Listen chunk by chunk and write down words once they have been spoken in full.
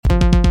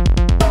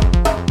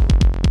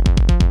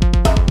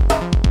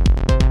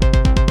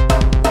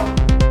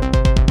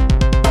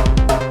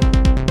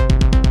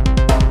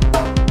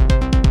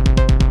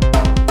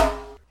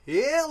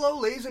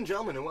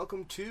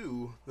welcome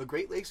to the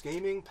Great Lakes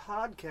Gaming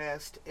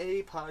Podcast,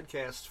 a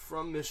podcast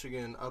from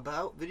Michigan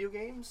about video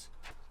games.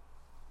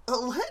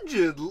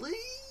 Allegedly,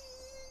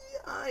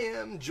 I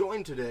am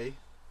joined today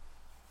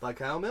by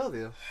Kyle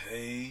Melville.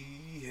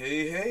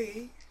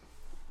 Hey.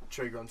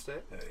 Trey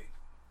Grunstead.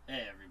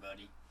 Hey,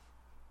 everybody.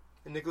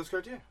 And Nicholas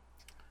Cartier.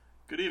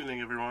 Good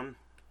evening, everyone.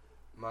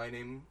 My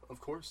name,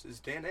 of course, is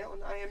Dan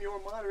Allen. I am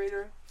your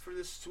moderator for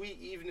this sweet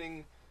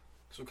evening.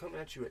 So coming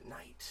at you at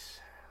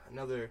night.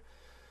 Another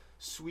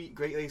sweet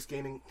Great Lakes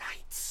Gaming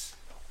nights.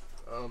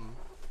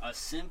 A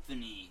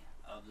symphony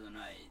of the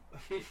night,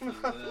 if you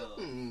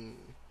will.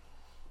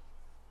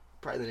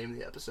 Probably the name of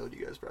the episode.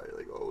 You guys probably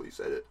like, oh, you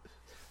said it.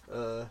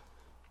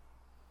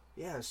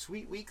 Yeah,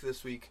 sweet week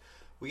this week.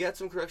 We got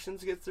some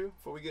corrections to get through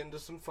before we get into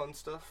some fun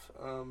stuff.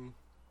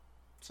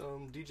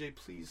 So DJ,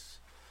 please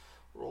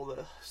roll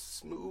the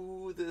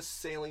smoothest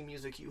sailing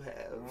music you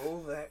have.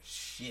 Roll that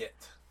shit.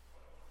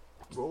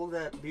 Roll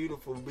that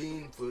beautiful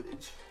bean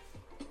footage.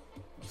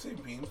 You say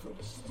bean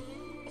footage?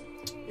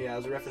 Yeah,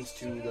 as a reference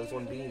to those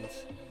one beans.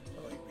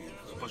 I like bean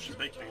footage. Bush's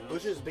baked beans.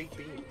 Bush's baked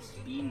beans.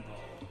 Bean ball.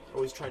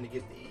 Always trying to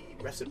get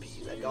the recipe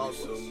that dog was.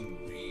 Some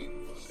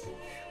bean footage.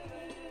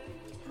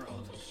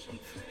 Bro,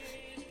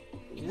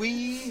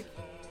 We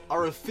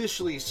are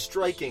officially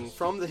striking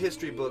from the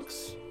history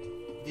books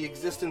the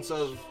existence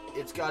of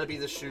It's Gotta Be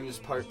the Shoes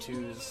Part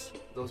 2's,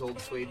 those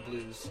old suede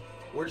blues.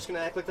 We're just gonna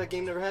act like that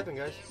game never happened,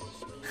 guys.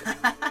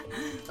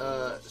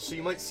 So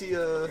you might see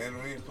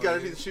Gotta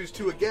Be the Shoes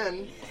 2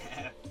 again.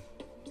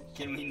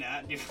 Can we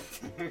not do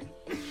that?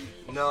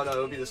 No,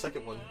 it'll be the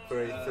second one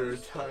for a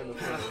third time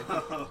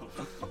apparently.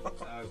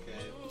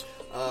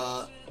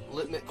 Okay.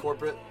 Litmit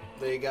Corporate,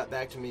 they got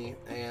back to me,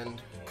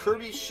 and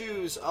Kirby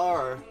shoes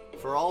are,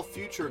 for all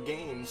future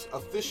games,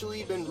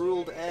 officially been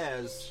ruled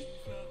as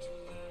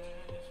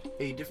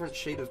a different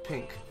shade of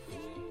pink.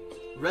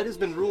 Red has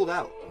been ruled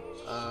out.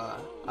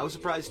 I was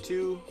surprised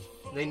too.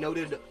 They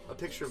noted a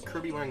picture of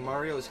Kirby wearing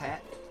Mario's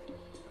hat,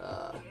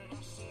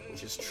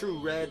 which is true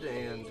red,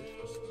 and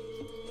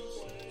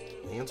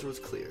the answer was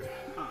clear.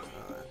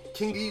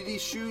 King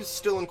Dedede's shoes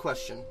still in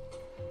question.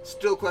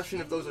 Still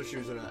question if those are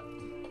shoes or not.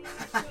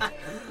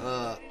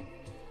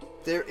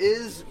 There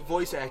is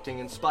voice acting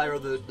in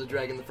Spyro the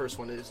Dragon, the first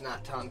one. It is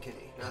not Tom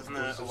Kenny. Isn't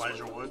that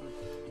Elijah Wood?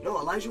 No,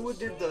 Elijah Wood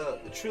did the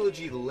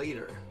trilogy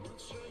later.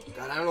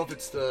 God, I don't know if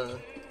it's the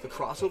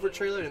crossover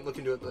trailer. I didn't look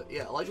into it, but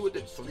yeah, Elijah Wood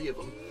did 3 of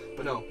them.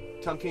 But no,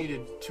 Tom Kenny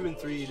did 2 and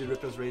 3. He did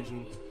Ripto's Rage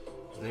and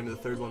the name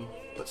of the 3rd one.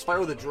 But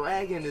Spyro the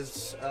Dragon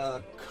is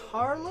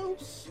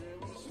Carlos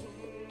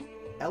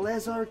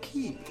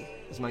Elazarki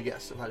is my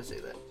guess of how to say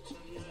that.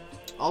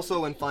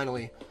 Also, and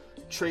finally,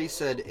 Trey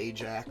said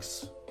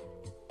Ajax,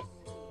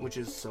 which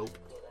is soap.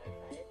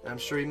 And I'm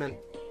sure he meant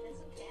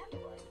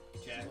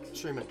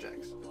Jax.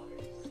 Jax.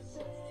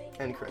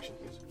 And correction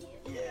music.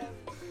 Yeah.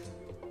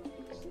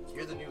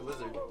 You're the new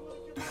lizard.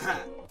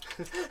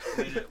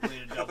 way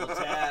to double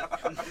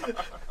tap.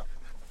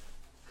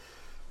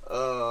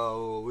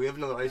 Oh, we have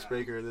another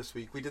icebreaker this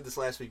week. We did this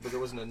last week, but there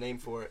wasn't a name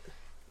for it.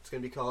 It's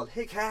going to be called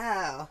Hey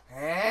Kyle.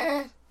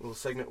 A little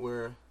segment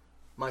where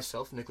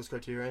myself, Nicholas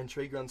Cartier, and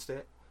Trey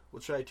Grunstead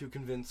will try to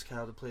convince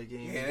Kyle to play a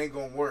game. Yeah, it ain't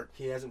gonna work.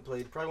 He hasn't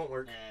played. Probably won't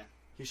work. Yeah.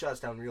 He shot us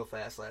down real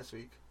fast last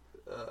week.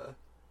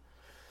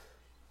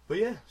 But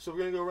yeah, so we're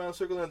going to go around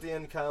circling at the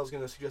end. Kyle's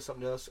going to suggest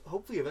something to us.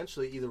 Hopefully,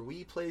 eventually, either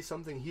we play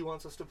something he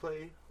wants us to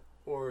play,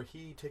 or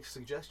he takes a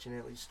suggestion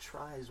and at least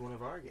tries one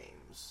of our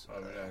games.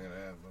 Probably not gonna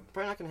happen.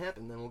 Probably not going to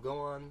happen. Then we'll go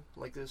on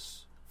like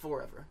this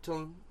forever.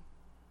 Till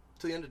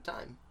the end of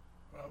time.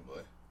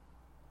 Probably.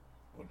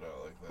 What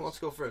about like this? Who wants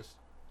to go first?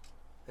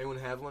 Anyone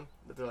have one?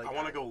 That they're like, I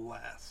want to go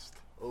last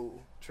oh,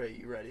 Trey,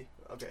 you ready?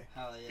 Okay.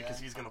 Hell yeah. because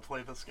he's going to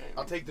play this game.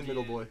 I'll take the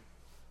middle boy.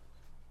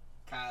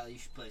 Kyle, you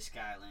should play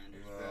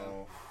Skylanders,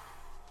 bro.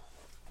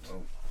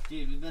 No.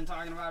 Dude, we've been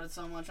talking about it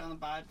so much on the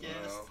podcast.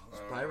 No, I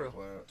don't Spyro. wanna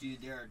play it.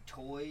 Dude, there are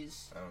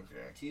toys, I don't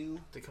care. too.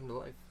 They come to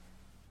life.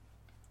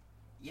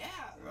 Yeah.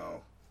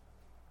 No.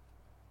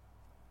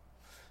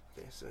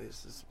 Okay, so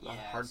this is a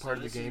Yeah, hard so part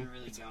of the this game. isn't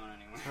really going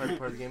anywhere. Hard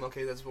part of the game.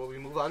 Okay, that's what we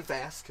move on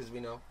fast because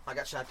we know I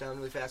got shot down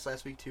really fast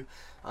last week too.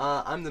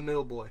 I'm the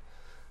middle boy,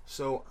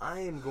 so I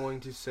am going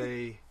to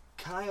say,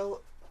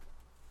 Kyle,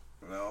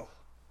 No.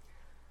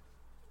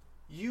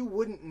 you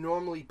wouldn't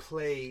normally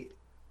play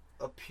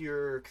a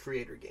pure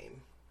creator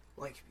game,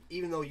 like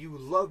even though you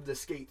love the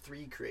Skate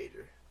 3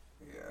 creator.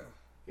 Yeah.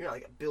 You're not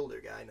like a builder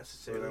guy But I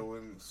necessarily,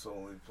 wouldn't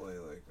solely play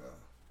like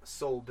a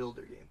soul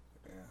builder game.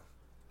 yeah.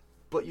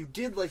 But you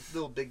did like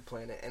Little Big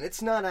Planet, and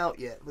it's not out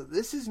yet. But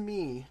this is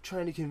me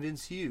trying to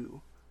convince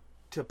you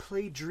to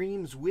play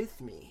Dreams with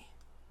me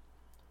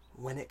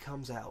when it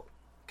comes out.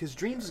 Because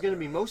Dreams is going to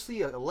be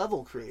mostly a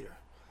level creator.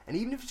 And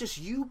even if it's just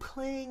you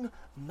playing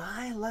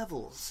my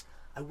levels,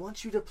 I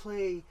want you to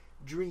play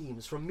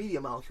Dreams from Media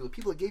Molecule, the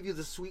people that gave you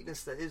the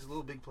sweetness that is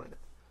Little Big Planet.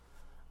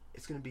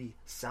 It's going to be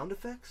sound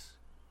effects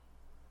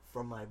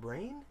from my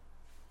brain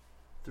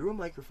through a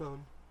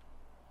microphone.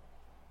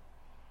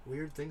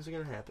 Weird things are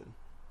going to happen.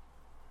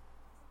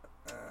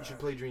 You should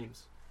play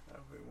Dreams.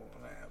 Probably won't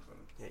happen.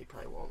 Yeah, you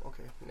probably won't.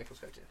 Okay, Nicholas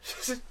got you.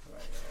 I'm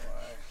not gonna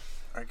lie.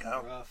 Alright,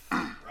 Kyle.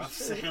 Rough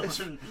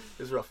sailing.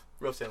 It's rough.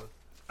 Rough sailing.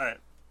 Alright.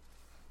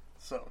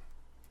 So,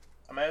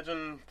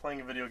 imagine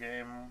playing a video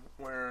game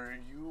where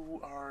you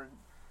are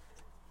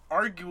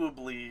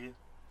arguably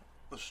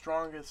the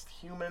strongest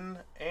human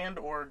and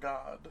or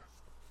god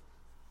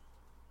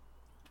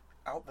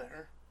out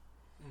there.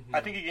 Mm-hmm.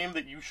 I think a game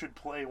that you should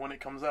play when it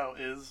comes out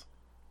is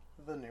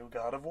the new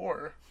God of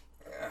War.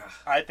 Yeah.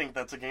 I think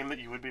that's a game that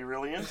you would be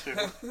really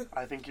into.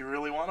 I think you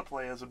really want to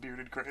play as a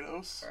bearded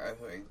Kratos. I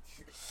think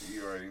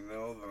you already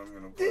know that I'm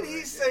gonna play Did he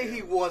that say game.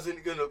 he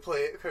wasn't gonna play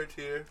it,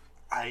 Cartier?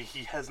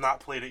 He has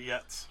not played it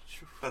yet.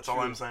 That's all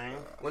I'm saying.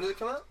 When did it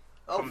come out?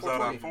 Oh, Comes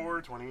out on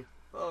 4/20. 4/20.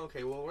 Oh,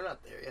 okay. Well, we're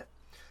not there yet.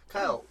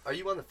 Kyle, are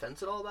you on the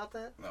fence at all about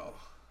that? No.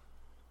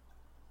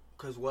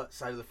 Because what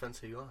side of the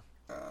fence are you on?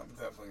 I'm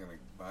definitely gonna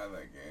buy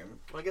that game.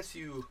 Well, I guess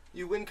you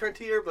win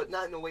Cartier, but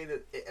not in a way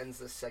that it ends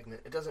this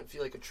segment. It doesn't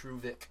feel like a true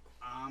Vic.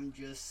 I'm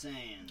just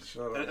saying.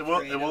 Shut It up.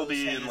 will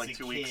be Kratos in like has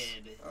 2 a weeks.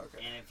 kid,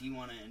 Okay. And if you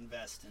want to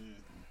invest in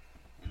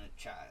a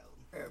child.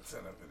 It's in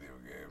a video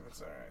game.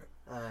 It's alright.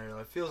 I don't know.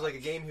 It feels like a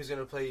game he's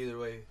gonna play either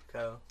way,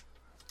 Kyle.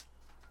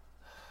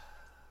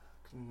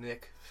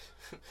 Nick.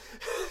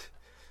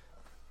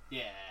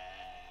 Yeah.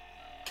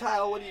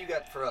 Kyle, what do you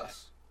got for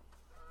us?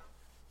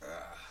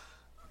 Ah,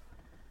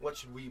 What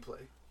should we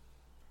play?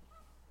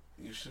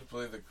 you should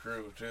play The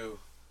Crew too.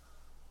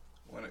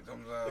 When it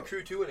comes The out.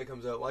 Crew 2 when it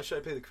comes out. Why should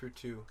I play The Crew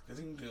 2?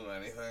 Because you can do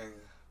anything.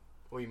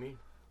 What do you mean?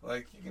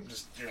 Like, you can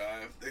just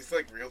drive. It's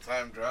like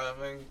real-time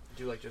driving.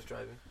 Do you like just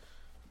driving?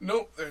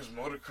 Nope, there's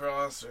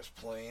motocross, there's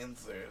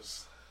planes,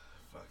 there's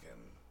fucking...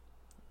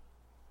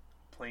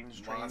 Planes,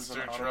 trains,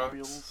 Monster and trucks.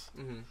 automobiles.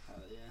 Mm-hmm.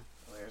 Hell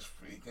yeah. There's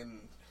freaking...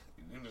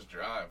 You can just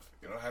drive.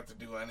 You don't have to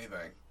do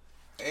anything.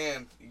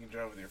 And you can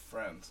drive with your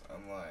friends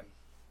online.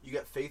 You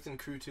got faith in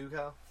Crew 2,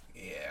 Kyle?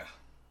 Yeah.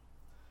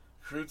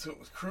 Crew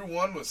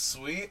 1 was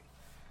sweet.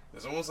 It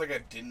was almost like I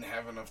didn't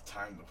have enough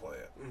time to play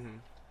it. Mm-hmm.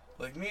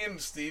 Like, me and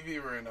Stevie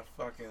were in a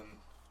fucking...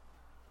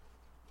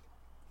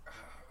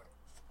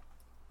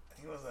 I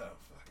think it was a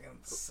fucking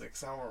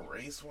 6-hour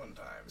race one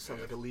time. Sounds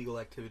dude. like illegal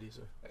activities.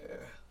 Yeah.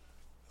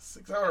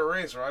 6-hour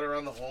race right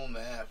around the whole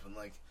map. And,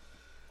 like,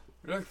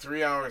 we're like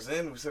 3 hours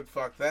in. We said,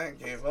 fuck that, and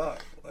gave up.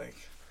 Like,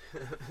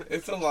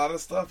 it's a lot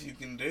of stuff you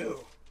can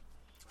do.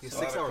 You It's a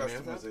lot 6-hour of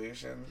marathon?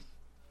 customization.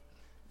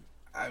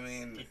 I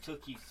mean... It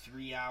took you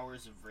 3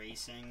 hours of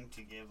racing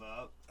to give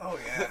up. Oh,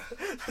 yeah.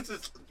 That's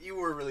just, you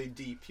were really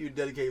deep. You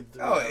dedicated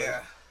 3 Oh, hours.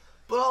 yeah.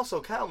 But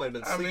also, Kyle might have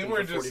been I mean, sleeping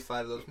we're for just-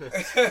 45 of those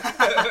minutes.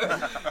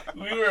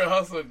 We were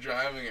also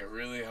driving at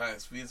really high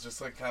speeds,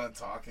 just like kind of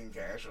talking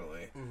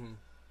casually. Mm-hmm.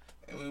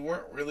 And we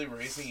weren't really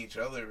racing each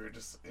other. We were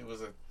just, it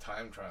was a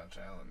time trial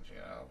challenge, you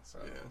know? So,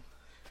 Yeah.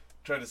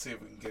 tried to see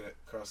if we can get it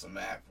across the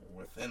map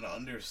within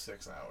under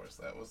 6 hours.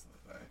 That was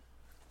the thing.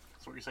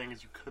 So what you're saying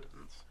is you couldn't.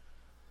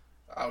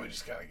 Oh, we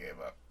just kind of gave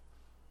up.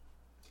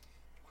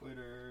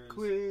 Quitters.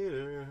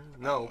 Quitter.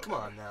 No, come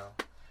on now.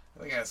 I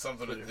think I had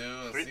something to do.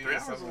 And Three- Steve 3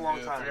 had hours something is a to long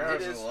do. time. 3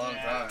 hours It is is, a long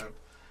yeah. time.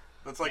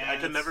 That's like, Yeah, I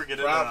could never get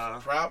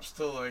Props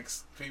to, like,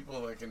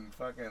 people that can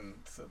fucking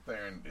sit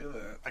there and do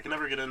that. I can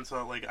never get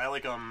into, like, I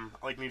like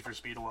Need for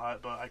Speed a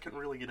lot, but I couldn't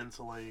really get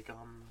into, like,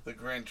 The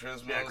Gran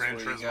Turismo. yeah, Gran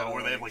Turismo,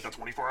 where they have, like, the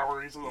 24-hour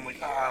races. I'm like,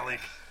 Fuck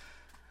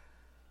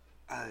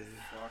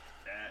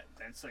that.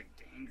 That's like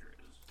dangerous.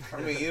 I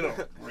mean, you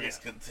don't race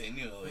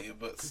continually,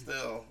 but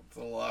still, it's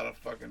a lot of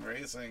fucking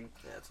racing.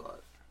 Yeah, it's a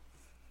lot.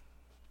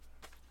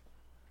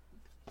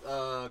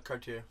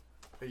 Cartier,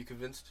 are you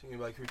convinced you can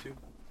buy Crew 2?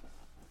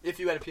 If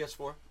you had a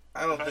PS4?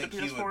 I don't If I had think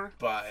a he PS4? would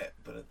buy it,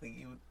 but I think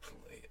he would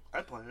play it.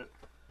 I'd play it.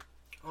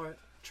 Alright.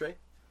 Trey?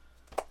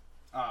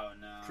 Oh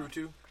no. Crew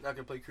 2? Not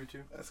gonna play Crew 2?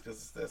 That's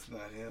because that's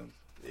not him.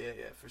 Yeah,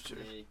 for sure.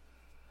 Yeah.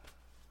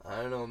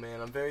 I don't know,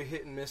 man. I'm very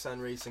hit and miss on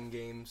racing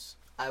games.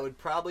 I would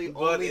probably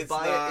But only it's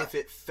buy not it if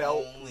it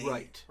felt Only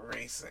right.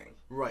 racing.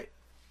 Right.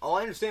 Oh,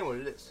 I understand what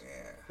it is.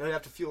 Yeah. It would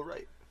have to feel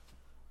right.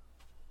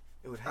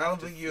 It would have I don't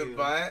to think you would feel-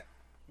 buy it,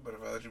 but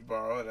if I let you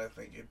borrow it, I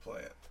think you'd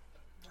play it.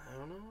 I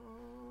don't know.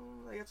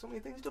 I got so many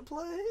things to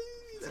play.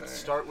 Let's Alright.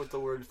 start with the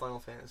word Final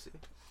Fantasy.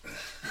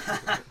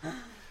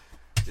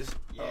 Just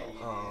Yeah, you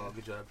oh,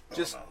 good job. Oh,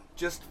 Just no.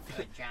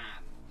 Good job.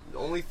 the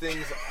only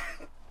things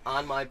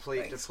on my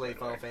plate Thanks, to play by the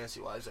Final way.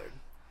 Fantasy wise are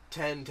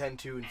 10, 10,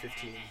 2, and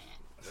 15.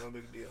 No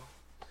big deal.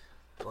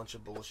 Bunch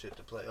of bullshit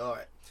to play. All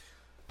right.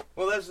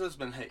 Well, that's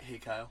been hey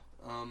Kyle.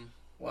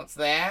 What's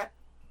that?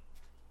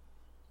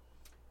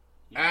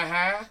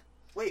 Yeah.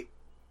 Wait.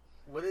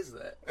 What is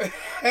that?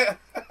 Uh-huh.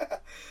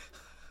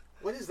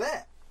 What is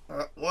that?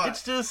 What?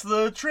 It's just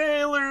the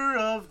trailer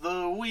of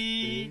the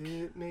week.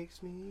 It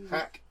makes me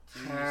Ha-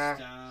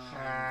 Tombstone.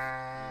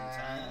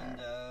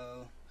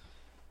 Nintendo.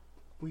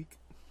 weak.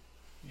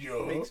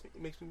 Yo.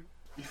 Makes me.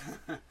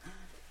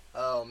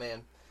 Oh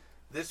man,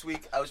 this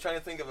week I was trying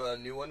to think of a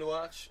new one to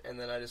watch, and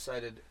then I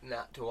decided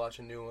not to watch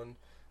a new one.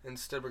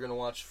 Instead, we're gonna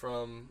watch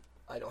from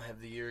I don't have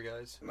the year,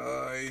 guys.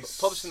 Nice.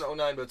 Published in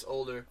 '09, but it's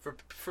older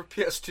for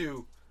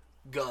PS2.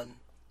 Gun.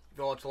 If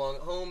you want to watch along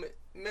at home,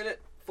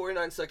 minute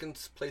 49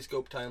 seconds play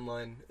scope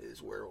timeline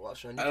is where we're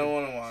watching on YouTube. I don't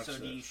want to watch So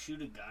this. do you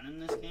shoot a gun in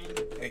this game?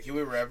 Hey, can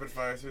we rapid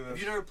fire through Have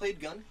this? you never played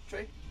Gun,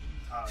 Trey?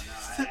 Oh no,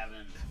 I haven't.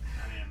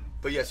 I mean,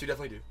 But yes, you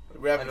definitely do.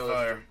 Rapid I know that's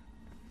fire. true.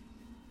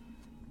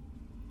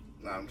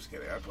 Nah, I'm just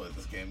kidding. I played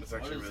this game. It's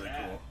actually what is really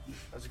that? cool.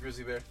 That's a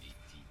grizzly bear.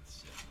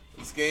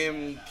 This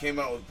game came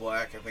out with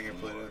Black. I think I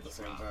played it at the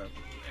same time.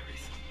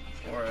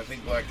 Or I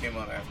think Black came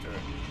out after it.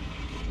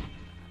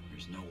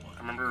 There's no one. I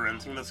remember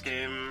renting this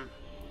game.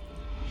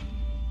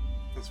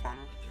 It's fun.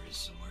 There is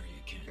somewhere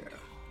you can Yeah. go.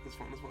 It's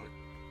fun as fuck.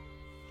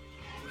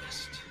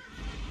 West.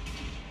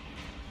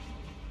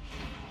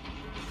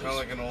 Kind of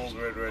like an old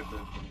Red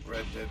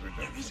Dead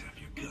Redemption. Have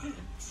your gun.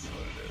 That's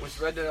what it is. With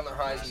Red Dead on the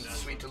horizon, it's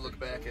sweet to look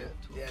back at.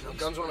 Yeah, no,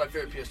 Gun's one of my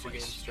favorite PS2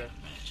 games, Trey.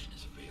 Imagine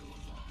is available.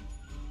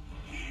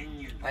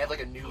 I have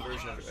like a new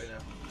version of it right now.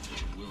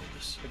 But your will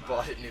to I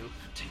bought it new.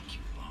 take you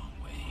a long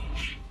way.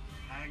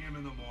 Hang him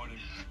in the morning.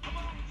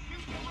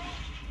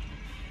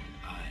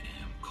 I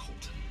am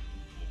Colton.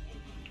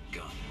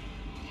 Gun.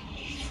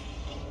 It's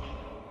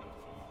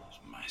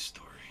my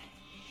story.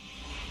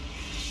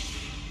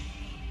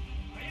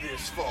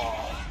 This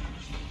fall.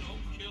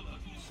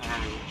 I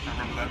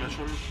remember that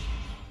mission.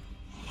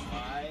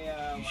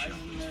 why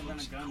isn't there been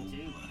a gun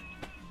too?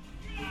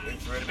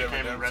 It's Red Dead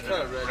Came Redemption. Red Kinda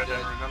Dead, Red Red Dead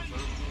Dead. Redemption.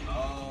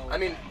 Oh. I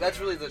mean, that's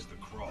really the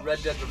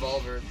Red Dead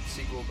Revolver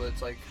sequel, but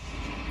it's like,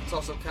 it's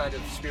also kind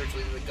of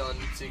spiritually the Gun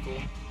sequel.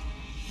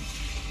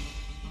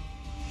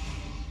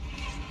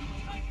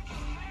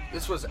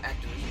 This was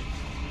Activision.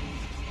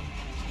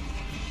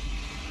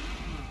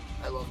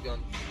 I love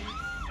Gun.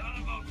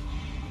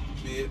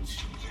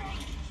 Bitch.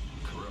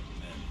 Corrupt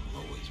men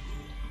will always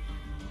rule.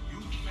 You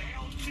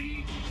failed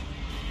me.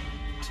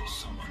 Until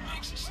someone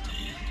makes a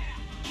stand.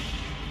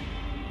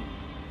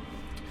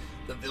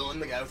 The villain,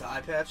 the guy with the eye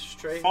patch,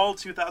 Trey. Fall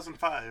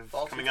 2005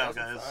 Fall coming out,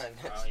 guys.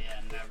 2005. Oh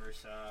yeah,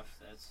 Neversoft.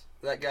 That's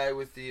That guy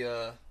with the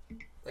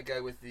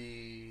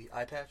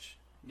eye patch.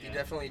 yeah. He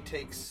definitely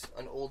takes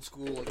an old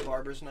school like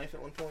barber's knife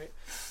at one point,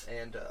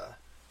 and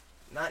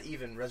not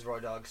even Reservoir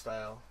Dog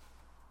style,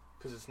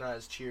 because it's not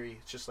as cheery.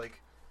 It's just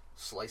like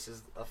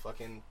slices a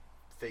fucking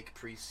fake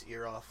priest's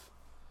ear off.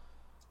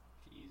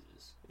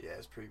 Jesus. Yeah,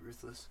 it's pretty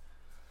ruthless.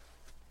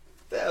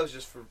 That was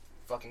just for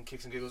fucking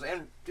kicks and giggles.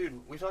 And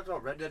dude, we talked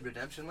about Red Dead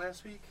Redemption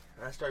last week,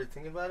 and I started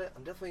thinking about it.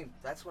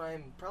 That's what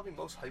I'm probably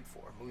most hyped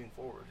for moving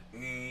forward.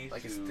 Me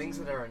Like it's too. things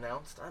that are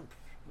announced.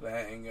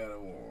 That ain't got a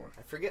war.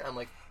 I forget I'm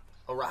like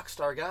a rock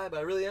star guy, but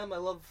I really am. I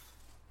love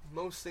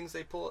most things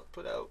they put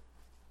out.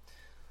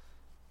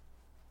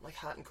 I'm like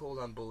hot and cold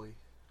on Bully.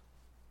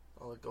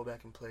 I'll like, go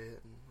back and play it,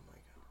 and I'm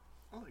like,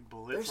 I like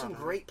Bullet. there's some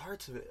great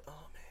parts of it.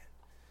 Oh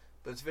man,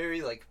 but it's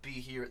very like be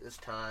here at this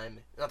time.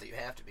 Not that you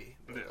have to be,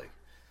 but Yeah. like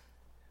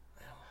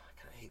I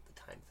kind of hate the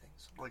time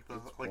things. Like the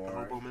It's like the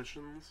boring. hobo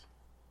missions.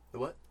 The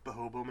what? The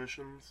hobo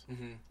missions.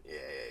 Mm-hmm.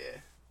 Yeah.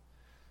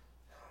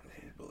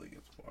 Bully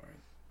gets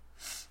boring.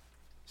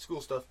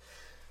 School stuff.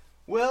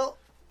 Well,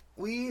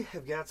 we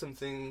have got some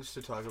things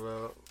to talk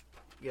about,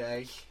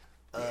 guys.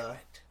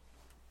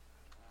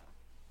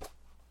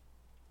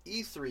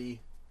 E3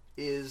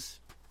 is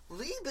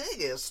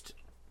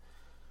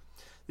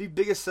the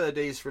biggest set of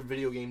days for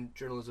video game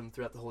journalism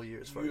throughout the whole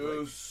year, as far as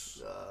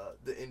Yes.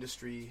 the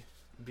industry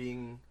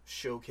being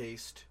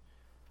showcased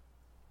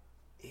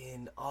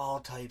in all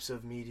types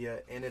of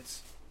media, and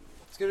it's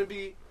going to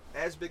be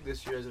as big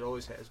this year as it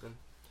always has been.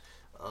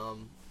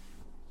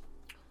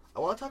 I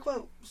want to talk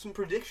about some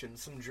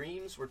predictions, some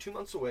dreams. We're 2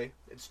 months away.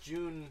 It's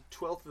June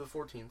 12th to the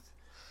 14th.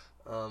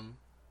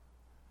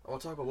 I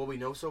want to talk about what we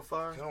know so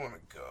far. I don't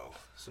want to go.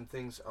 Some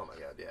things. Oh my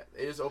god, yeah.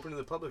 It is open to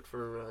the public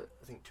for,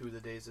 I think, 2 of the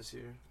days this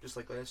year, just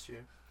like last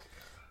year.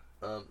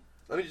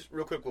 Let me just,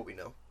 real quick, what we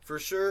know. For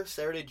sure,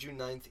 Saturday, June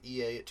 9th,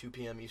 EA at 2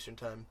 p.m. Eastern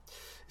Time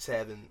is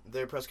having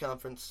their press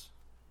conference.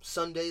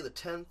 Sunday, the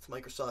 10th,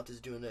 Microsoft is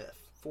doing it at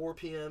 4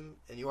 p.m.,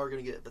 and you are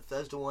going to get a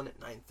Bethesda one at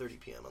 9:30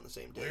 p.m. on the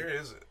same day. Where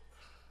is it?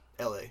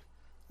 LA,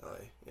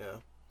 yeah.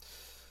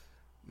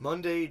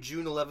 Monday,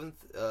 June 11th,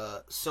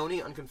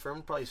 Sony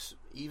unconfirmed, probably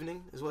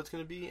evening is what it's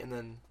going to be, and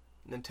then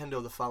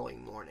Nintendo the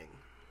following morning.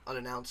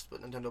 Unannounced,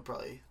 but Nintendo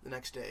probably the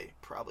next day,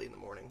 probably in the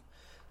morning.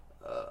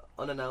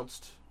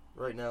 Unannounced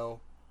right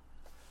now.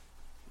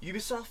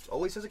 Ubisoft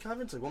always has a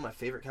conference, like one of my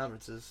favorite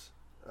conferences.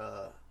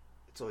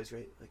 It's always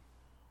great, like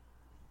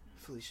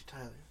Felicia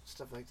Tyler,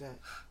 stuff like that.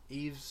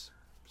 Eve's,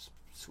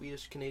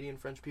 Swedish, Canadian,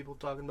 French people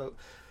talking about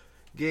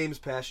games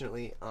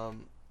passionately.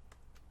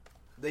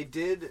 They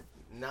did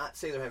not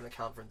say they're having a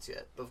conference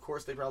yet, but of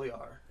course they probably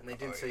are. And they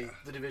did say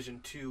The Division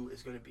 2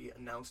 is going to be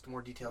announced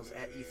more details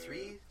at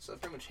E3, so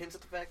that pretty much hints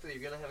at the fact that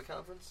you're going to have a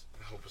conference.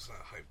 I hope it's not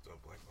hyped up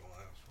like the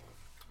last one.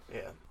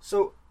 Yeah.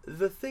 So,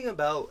 the thing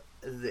about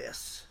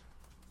this,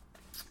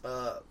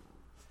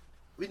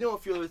 we know a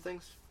few other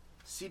things.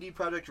 CD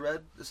Projekt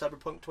Red, the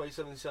Cyberpunk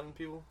 2077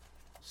 people,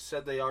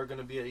 said they are going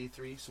to be at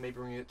E3, so maybe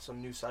we're going to get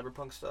some new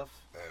Cyberpunk stuff.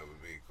 That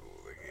would be cool.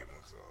 The game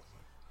looks awesome.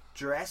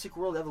 Jurassic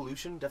World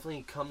Evolution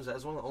definitely comes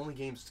as one of the only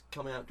games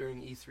coming out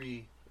during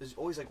E3. There's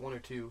always like 1 or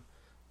 2.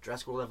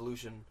 Jurassic World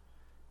Evolution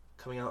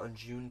coming out on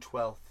June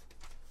 12th.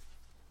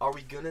 Are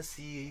we gonna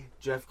see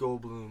Jeff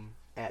Goldblum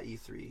at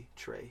E3?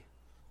 Trey.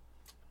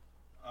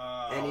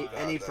 Any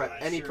I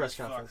sure press as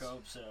fuck conference?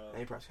 hope so.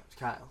 Any press conference?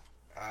 Kyle.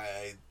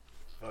 I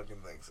fucking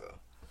think so.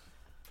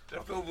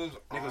 Jeff Goldblum's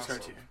Nicholas awesome.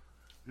 Cartier.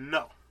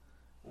 No.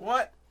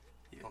 What?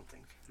 I don't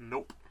think.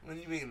 Nope. What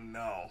do you mean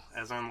no?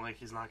 As in, like,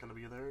 he's not going to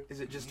be there. Is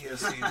it just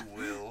Yes, he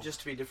will. just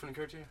to be different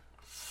in Cartier?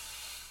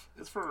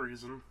 It's for a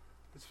reason.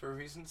 It's for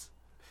reasons.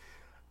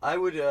 I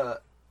would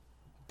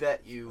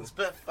bet you. Let's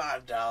bet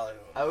 $5.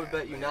 I would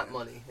bet you not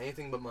money,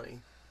 anything but money.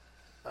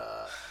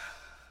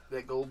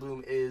 That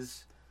Goldblum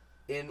is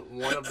in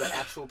one of the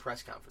actual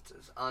press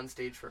conferences, on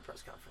stage for a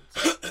press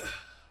conference.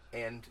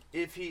 And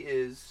if he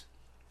is,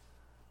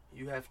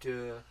 you have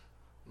to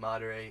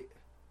moderate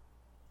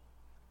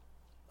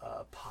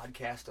a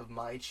podcast of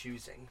my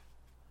choosing.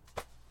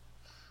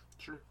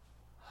 Sure.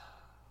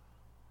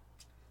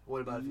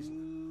 What about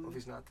if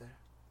he's not there?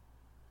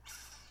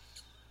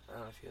 I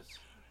don't know if he is.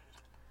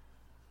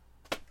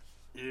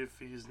 If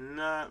he's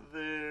not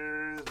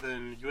there,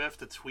 then you have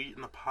to tweet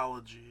an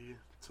apology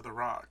to The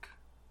Rock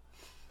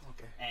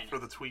Okay. And for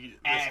the tweet.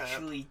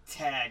 actually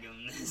tag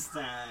him this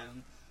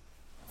time.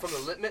 From the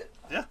Lit Mitt?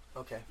 Yeah.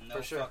 Okay, No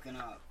for sure. fucking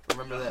up.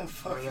 Remember No that.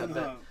 fucking Remember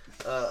that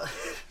bet. up.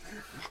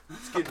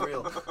 It's getting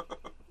real.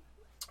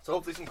 So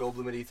hopefully some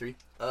Goldblum at E3.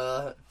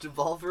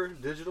 Devolver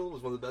Digital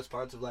was one of the best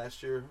parts of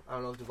last year. I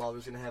don't know if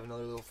Devolver's going to have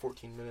another little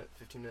 15-minute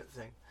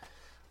thing.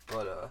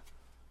 But,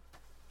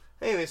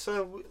 anyway,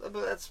 but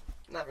that's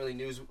not really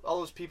news. All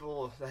those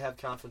people that have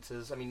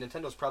conferences, I mean,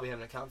 Nintendo's probably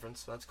having a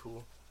conference, so that's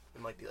cool.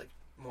 It might be, like,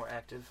 more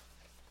active.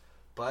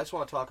 But I just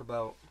want to talk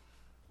about,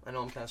 I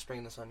know I'm kind of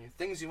springing this on you,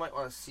 things you might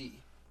want to see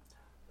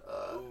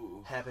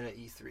happen at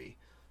E3.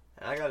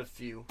 And I got a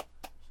few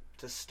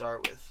to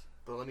start with,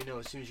 but let me know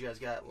as soon as you guys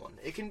got one.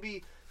 It can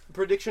be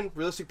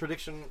realistic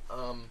prediction,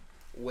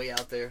 way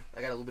out there.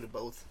 I got a little bit of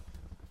both.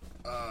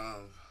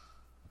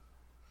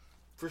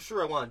 For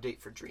sure I want a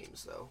date for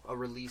Dreams, though. A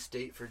release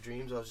date for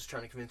Dreams. I was just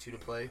trying to convince you to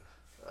play.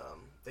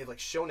 They've, like,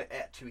 shown it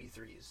at 2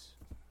 E3s,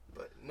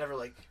 but never,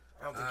 like,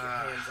 I don't think your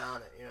hands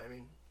on it, you know what I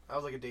mean? I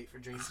was like a date for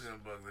Dreams. This is gonna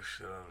bug the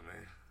shit out of me.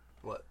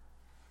 What?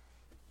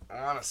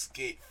 I want a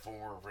Skate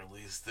 4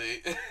 release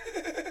date.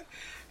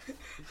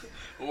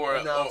 or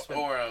an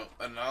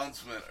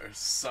announcement or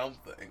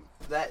something.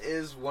 That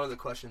is one of the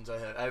questions I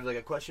had. I have, like,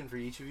 a question for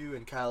each of you,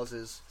 and Kyle's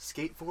is,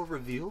 Skate 4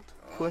 revealed?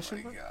 Oh Question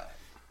my mark? god.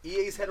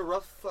 EA's had a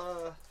rough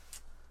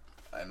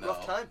I know.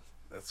 time.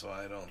 That's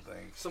why I don't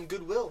think. Some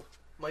goodwill.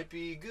 Might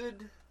be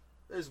good.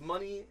 There's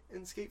money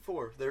in Skate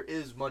 4. There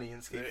is money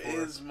in Skate 4.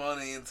 There is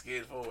money in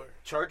Skate 4.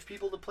 Charge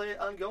people to play it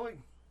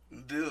ongoing.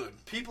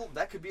 Dude. People,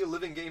 that could be a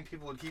living game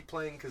people would keep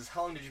playing, because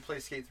how long did you play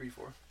Skate 3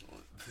 for?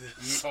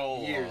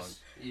 So Years.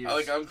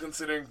 I'm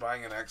considering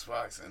buying an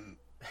Xbox and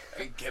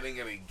getting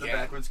it again. The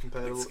backwards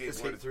compatible. Like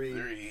Skate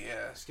 3.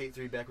 yeah. Skate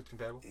 3 backwards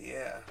compatible.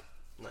 Yeah.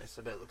 Nice.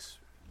 I bet it looks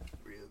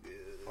real good.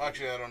 Well,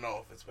 actually, I don't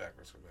know if it's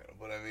backwards compatible,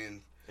 but I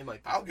mean, It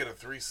might be. I'll get a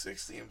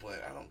 360 and play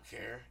it. I don't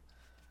care.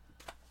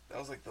 That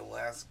was like the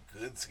last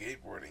good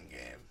skateboarding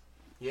game.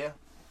 Yeah.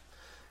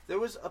 There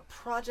was a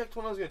project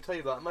one I was going to tell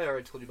you about. I might have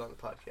already told you about in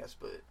the podcast,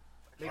 but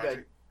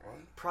maybe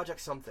What?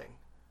 Project something.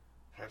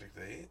 Project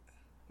 8?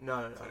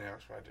 No. Tony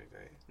Hawk's Project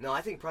 8? No,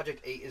 I think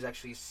Project 8 is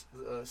actually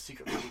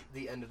secretly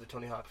the end of the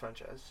Tony Hawk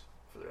franchise,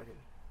 for the record.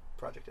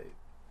 Project 8.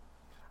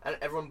 And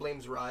everyone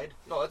blames Ride.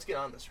 No, let's get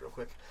on this real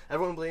quick.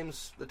 Everyone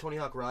blames the Tony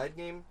Hawk Ride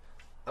game.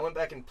 I went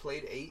back and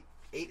played 8.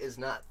 8 is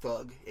not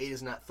Thug. 8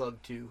 is not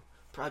Thug 2.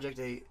 Project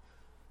 8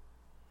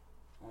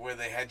 Where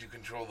they had you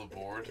control the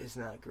board? is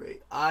not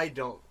great. I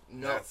don't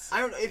know. That's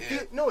I don't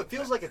know. it. It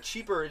feels like a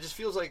cheaper. It just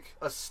feels like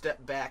a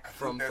step back I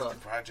from think that's Thug. the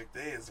Project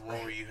 8 is the one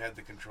where you had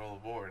to control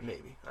the board.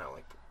 Maybe. I don't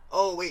like.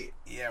 Oh wait.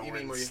 Yeah, You we're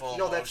mean in where you? slow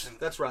No, motion.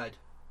 that's Ride,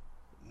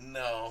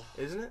 No.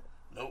 isn't it?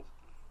 Nope.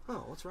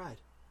 Oh, what's Ride?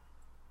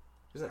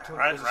 Isn't that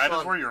Right, was it right is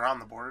Sean- where you're on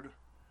the board.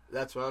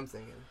 That's what I'm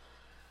thinking.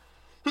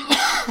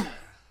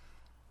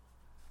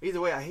 Either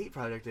way, I hate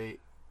Project 8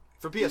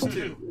 for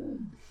PS2.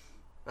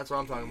 That's what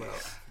I'm talking about.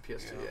 For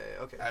PS2.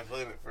 Yeah. Okay. I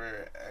played it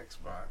for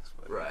Xbox.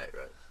 But Right.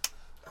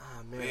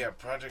 Ah man. But yeah,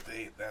 Project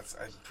 8, I'm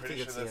pretty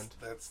think sure it's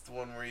the that's the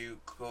one where you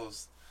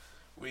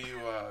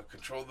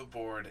control the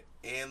board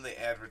and they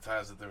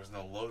advertise that there was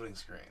no loading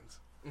screens.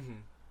 Mm-hmm.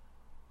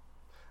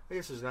 I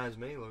guess there's not as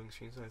many loading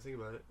screens when I think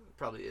about it.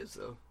 Probably is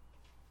though.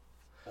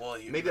 Well,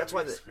 Maybe that's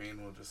why the the-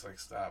 screen will just like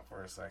stop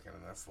for a second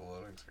and that's the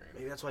loading screen.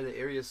 Maybe that's why the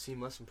areas seem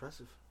less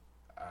impressive.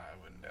 I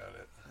wouldn't doubt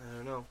it. I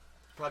don't know.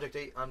 Project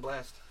 8 on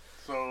blast.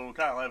 So,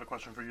 Kyle, I have a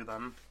question for you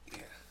then. Yeah.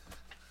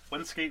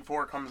 When Skate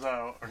 4 comes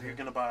out, are you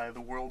going to buy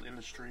the World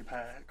Industry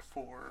Pack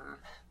for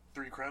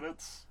 3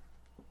 credits?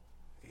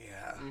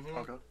 Yeah. Mm-hmm.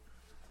 Okay.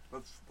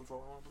 That's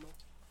all I want to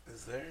know.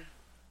 Is there?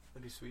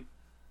 That'd be sweet.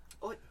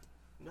 Oh wait,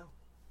 no,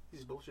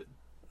 he's bullshitting.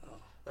 Oh.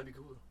 That'd be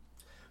cool though.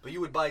 But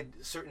you would buy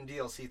certain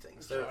DLC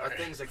things. There are Sorry.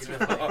 things that could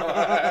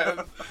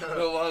definitely.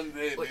 The long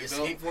day, What, dude. is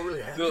Skate 4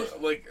 really happening?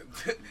 Like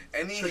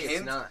any Trey, it's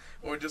hint not.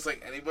 or just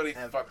like anybody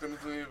Ever. fucking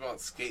with me about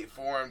Skate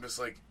 4, I'm just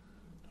like,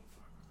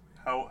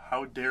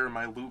 How dare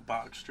my loot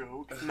box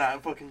joke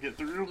not fucking get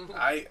through?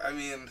 I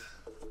mean,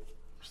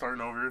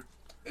 Starting over.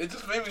 It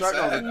just made me Start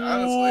sad, over.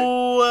 honestly.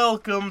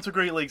 Welcome to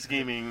Great Lakes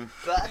Gaming.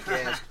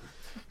 Podcast.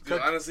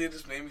 Dude, honestly, it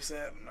just made me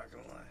sad. I'm not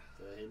gonna lie.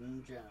 The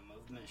hidden gem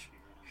of Michigan.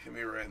 Hit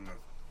me right in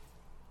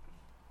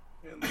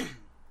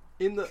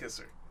In the the,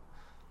 kisser.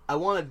 I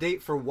want a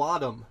date for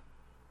Wadham.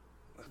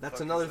 The That's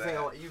fuck another is thing.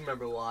 that? You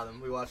remember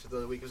Wadham? We watched it the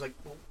other week. It was like,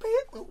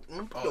 Oh,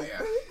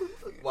 yeah.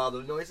 Wow,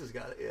 the noises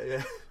got it.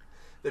 Yeah.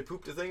 They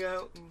pooped the thing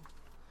out.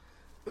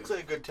 Looks like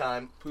a good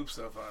time. Poop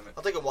stuff on it.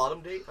 I'll take a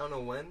Wadham date. I don't know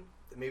when.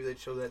 Maybe they'd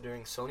show that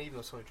during Sony, even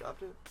though Sony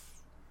dropped it.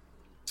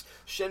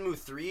 Shenmue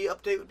 3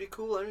 update would be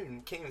cool.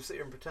 Can't even sit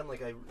here and pretend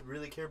like I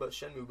really care about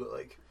Shenmue, but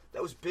like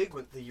that was big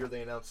with the year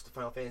they announced the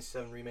Final Fantasy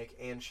VII remake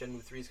and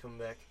Shenmue 3 is coming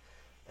back.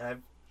 And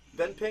I've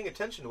been paying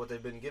attention to what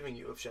they've been giving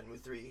you of Shenmue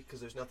 3 because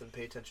there's nothing to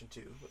pay attention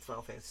to with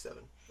Final Fantasy VII.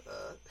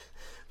 But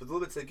the little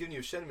bits they've given you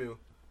of Shenmue,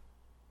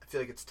 I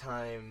feel like it's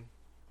time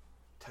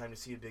to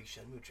see a big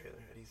Shenmue trailer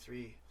at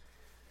E3.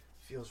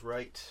 Feels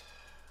right.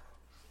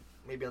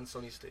 Maybe on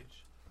Sony's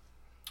stage.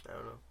 I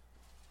don't know.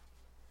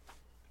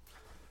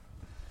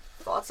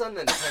 Thoughts on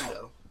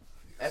Nintendo?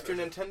 After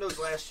Nintendo's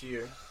last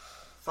year,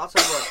 thoughts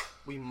on what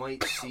we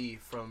might see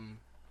from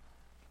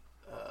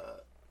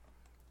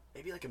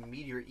maybe like a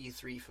meteor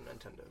E3 from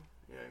Nintendo.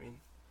 You know what I mean?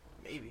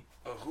 Maybe.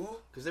 Who?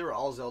 Because they were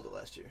all Zelda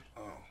last year.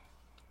 Oh.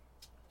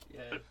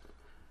 Yeah.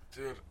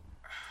 Dude.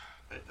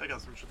 I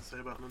got some shit to say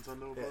about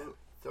Nintendo, Yeah. but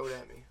Throw it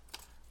at me.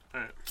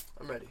 alright.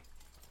 I'm ready.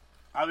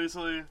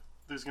 Obviously,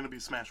 there's gonna be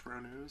Smash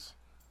Bros. News.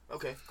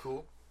 Okay,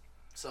 cool.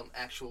 Some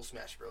actual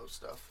Smash Bros.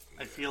 Stuff.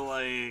 I feel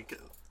like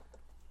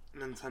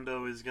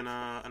Nintendo is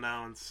gonna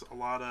announce a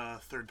lot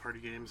of third-party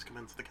games come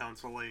into the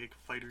console, like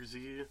Fighter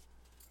Z.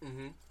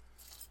 Mm-hmm.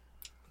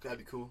 That'd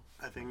be cool.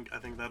 I think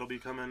that'll be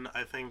coming.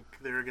 I think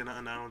they're gonna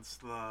announce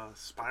the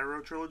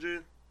Spyro trilogy,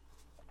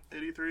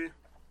 83.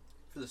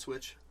 For the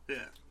Switch.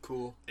 Yeah,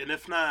 Cool. and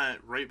if not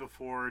right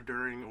before,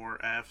 during,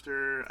 or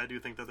after, I do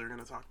think that they're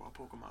gonna talk about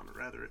Pokemon.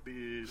 Rather it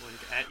be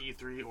like at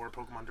E3 or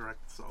Pokemon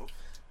Direct itself.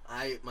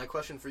 My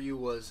question for you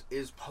was,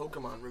 is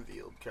Pokemon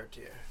revealed,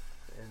 Cartier?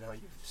 And now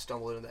you've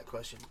stumbled into that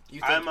question.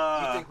 You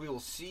think we will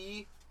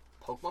see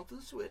Pokemon for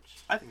the Switch?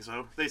 I think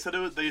so. They said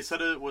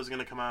it was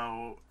gonna come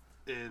out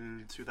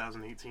in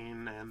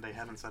 2018, and they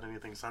haven't said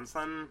anything since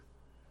then.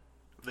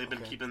 They've been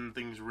Okay. keeping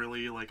things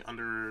really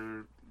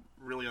under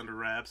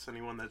wraps.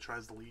 Anyone that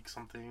tries to leak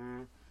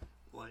something,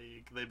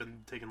 like they've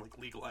been taking like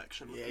legal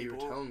action with Yeah, people.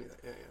 you were telling me that.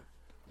 Yeah.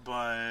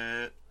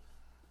 But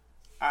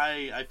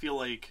I feel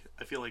like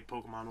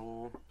Pokemon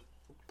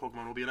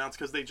will be announced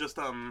because they just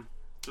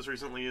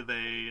recently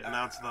they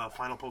announced the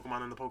final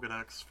Pokemon in the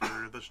Pokedex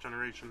for this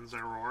generation,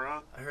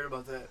 Zeraora. I heard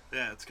about that.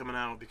 Yeah, it's coming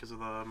out because of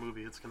the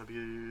movie. It's gonna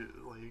be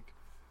like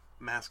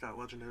mascot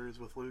legendaries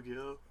with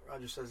Lugia.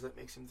 Roger says that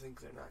makes him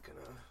think they're not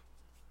gonna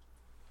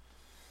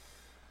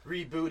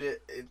reboot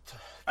it.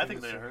 I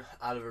think they are.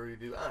 Out of a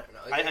reboot. I don't know.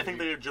 I think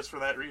they're just for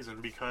that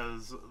reason,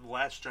 because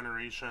last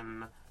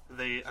generation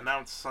they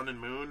announced Sun and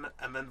Moon,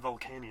 and then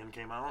Volcanion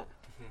came out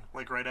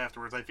like right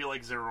afterwards. I feel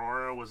like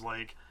Zeraora was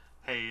like,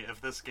 hey, if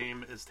this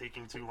game is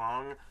taking too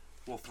long,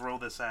 we'll throw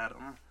this at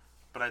them.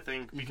 But I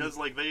think because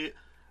like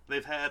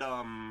they've had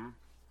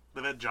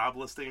job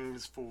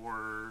listings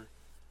for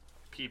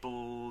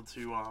people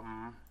to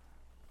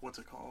what's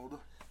it called,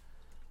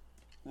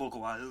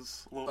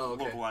 localize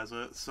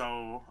it.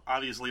 So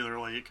obviously they're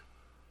like,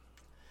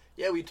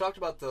 Yeah, we talked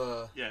about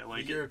the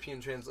like European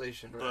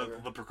translation.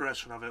 the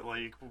progression of it.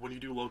 Like when you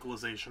do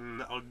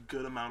localization, a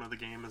good amount of the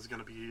game is going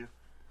to be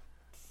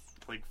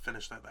like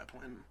finished at that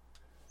point.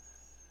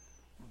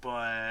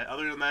 But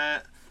other than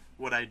that,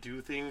 what I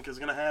do think is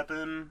going to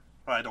happen,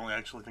 I don't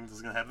actually think this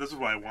is going to happen. This is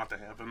what I want to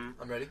happen.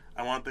 I'm ready.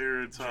 I want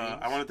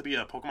it to be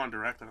a Pokemon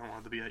Direct. I don't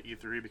want it to be at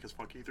E3 because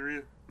fuck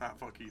E3. Not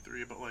fuck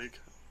E3, but like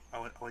I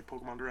like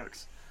Pokemon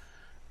Directs.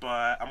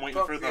 But I'm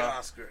waiting for the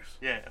Oscars.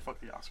 Yeah, fuck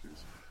the Oscars.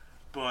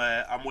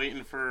 But I'm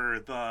waiting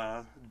for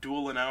the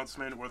dual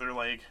announcement where they're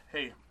like,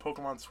 hey,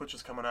 Pokemon Switch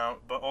is coming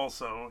out, but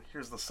also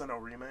here's the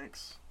Sinnoh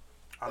remakes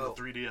on the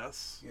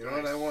 3DS. You know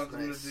what I want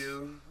them Nice. to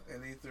do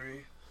at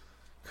E3?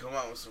 Come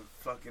out with some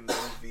fucking new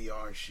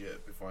VR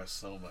shit before I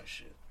sell my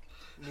shit.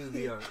 New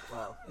VR.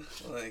 Wow.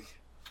 Like,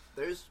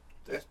 There's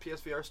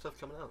PSVR stuff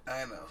coming out.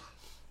 I know.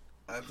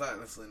 I'm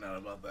honestly not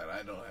about that.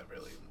 I don't have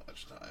really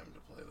much time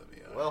to play the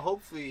VR. Well,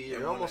 hopefully you're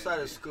And almost when I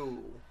out of do-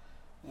 school.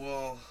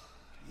 Well,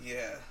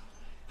 yeah.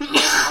 I have a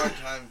hard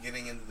time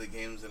getting into the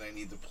games that I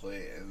need to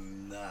play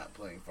and not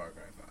playing Far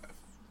Cry 5.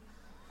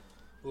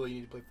 Well, you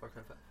need to play Far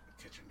Cry 5.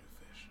 Catching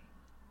new fish.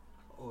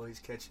 Oh, he's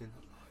catching.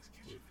 I'm always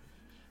catching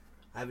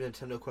I have a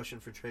Nintendo question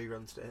for Trey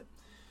Grunstead.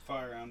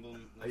 Fire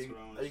Emblem. That's what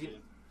I want to see.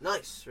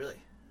 Nice, really?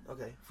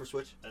 Okay, for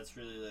Switch? That's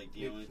really like the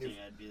You- only you- thing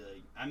I'd be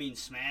like. I mean,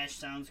 Smash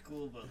sounds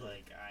cool, but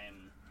like I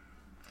am.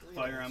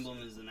 Fire Emblem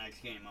is the next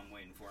game I'm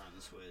waiting for on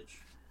the Switch.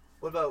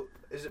 What about,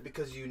 is it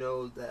because you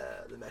know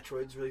the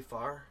Metroid's really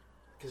far?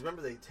 Because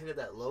remember they tinted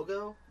that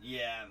logo?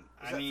 Yeah,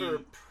 Is that for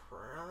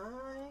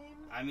Prime?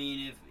 I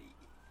mean, if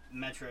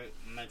Metroid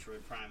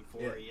Prime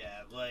 4, Yeah.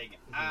 yeah. Like,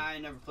 I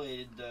never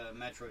played the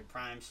Metroid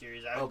Prime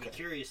series. I would be Okay.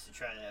 curious to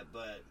try that,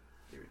 but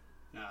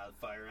The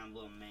Fire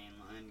Emblem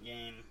mainline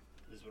game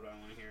is what I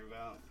want to hear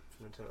about.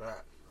 Nintendo.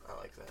 I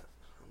like that.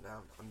 I'm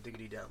down. I'm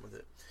diggity down with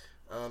it.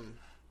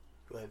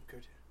 Go ahead,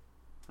 Kurt.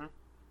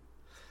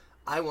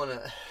 I wanna.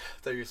 I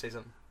thought you were gonna say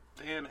something.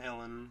 Dan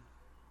Allen,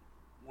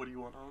 what do you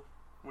want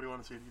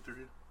to see at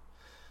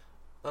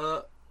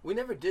E3? We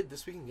never did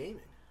This Week in Gaming,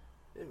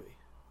 did we?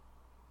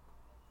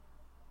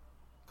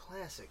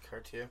 Classic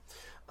Cartier.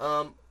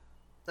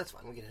 That's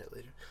fine. We can hit it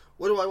later.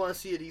 What do I want to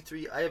see at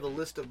E3? I have a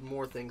list of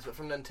more things, but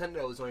from Nintendo,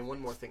 there's only one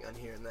more thing on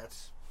here, and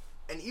that's.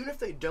 And even if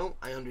they don't,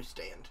 I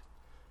understand,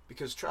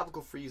 because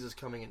Tropical Freeze is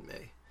coming in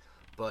May,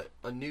 but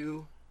a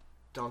new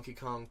Donkey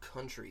Kong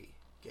Country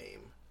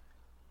game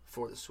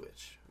for the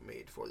Switch,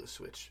 made for the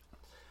Switch.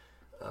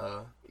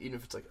 Even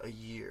if it's like a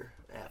year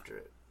after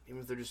it,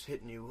 even if they're just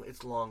hitting you,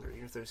 it's longer.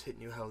 Even if they're just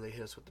hitting you how they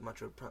hit us with the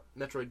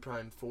Metroid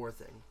Prime 4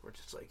 thing, where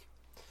it's just like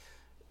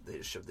they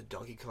just showed the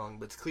Donkey Kong,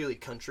 but it's clearly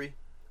country.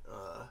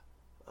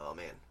 Oh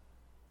man,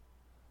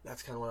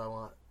 that's kind of what I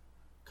want,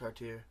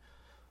 Cartier.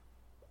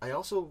 I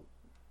also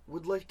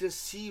would like to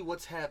see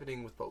what's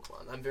happening with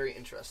Pokemon. I'm very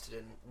interested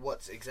in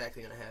what's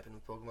exactly going to happen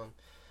with Pokemon.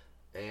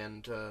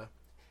 And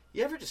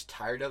you ever just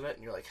tired of it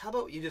and you're like, how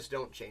about you just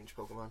don't change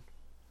Pokemon?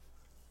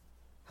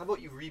 How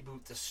about you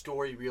reboot the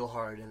story real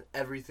hard and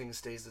everything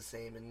stays the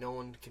same and no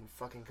one can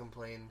fucking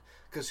complain?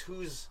 Because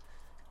who's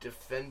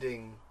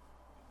defending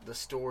the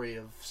story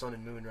of Sun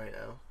and Moon right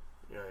now?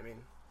 You know what I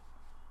mean?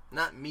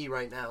 Not me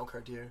right now,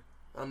 Cartier.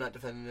 I'm not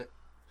defending it.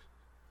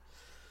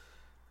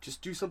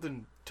 Just do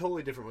something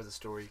totally different with the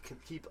story.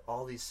 Keep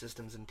all these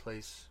systems in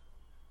place.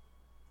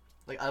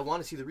 Like, I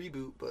want to see the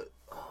reboot, but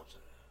I'm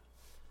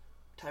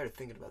tired of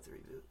thinking about the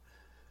reboot.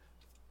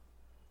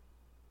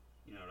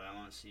 You know what I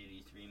want to see at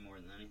E3 more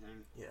than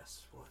anything?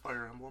 Yes. What?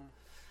 Fire Emblem.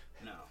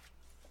 No.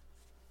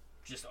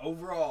 Just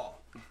overall.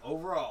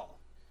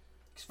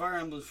 Because Fire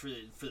Emblem's for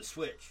the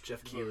Switch.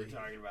 Jeff is what we're Keighley.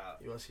 talking about.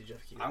 You want to see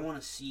Jeff Keighley? I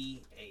want to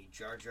see a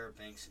Jar Jar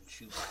Binks and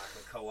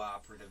Chewbacca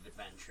cooperative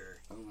adventure.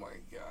 Oh my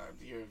god,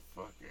 you're a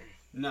fucker.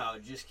 No,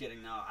 just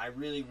kidding. No, I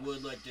really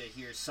would like to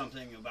hear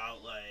something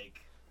about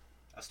like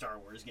a Star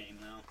Wars game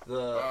though.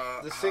 The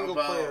how single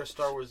player about-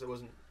 Star Wars that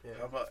wasn't. Yeah.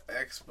 How about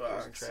wasn't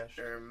Xbox trash.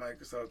 or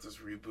Microsoft is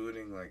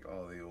rebooting like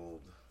all the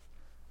old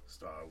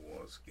Star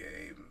Wars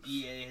games?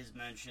 EA has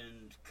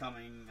mentioned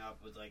coming up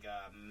with like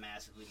a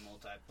massively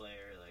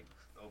multiplayer, like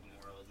open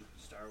world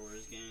Star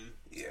Wars game.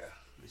 Yeah,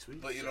 Be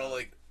sweet. but you know,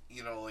 like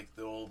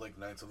the old like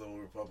Knights of the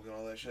Old Republic and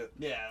all that shit.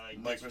 Yeah,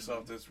 like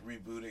Microsoft is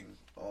rebooting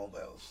all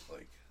those.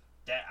 Like,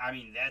 that. I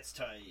mean, that's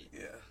tight.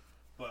 yeah,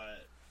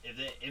 But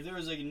if there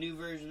was like a new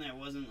version that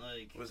wasn't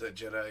like was that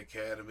Jedi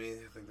Academy?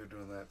 I think they're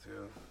doing that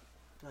too.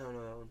 I don't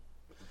know.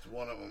 It's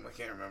one of them. I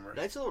can't remember.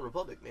 Knights of the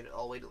Republic made it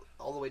all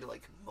the way to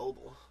like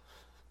mobile.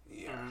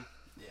 Yeah.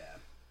 yeah,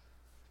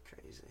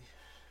 Crazy.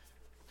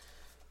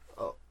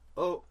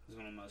 Oh. it's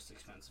one of the most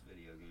expensive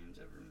video games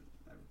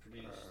ever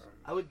produced.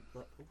 I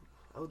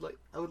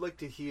would like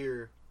to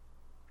hear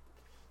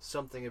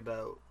something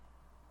about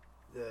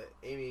the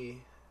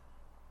Amy.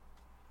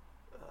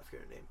 I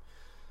forget her name.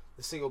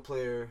 The single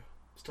player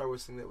Star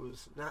Wars thing that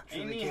was not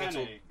truly Amy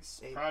canceled.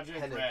 Hennig's Amy Project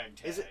Hennig.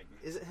 Ragtag.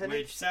 Is it Hennig?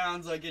 Which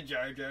sounds like a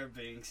Jar Jar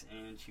Binks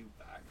and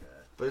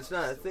Chewbacca. But it's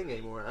not a thing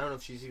anymore. I don't know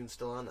if she's even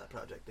still on that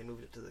project. They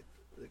moved it to the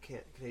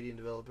Canadian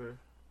developer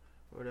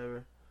or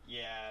whatever.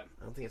 Yeah,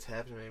 I don't think it's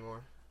happening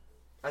anymore.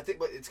 I think,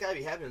 but it's got to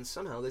be happening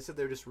somehow. They said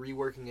they're just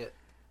reworking it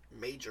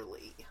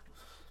majorly.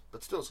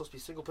 But still, it's supposed to be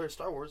single-player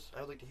Star Wars.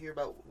 I would like to hear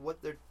about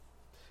what they're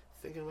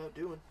thinking about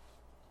doing.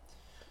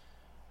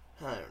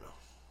 I don't know.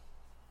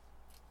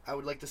 I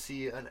would like to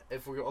see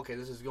if we're okay.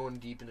 This is going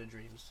deep into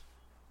dreams,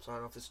 so I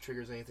don't know if this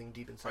triggers anything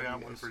deep I inside got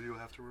you one guys. for you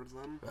afterwards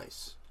then.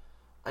 Nice.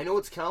 I know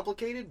it's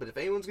complicated, but if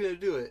anyone's gonna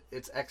do it,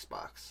 it's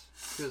Xbox.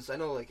 Because I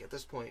know, like at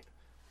this point,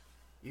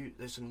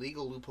 there's some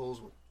legal loopholes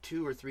where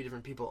 2 or 3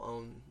 different people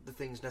own the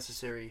things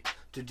necessary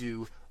to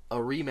do a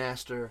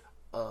remaster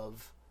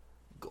of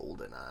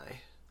GoldenEye.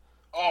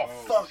 Oh,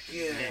 fuck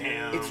yeah!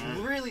 Damn. It's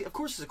really, of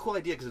course, it's a cool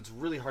idea because it's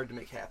really hard to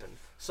make happen.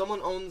 Someone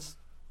owns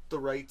the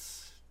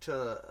rights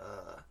to,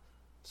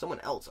 someone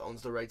else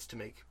owns the rights to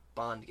make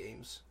Bond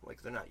games.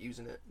 Like, they're not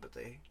using it, but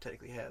they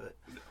technically have it.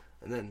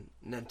 And then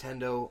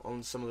Nintendo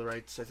owns some of the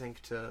rights, I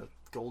think, to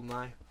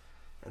GoldenEye.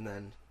 And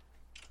then,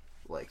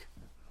 like,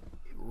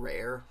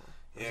 Rare,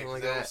 Yeah, something 'cause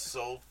like that that, was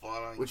so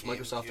fun on which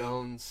Microsoft GameCube.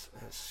 ons.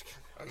 It's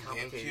On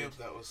complicated. GameCube,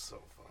 that was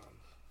so fun.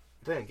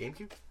 You played on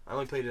GameCube? I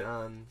only played it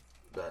on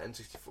the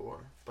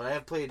N64. But I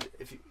have played,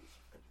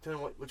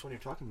 depending on which one you're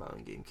talking about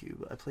on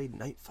GameCube, I played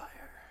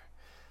Nightfire.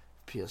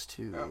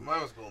 PS2.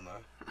 Mine was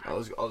GoldenEye. I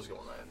was going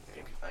on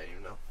GameCube. I didn't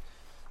even know.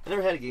 I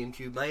never had a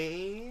GameCube.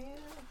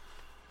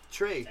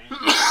 Trey,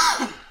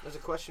 Damn. there's a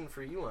question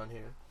for you on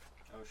here.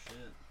 Oh shit.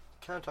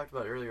 Kind of talked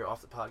about it earlier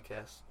off the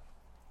podcast.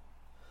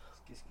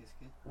 Skis.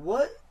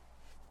 What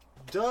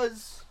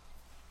does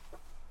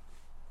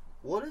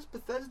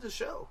Bethesda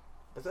show?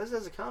 Bethesda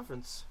has a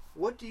conference.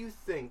 What do you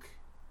think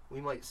we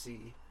might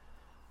see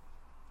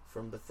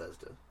from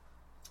Bethesda?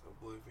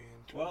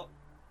 Oblivion. Well,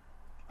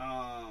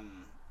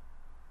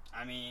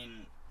 I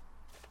mean,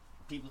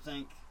 people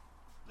think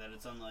that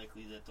it's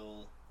unlikely that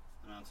they'll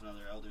announce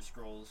another Elder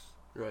Scrolls.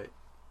 Right.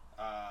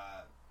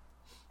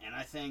 And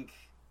I think,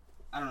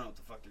 I don't know what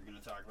the fuck they're gonna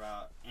talk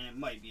about, and it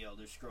might be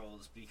Elder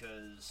Scrolls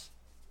because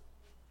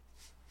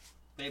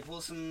they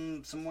pull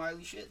some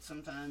wily shit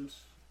sometimes,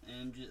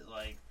 and just,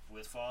 like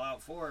with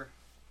Fallout 4,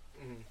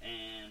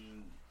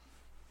 and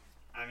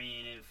I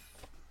mean, if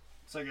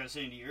it's like I was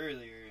saying to you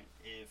earlier,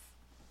 if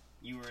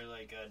you were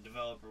like a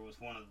developer with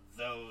one of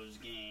those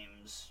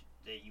games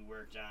that you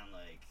worked on,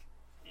 like,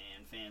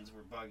 and fans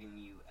were bugging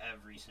you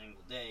every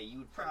single day, you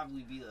would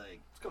probably be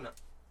like, It's coming up.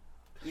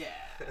 yeah.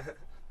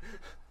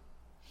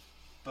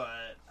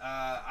 But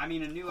I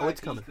mean, a new Oh, it's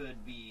IP coming.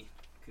 could be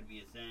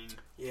a thing.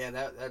 Yeah,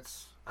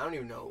 that's. I don't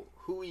even know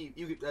who you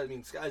could. I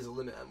mean, sky's the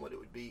limit on what it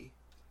would be.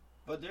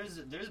 But there's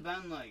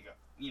been like,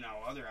 you know,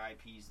 other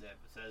IPs that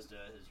Bethesda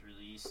has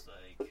released,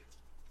 like,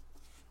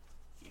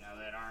 you know,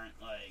 that aren't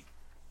like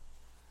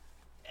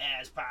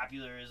as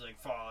popular as like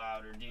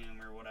Fallout or Doom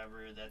or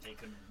whatever, that they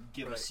could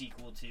give a Right.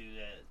 sequel to,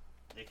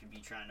 that they could be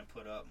trying to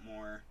put up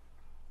more.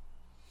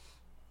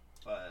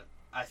 But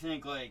I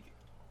think, like,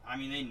 I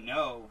mean, they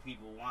know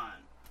people want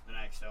the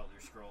next Elder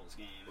Scrolls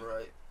game.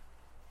 Right.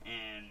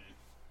 And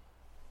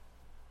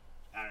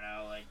I don't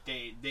know, like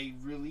they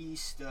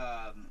released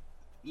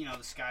you know,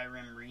 the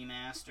Skyrim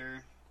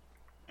remaster,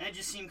 and it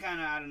just seemed kind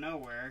of out of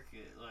nowhere,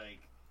 like,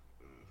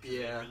 'cause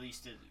Yeah.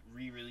 they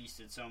re-released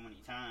it so many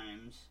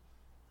times,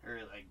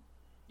 or like,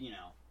 you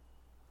know,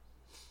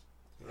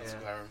 That's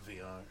Yeah. Skyrim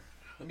VR.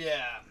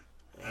 yeah,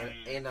 I And,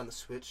 mean, and on the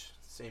Switch,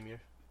 same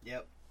year.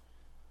 yep.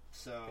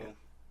 So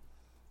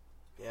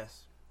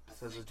Yes. I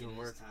Bethesda's think doing it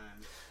is work.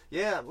 time.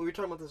 Yeah, we were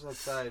talking about this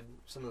outside.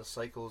 Some of the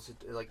cycles,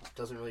 it like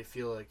doesn't really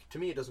feel like, to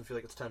me, it doesn't feel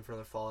like it's time for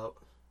another Fallout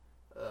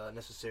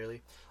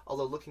necessarily.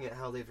 Although looking at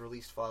how they've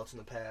released Fallouts in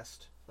the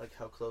past, like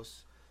how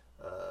close,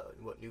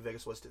 what New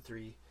Vegas was to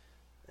 3,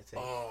 I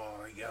think. Oh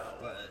my god.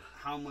 But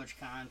how much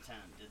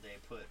content did they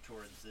put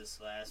towards this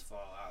last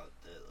Fallout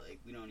that, like,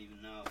 we don't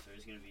even know if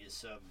there's going to be a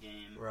sub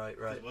game? Right,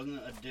 right. Wasn't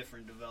a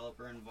different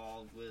developer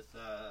involved with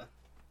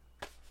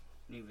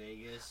New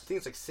Vegas? I think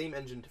it's like same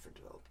engine, different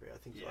developer. I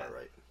think you Yeah. are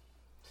right.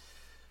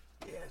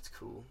 Yeah, it's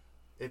cool.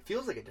 It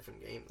feels like a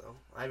different game though.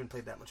 I haven't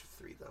played that much of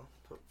 3 though,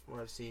 but from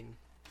what I've seen,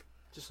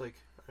 just like,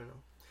 I don't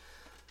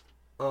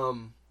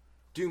know.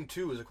 Doom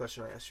 2 was a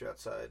question I asked you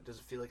outside. Does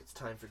it feel like it's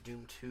time for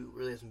Doom 2? It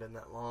really hasn't been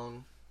that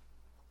long,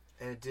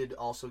 and it did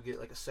also get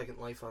like a second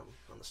life on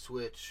the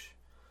Switch.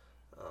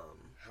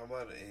 How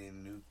about a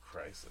new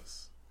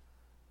Crisis?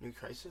 New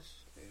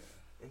Crisis? Yeah.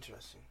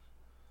 Interesting.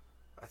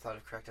 I thought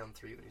of Crackdown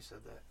 3 when you said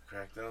that.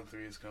 Crackdown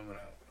 3 is coming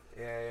out.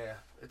 Yeah.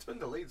 It's been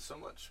delayed so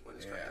much. When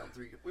is Yeah. Crackdown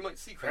 3? We might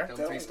see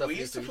Crackdown 3 stuff. We in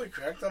used to E3. play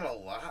Crackdown a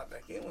lot.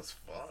 That game was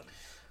fun.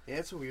 Yeah,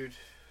 it's a weird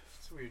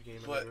game.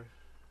 But- Whatever.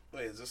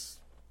 Wait, is this...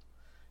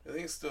 I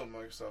think it's still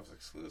Microsoft's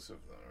exclusive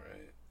though,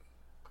 right?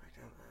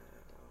 Crackdown.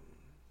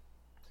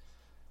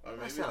 Or That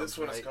maybe sounds this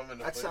one is right. coming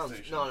to That sounds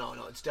PlayStation.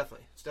 no. It's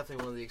definitely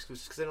one of the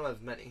exclusives because they don't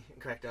have many.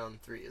 And Crackdown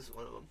 3 is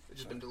one of them. It's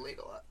just been delayed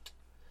a lot.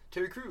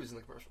 Terry Crews in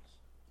the commercials,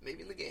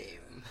 maybe in the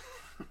game.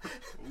 Oh,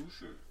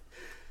 sure.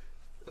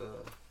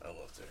 I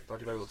love Terry. Brought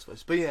to you by World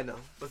Spice. But yeah, no,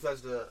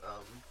 Bethesda.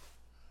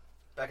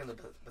 Back in the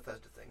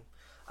Bethesda thing,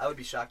 I would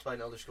be shocked by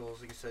an Elder Scrolls,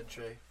 like you said,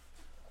 Trey.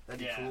 That'd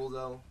be Yeah. cool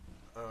though.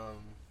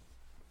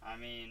 I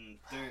mean,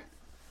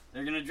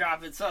 they're gonna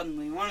drop it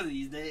suddenly one of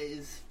these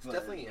days. It's but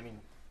definitely. I mean,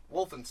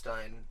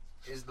 Wolfenstein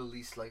is the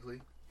least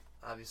likely.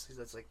 Obviously,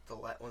 that's like the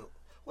last one.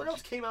 What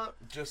else came out?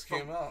 Just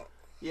came out.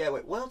 Yeah,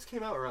 wait, what else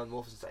came out around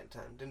Wolfenstein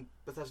time? Didn't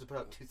Bethesda put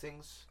out 2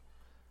 things?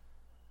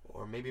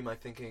 Or maybe am I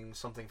thinking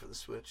something for the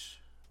Switch?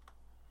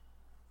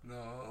 No,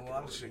 a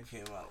lot of shit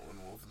came out when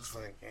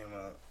Wolfenstein came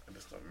out. I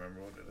just don't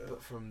remember what it is.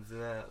 But from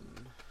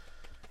them,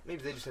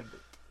 maybe they just had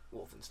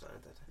Wolfenstein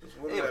at that time.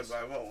 What did Anyways.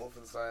 I buy?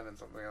 Wolfenstein and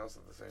something else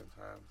at the same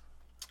time.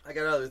 I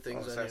got other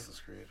things on here. Assassin's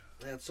Creed.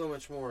 I had so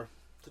much more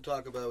to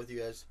talk about with you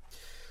guys.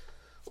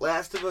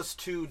 Last of Us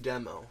 2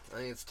 demo. I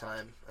think it's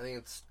time. I think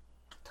it's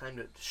time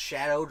to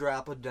shadow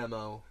drop a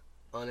demo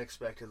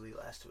unexpectedly.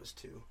 Last of Us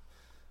 2.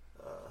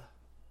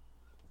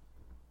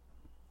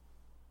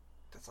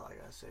 That's all I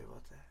gotta say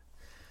about that.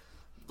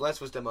 Last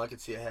of Us demo, I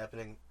could see it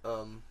happening.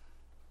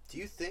 Do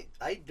you think?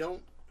 I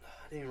didn't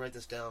even write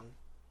this down.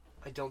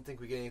 I don't think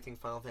we get anything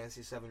Final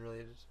Fantasy VII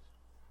related.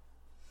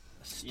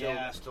 I still don't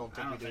I think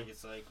don't we do. think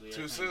it's likely. I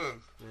Too think-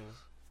 soon. Yeah.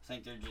 I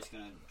think they're just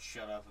gonna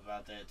shut up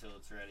about that till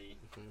it's ready.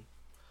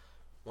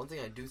 One thing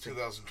I do think.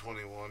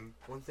 2021.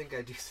 One thing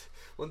I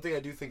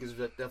do think is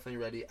definitely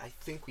ready. I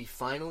think we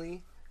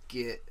finally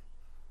get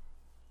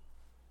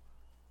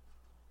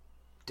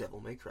Devil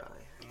May Cry.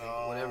 I think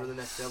No. whatever the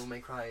next Devil May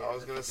Cry is. I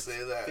was gonna think say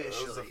it's that. That was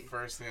the officially-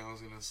 first thing I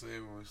was gonna say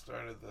when we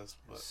started this,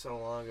 but So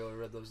long ago, I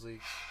read those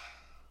leaks.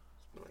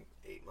 It's been like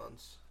 8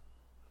 months.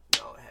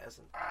 No, it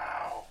hasn't.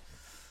 ow.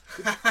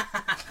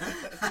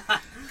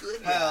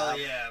 Hell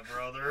yeah,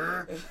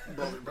 brother.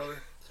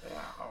 brother.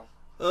 Wow.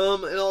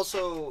 And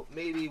also,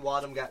 maybe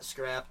Wadham got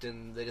scrapped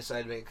and they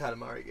decided to make a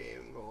Katamari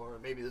game, or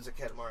maybe there's a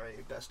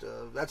Katamari best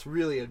of. That's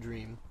really a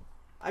dream.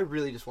 I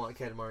really just want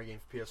a Katamari game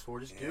for PS4.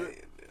 Just do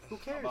it. Who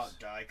How cares? about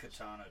Dai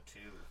Katana 2?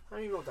 I don't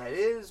even know what that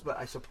is, but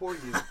I support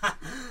you.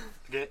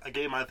 A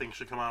game I think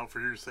should come out for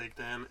your sake,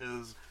 Dan,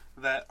 is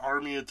that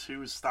Army of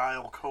Two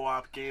style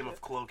co-op game of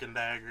Cloak and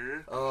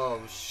Dagger.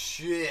 Oh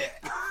shit!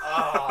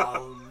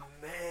 Oh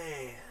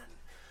man!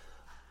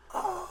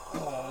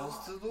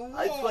 Balls to the wall.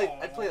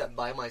 I'd play that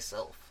by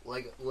myself.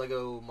 Like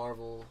Lego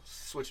Marvel,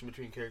 switching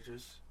between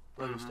characters.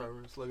 Lego Star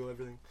Wars, Lego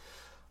everything.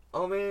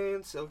 Oh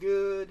man, so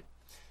good.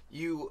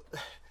 You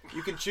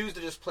can choose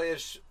to just play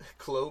as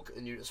Cloak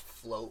and you just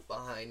float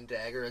behind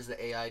Dagger as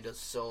the AI does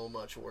so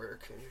much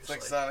work. And you're It's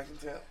just like Sonic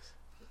and Tails.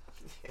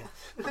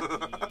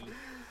 yeah.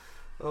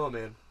 Oh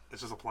man.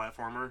 It's just a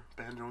platformer,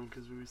 Banjo and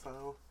Kazooie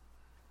style.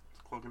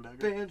 It's Cloak and Dagger.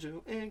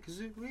 Banjo and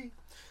Kazooie.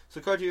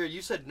 So Cartier,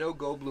 you said no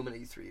Goldblum at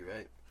E3,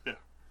 right? Yeah.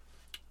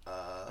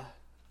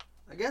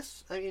 I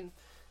guess, I mean,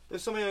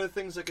 there's so many other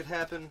things that could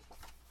happen.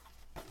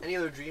 Any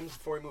other dreams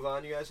before we move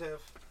on you guys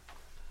have?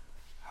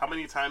 How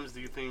many times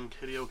do you think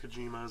Hideo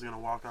Kojima is going to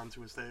walk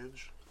onto a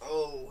stage?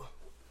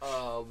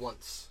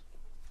 Once.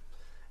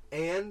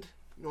 And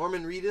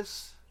Norman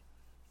Reedus,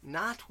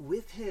 not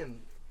with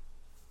him.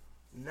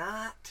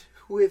 Not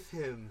with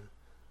him.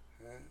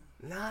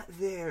 Not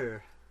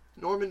there.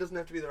 Norman doesn't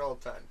have to be there all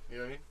the time. You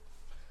know what I mean?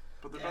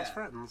 But they're Yeah. best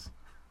friends.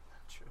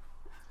 True.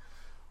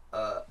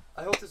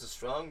 I hope this is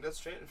strong. Death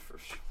Stranding.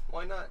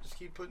 Why not? Just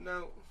keep putting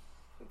out.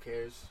 Who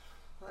cares?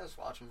 I'll just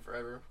watch him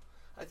forever.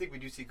 I think we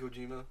do see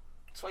Kojima.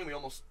 It's funny we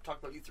almost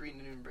talked about E3 and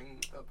didn't even bring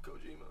up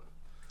Kojima.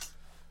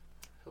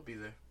 He'll be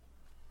there.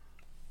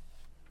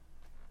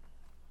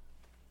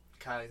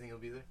 Kyle, you think he'll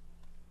be there?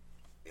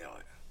 Yeah.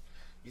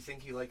 You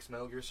think he likes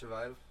Metal Gear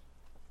Survive?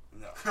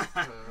 No.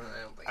 I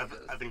don't think he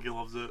does. I think he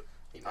loves it.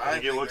 He I might.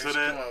 think he think looks they at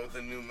should it. come out with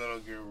a new Metal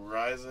Gear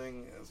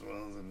Rising as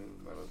well as a new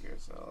Metal Gear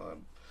Solid.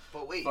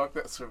 But wait, Fuck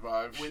that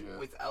Survive shit.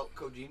 without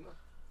Kojima?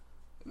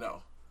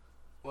 No.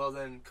 Well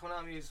then,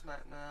 Konami's not.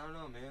 Nah, I don't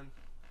know, man.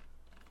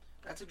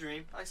 That's a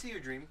dream. I see your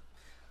dream.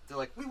 They're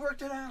like, we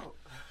worked it out.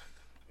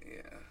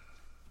 Yeah.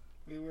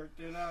 We worked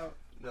it out.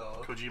 No.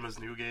 Kojima's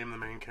new game, the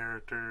main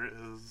character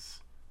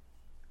is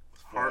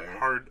Fire.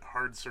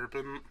 Hard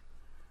Serpent.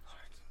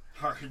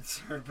 Hard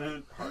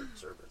Serpent. Hard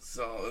Serpent.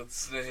 Solid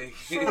Snake.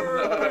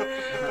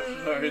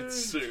 Hard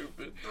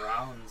Serpent.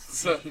 Brown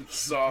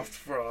Soft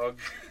Frog.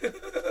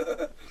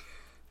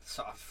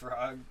 Soft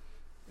Frog.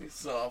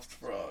 Soft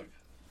Frog.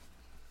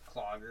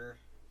 Clogger.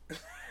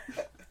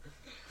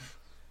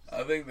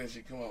 I think they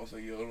should come out with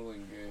a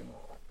yodeling game.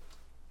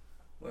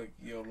 Like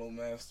Yodel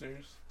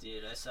Masters.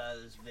 Dude, I saw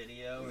this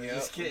video. Where Yep,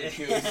 this kid. the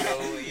kid was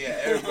yodeling. Yeah,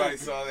 everybody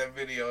saw that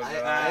video. I dog.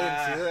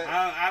 didn't see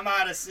that. I'm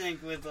out of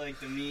sync with like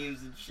the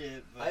memes and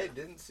shit. But I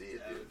didn't see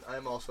it, dude.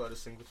 I'm also out of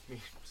sync with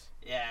memes.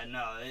 yeah,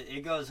 no,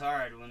 it goes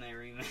hard when they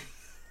remake.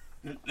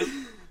 But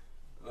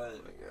Oh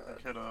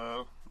my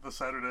god. The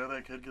Saturday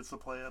that kid gets to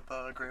play at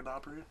the Grand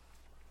Opry.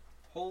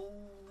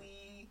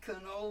 holy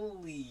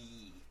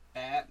cannoli,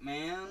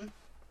 Batman.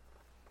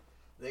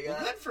 They Well,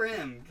 got good for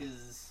him,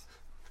 because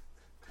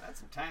that's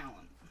some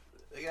talent.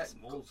 they got That's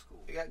some old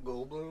school. They got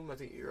Goldblum, I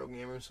think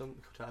Eurogamer or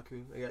something,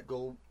 Kotaku. They got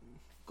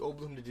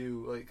Goldblum to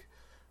do like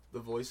the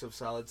voice of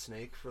Solid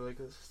Snake for like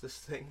this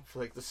thing for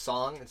like the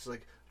song. It's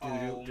like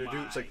Oh do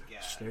it's like my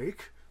God.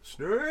 Snake. It's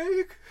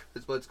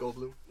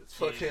Goldblum. It's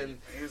Dude. fucking.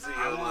 Here's the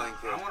I yodeling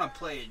kid. want to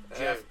play a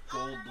Jeff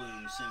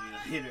Goldblum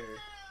simulator.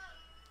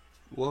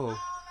 Whoa.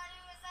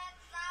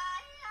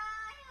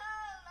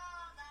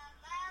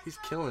 He's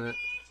killing it.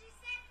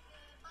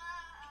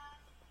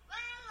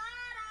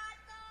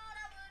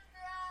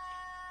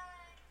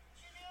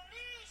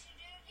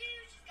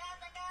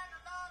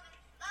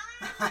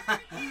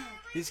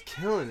 He's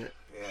killing it.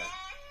 Yeah.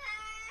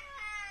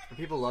 Are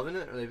people loving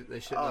it, or they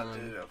shitting Oh, on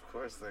dude, it? of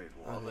course they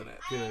Oh, loving it.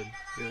 Good.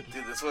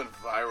 Dude, this went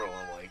viral.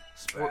 I'm like,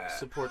 bad.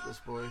 Support this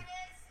boy.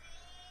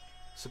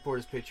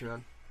 Support his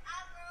Patreon.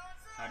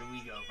 How do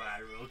we go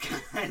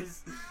viral,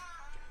 guys?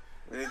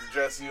 We need to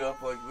dress you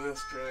up like this,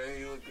 Trey.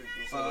 You look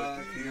like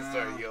this. You can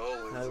start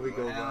yodeling. How do we go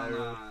somewhere. Hell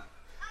viral? nah.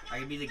 I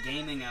could be the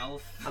gaming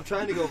elf. I'm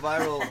trying to go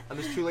viral. I'm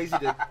just too lazy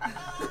to.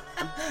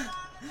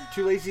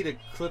 Too lazy to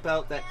clip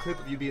out that clip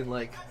of you being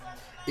like,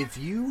 if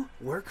you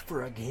work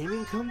for a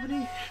gaming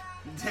company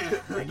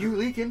and you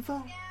leak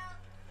info,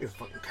 you're a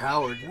fucking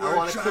coward. I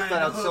want to clip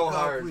that out so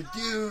hard. With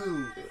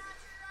you.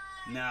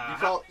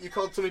 Nah, You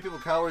called so many people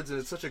cowards, and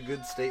it's such a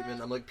good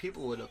statement. I'm like,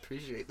 people would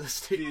appreciate this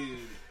statement. dude.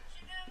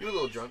 You're a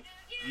little drunk.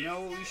 You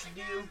know what we should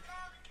do?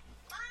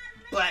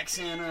 Black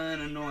Santa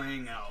and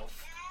Annoying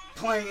Elf.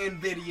 Playing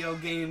video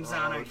games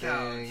on a Oh, couch.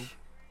 dang.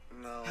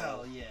 No.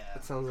 Hell yeah.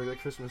 That sounds like a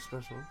Christmas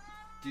special.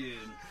 Dude,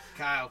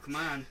 Kyle, come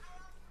on.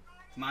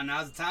 Come on,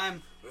 now's the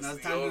time. This Now's the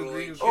is time to yodeling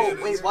agree kid with Oh,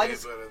 is wait, way why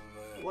does- better than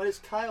that. Why does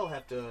Kyle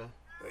have to?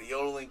 The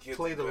yodeling kid's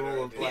play the a better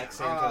role of idea. Black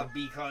Santa?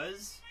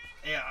 Because,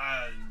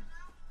 Because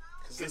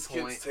Good this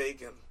point. kid's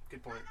taken.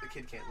 Good point. The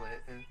kid can't let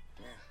it in.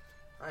 Yeah.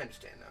 I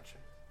understand now,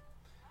 Trey.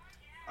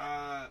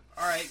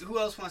 alright, who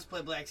else wants to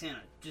play Black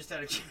Santa? Just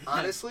out of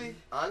curiosity.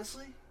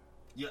 Honestly,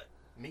 Yeah.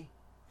 me.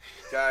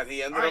 God,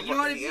 he ended Alright, up. you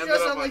know what? If he you ended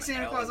dress up up like on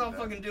Santa Claus, I'll Ellen,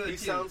 fucking do it He too.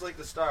 sounds like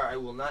the star. I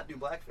will not do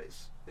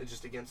blackface. It's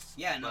just against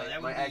Yeah, no, my,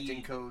 that my would be-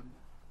 acting code.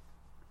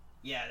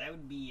 Yeah, that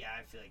would be.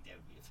 I feel like that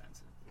would be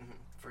offensive.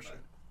 For sure.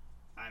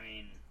 I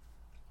mean,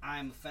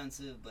 I'm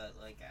offensive, but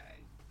like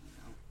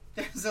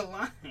there's a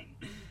line.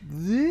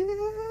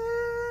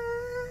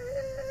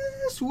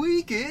 This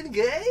week in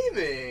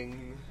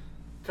gaming.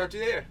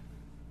 Cartoon Air.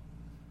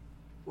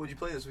 What would you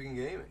play this week in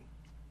gaming?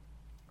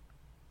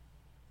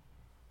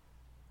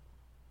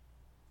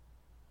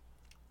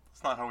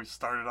 That's not how we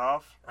started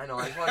off. I know.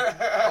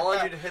 I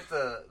want you to hit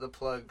the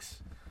plugs.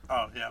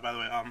 Oh yeah. By the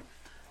way,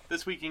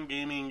 this week in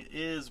gaming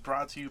is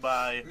brought to you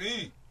by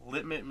Me.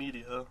 Litmit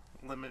Media,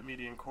 Litmit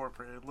Media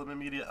Incorporated, Litmit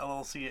Media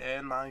LLC,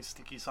 and My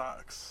Stinky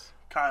Socks.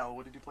 Kyle,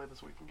 what did you play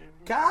this week in gaming?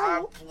 I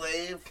Kyle,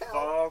 play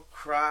Far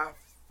Cry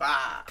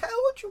 5. Kyle,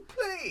 what you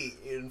play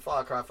in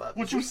Far Cry 5?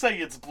 Would you say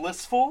it's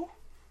blissful?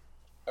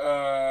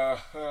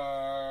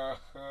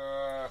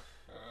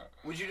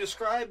 Would you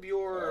describe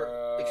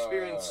your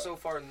experience so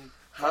far in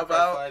How Far Cry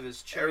about 5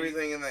 as cherry,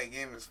 everything in that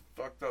game is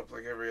fucked up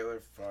like every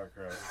other Far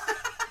Cry?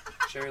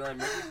 cherry lime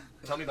Ricky?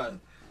 Tell me about it.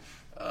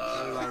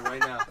 Tell me about it right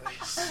now.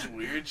 There's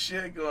weird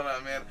shit going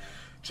on, man.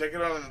 Check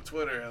it out on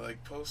Twitter. I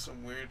like post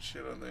some weird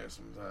shit on there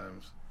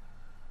sometimes.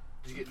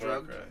 Did you get Far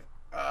drugged?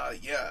 Cry.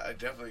 Yeah, I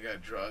definitely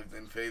got drugged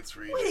in Faith's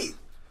region. Wait,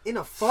 in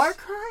a Far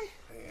Cry?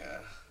 Yeah,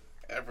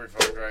 every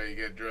Far Cry you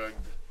get drugged.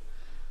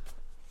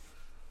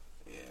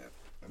 Yeah,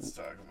 let's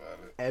talk about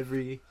it.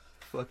 Every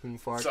fucking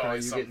Far It's Cry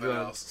always you get something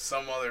drugged. else.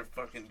 Some other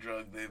fucking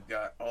drug they've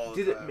got all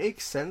the Did time. it make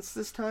sense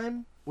this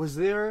time? Was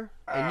there,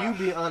 and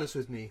you be honest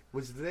with me,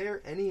 was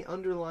there any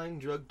underlying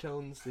drug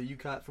tones that you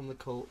got from the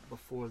cult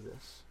before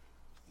this?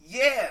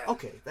 Yeah!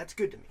 Okay, that's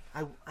good to me.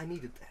 I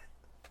needed that.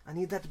 I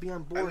need that to be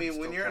on board. I mean,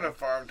 when still, you're in a Kyle.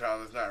 farm town,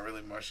 there's not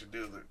really much to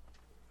do.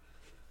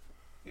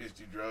 You just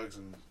do drugs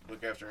and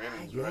look after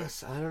animals, right?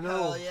 Yes, I don't know.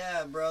 Hell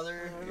yeah,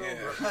 brother. Yeah.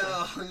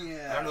 Hell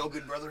yeah. I don't know,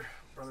 good brother.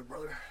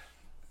 Brother.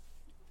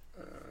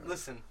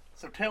 Listen,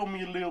 So tell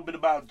me a little bit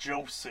about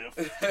Joseph.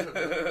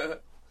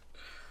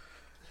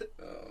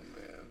 Oh,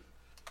 man.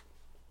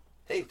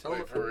 hey, tell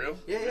Wait, him. for real?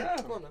 Yeah, Yeah.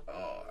 come on now.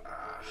 Oh,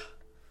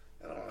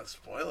 I don't want to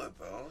spoil it,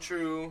 though.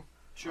 True.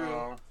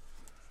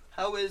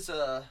 How is,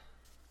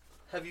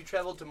 have you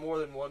traveled to more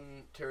than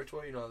one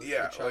territory? You know,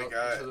 Yeah, each like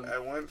of them- I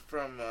went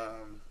from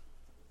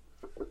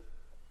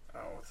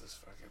what's this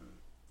fucking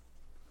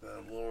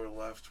the lower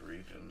left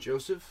region.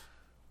 Joseph,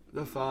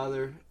 the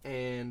father,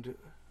 and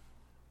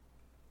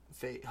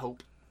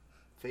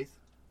Faith.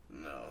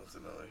 No, it's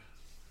another.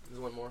 There's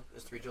one more.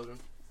 There's 3 children.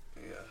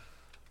 Yeah,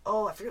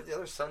 Oh, I forget the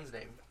other son's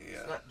name. yeah.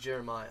 It's not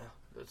Jeremiah.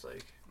 But it's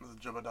like This is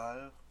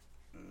Jebediah.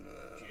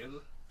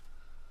 Jib?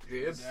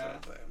 Jibs. Yeah.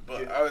 Something.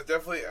 But Yeah.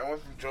 I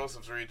went from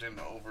Joseph's region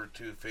over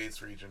to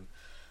Faith's region.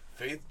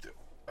 Faith.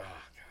 Oh,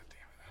 god damn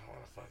it! I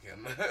don't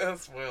want to fucking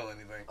spoil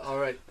anything. All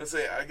right. Let's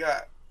say I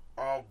got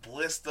all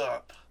blissed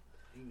up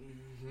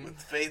Mhm.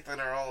 with Faith in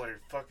all her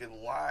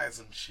fucking lies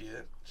and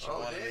shit. She Oh,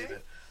 wanted me yeah?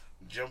 to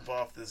jump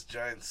off this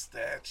giant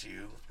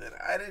statue that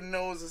I didn't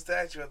know was a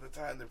statue at the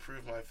time to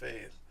prove my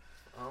faith.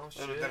 Oh But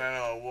shit. then I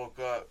know I woke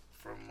up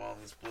from all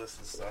this bliss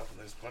and stuff, and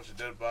there's a bunch of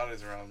dead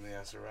bodies around me.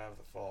 I survived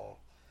the fall.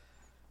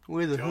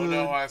 Where the Don't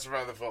know hood? why I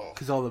survived the fall.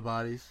 Because all the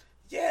bodies.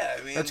 Yeah,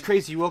 I mean, That's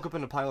crazy. You woke up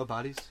in a pile of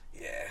bodies.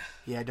 Yeah,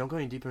 Yeah, don't go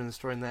any deeper in the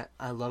story than that.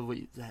 I love what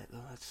you. Oh,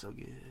 that's so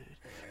good.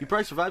 You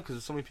probably survived because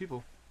there's so many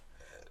people.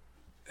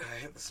 I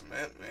hit the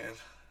cement, man.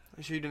 Are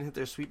you sure you didn't hit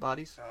their sweet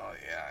bodies? Oh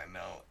yeah, I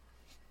know.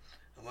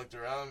 I looked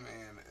around,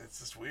 man. It's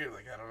just weird.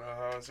 Like I don't know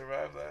how I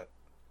survived that.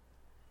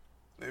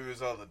 Maybe it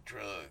was all the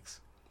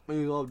drugs.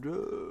 Maybe all It's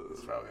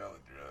drugs. probably all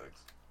the drugs.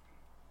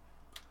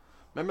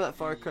 Remember that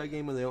Far Cry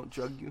game where they don't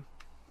drug you?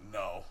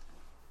 No,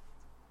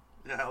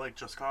 Yeah, like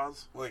Just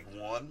Cause. like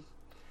one.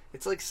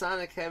 It's like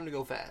Sonic having to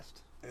go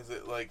fast. Is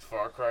it like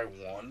Far Cry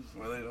 1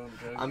 where they don't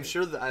drug I'm you?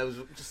 sure that I was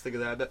just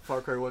thinking that. I bet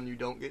Far Cry 1 you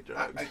don't get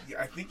drugged.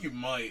 I think you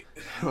might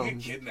get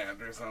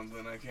kidnapped or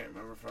something. I can't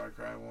remember Far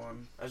Cry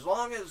 1. As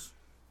long as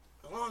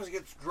it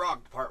gets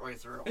drugged partway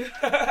through.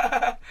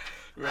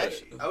 Right.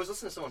 Actually, I was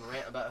listening to someone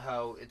rant about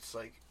how it's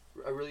like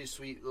a really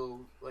sweet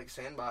little like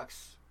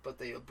sandbox, but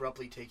they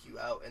abruptly take you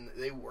out, and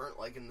they weren't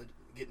like in the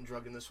getting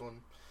drugged in this one.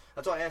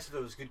 That's why I asked if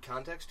there was good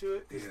context to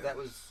it, because Yeah. that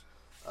was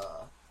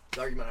the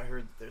argument I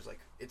heard. That there's like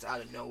it's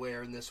out of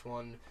nowhere in this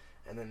one,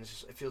 and then it's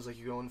just, it feels like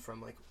you're going from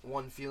like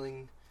one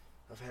feeling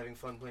of having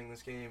fun playing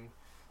this game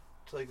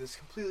to like this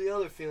completely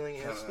other feeling,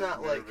 and it's Kinda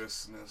not like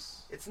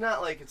nervousness. it's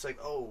like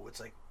oh it's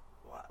like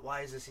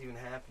why is this even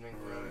happening?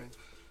 Right.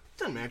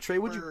 Doesn't matter, Trey.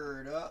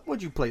 Word up.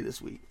 What'd you play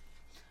this week?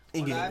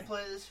 In What did I gaming?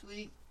 play this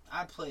week?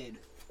 I played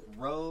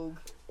Rogue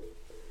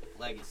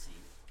Legacy.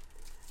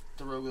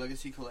 The Rogue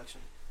Legacy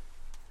collection.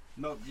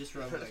 Nope, just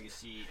Rogue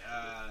Legacy.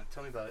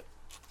 Tell me about it.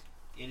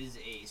 It is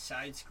a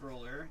side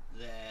scroller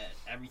that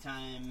every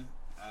time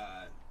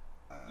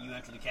you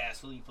enter the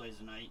castle, you play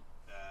as a knight,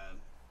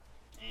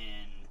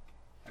 and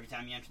every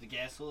time you enter the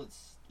castle,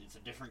 it's a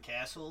different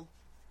castle.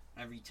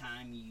 Every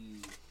time you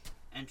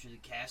enter the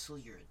castle,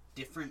 you're a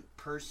different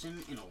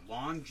person in a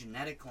long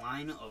genetic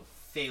line of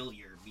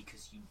failure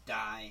because you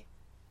die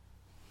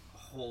a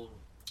whole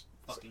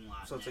fucking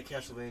lot. So in it's like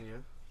that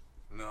game.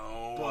 Castlevania.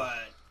 No.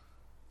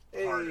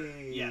 But harder.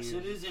 Hey. Yes,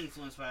 it is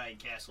influenced by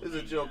Castlevania. There's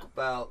a joke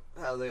about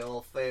how they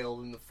all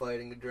failed in the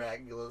fighting of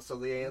Dracula, so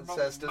the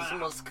ancestors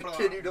must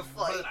continue to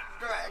fight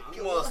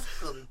Dracula. Must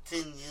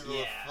continue to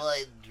Yeah.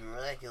 fight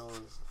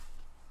Draculas.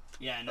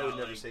 Yeah, I no, would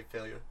never like, say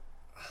failure.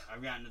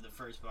 I've gotten to the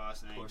first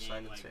boss in that Poor game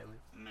Simon like Stanley.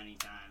 many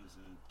times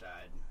and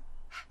died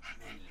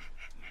many times.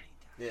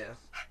 Yeah.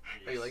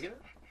 It Are you is- liking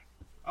it?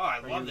 Oh, I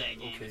Are love you- that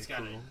game. okay, It's got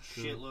cool, a cool.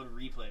 shitload of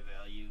replay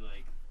value.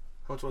 Like,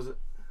 How much was it?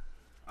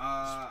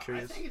 I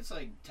curious. think it's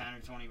like $10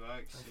 or $20. I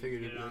You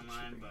figured can it'd get be it like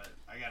online, shipping. but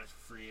I got it for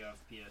free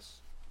off PS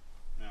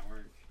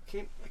Network.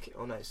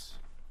 Oh, nice.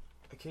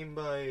 I came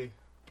by.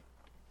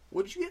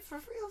 What did you get for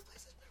free off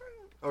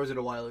PlayStation? Or was it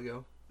a while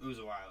ago? It was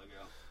a while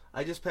ago.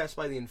 I just passed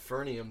by the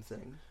Infernium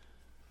thing.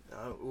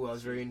 I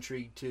was very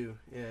intrigued too.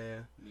 Yeah.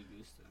 Me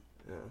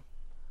gusta.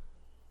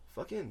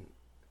 Fucking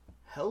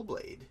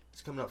Hellblade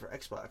is coming out for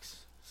Xbox.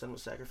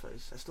 Senua's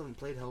Sacrifice. I still haven't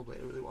played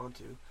Hellblade. I really want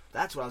to.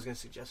 That's what I was going to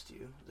suggest to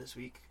you this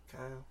week,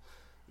 Kyle.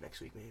 Next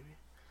week, maybe.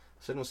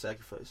 Senua's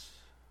Sacrifice.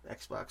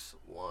 Xbox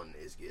One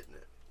is getting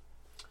it.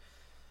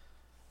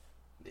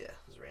 Yeah, it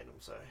was random.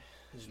 Sorry.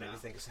 It just made me No.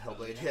 think it's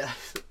Hellblade. Yeah.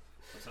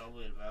 What's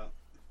Hellblade about?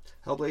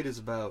 Hellblade is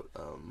about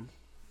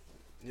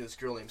this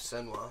girl named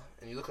Senua,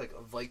 and you look like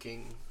a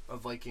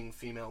Viking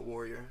female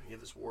warrior. You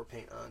have this war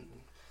paint on.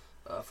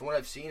 From what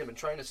I've seen, I've been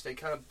trying to stay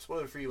kind of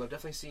spoiler for you. I've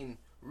definitely seen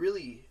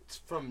it's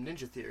from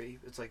Ninja Theory.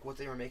 It's like what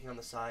they were making on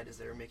the side as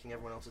they were making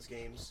everyone else's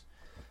games.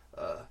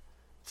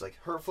 It's like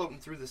her floating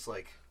through this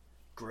like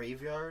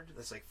graveyard,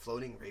 that's like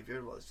floating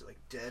graveyard while it's like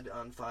dead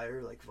on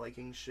fire, like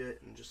Viking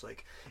shit, and just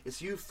like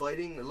it's you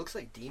fighting. It looks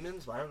like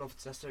demons, but I don't know if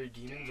it's necessarily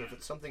demons or if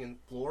it's something in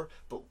lore.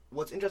 But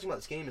what's interesting about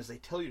this game is they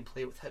tell you to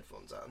play it with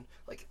headphones on.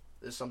 Like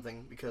there's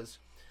something because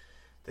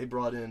they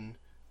brought in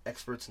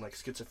experts in like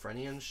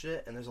schizophrenia and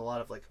shit, and there's a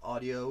lot of like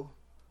audio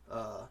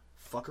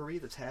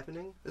fuckery that's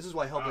happening. This is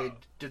why Hellblade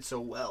did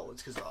so well.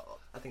 It's because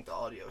I think the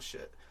audio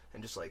shit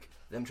and just like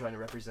them trying to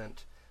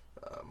represent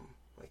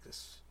like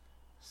this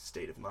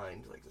state of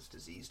mind, like this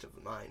diseased of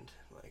the mind,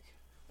 like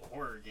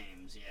Horror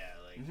games,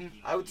 yeah. Like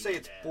I would say get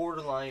it's that.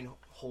 borderline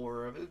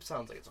horror. It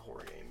sounds like it's a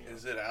horror game. Yeah,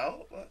 Is it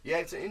out? What? yeah,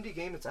 it's an indie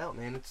game. It's out,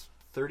 man. It's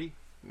 30.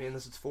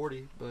 Unless it's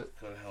 40, but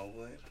Called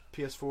Hellblade?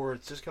 PS4.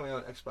 It's just coming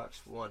out on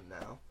Xbox One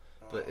now.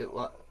 But it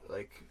Oh.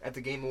 like at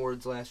the Game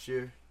Awards last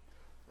year.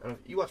 I don't know,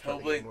 you watched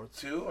probably the Game Hellblade Awards.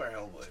 2 or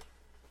Hellblade?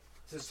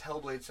 This is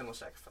Hellblade: Senua's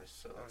Sacrifice.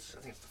 So that's, Okay.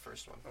 I think it's the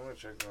first one. I'm gonna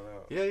check that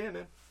out. Yeah,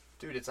 man.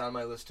 Dude, it's on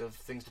my list of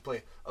things to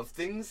play. Of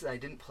things that I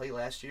didn't play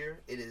last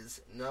year, it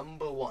is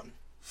number one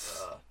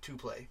to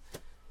play.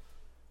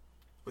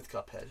 With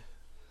Cuphead.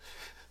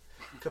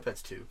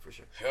 Cuphead's 2, for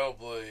sure.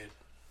 Hellblade.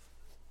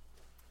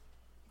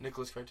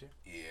 Nicholas Cartier?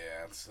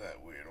 Yeah, it's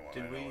that weird one.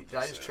 I know what Did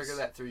I this just is. trigger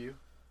that through you?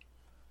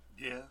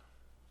 Yeah.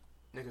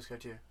 Nicholas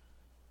Cartier.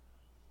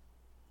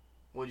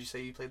 What did you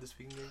say you played this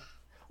week in gaming?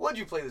 What did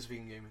you play this week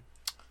in gaming?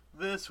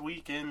 This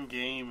week in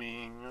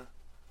gaming.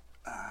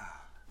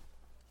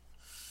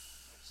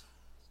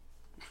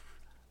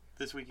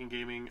 This week in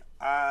gaming,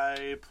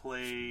 I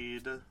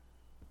played.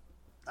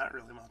 Not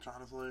really much,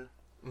 honestly.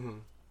 Mm-hmm.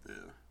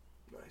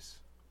 Yeah. Nice.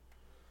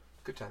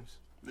 Good times.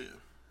 Yeah.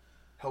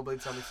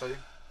 Hellblade sound exciting?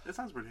 It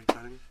sounds pretty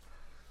exciting.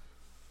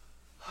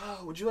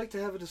 Would you like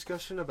to have a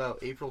discussion about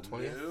April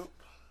 20th? Nope.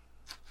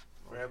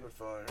 Rapid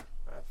fire.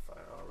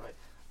 Alright.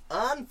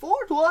 On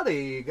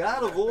 420,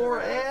 God of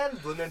War and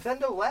the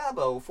Nintendo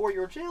Labo for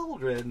your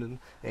children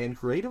and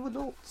creative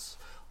adults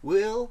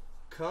will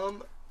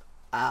come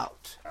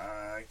out.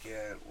 I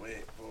can't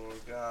wait for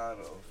God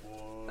of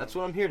War. That's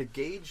what I'm here to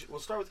gauge. We'll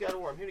start with God of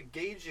War. I'm here to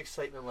gauge the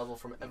excitement level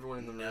from everyone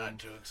in the room. Not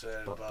too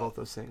excited But about both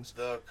those things.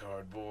 the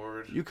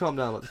cardboard. You calm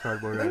down about the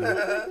cardboard right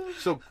now.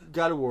 So,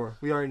 God of War,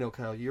 we already know,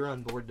 Kyle, you're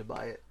on board to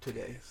buy it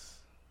today. Yes.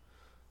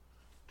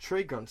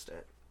 Trey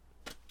Grunstadt,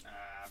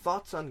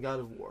 thoughts on God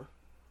of War?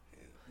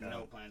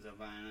 No plans on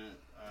buying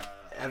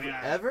it.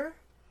 Ever?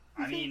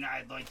 I mean,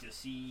 I'd like to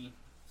see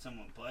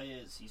someone play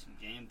it, see some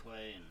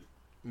gameplay, and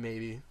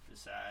Maybe.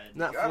 decide.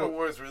 Not God of for...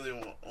 War is really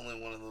only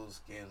one of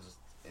those games that's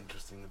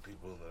interesting to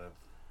people that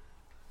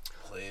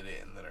have played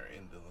it and that are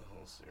into the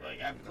whole series.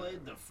 Like, I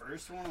played the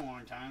first one a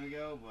long time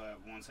ago, but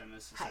once I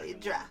missed the second one,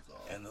 Hydra. it was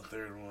all- And the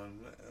third one,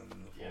 and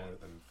the Yeah.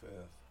 fourth and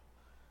fifth.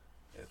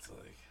 It's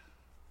like,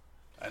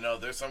 I know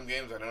there's some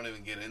games I don't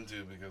even get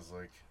into because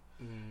like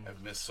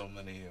I've missed so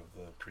many of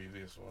the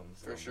previous ones.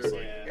 For I'm sure. just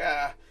like, Yeah.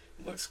 yeah,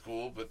 it looks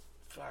cool, but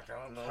fuck,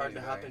 I don't know. Hard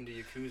to hop anything.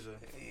 into Yakuza.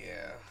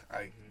 Yeah,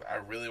 I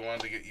really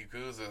wanted to get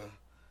Yakuza.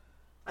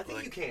 I think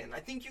Like- you can.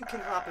 I think you can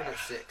hop in at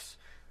 6.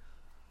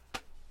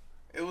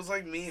 It was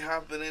like me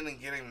hopping in and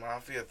getting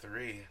Mafia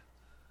 3.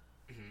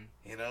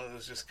 Mm-hmm. You know, it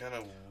was just kind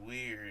of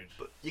weird.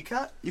 But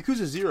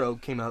Yakuza 0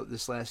 came out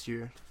this last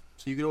year,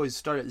 so you could always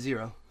start at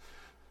 0.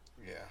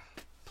 Yeah.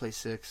 Play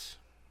 6.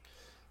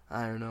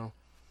 I don't know.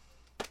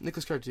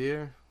 Nicholas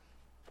Cartier,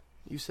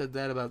 you said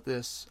that about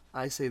this.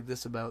 I say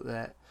this about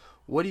that.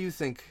 What do you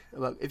think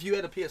about if you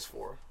had a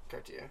PS4,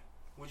 Cartier?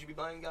 Would you be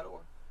buying God of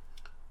War?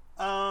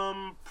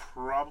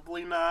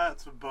 Probably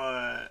not,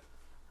 but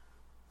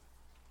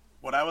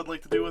what I would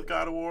like to do with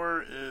God of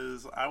War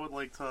is I would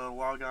like to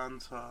log on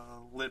to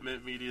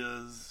Litmit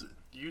Media's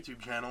YouTube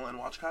channel and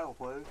watch Kyle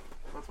play.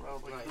 That's what I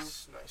would like to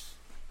do. Nice.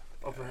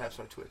 Or perhaps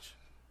on Twitch.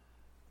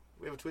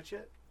 We have a Twitch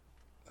yet?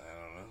 I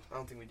don't know. I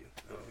don't think we do.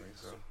 I don't think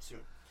so. Soon.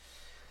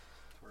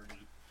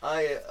 Twerking.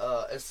 I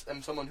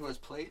am someone who has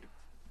played.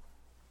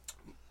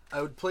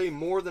 I would play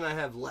more than I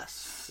have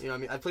less. You know what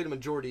I mean? I played a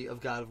majority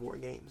of God of War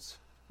games.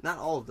 Not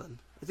all of them.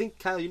 I think,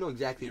 Kyle, you know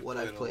exactly You what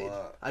I've a played.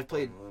 lot I've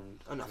played of them,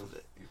 enough of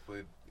it. You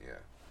played, yeah.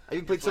 I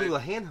even You played some of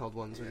played- the handheld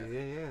ones with you.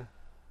 Yeah. Yeah.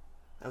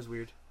 That was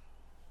weird.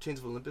 Chains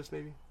of Olympus,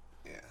 maybe?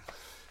 Yeah.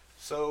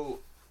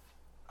 So,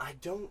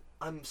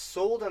 I'm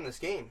sold on this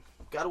game.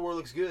 God of War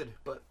looks good,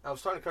 but I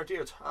was talking to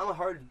Cartier, I'm a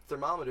hard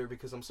thermometer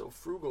because I'm so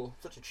frugal,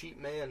 such a cheap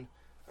man.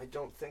 I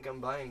don't think I'm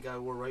buying God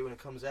of War right when it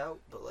comes out,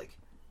 but like,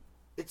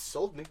 it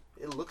sold me.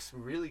 It looks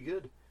really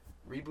good.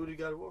 Rebooted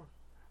God of War.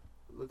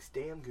 It looks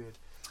damn good.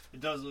 It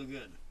does look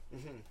good.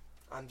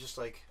 I'm just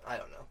like, I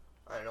don't know.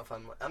 I don't know if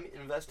I'm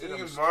invested. You I'm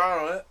can just,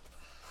 borrow it.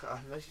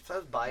 if I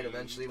was buy it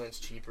eventually when it's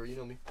cheaper, you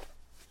know me.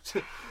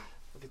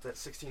 Look at that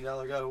 $16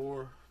 God of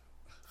War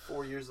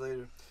 4 years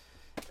later.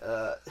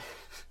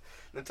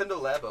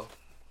 Nintendo Labo.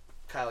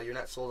 Kyle, you're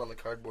not sold on the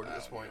cardboard at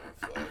this point.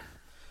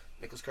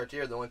 Nicholas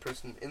Cartier, the only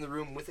person in the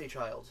room with a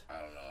child. I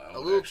don't know. I A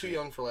would little actually too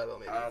young for Labo,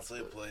 maybe. Honestly,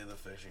 but play the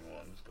fishing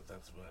one, but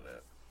that's about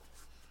it.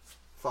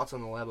 thoughts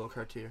on the Labo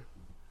Cartier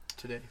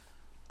today?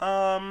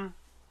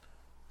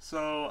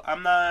 So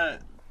I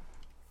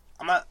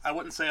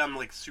wouldn't say I'm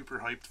like super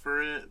hyped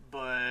for it,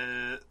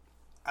 but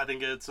I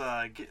think it's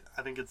like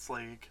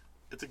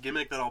it's a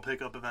gimmick that I'll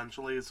pick up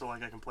eventually, so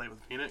like I can play it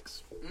with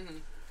Phoenix.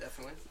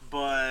 Definitely.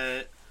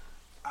 But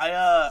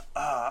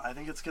I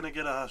think it's gonna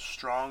get a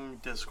strong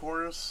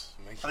discourse.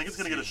 Make I think it's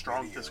gonna sure get a you see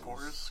strong videos.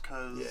 discourse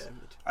because Yeah.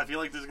 I feel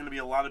like there's gonna be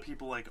a lot of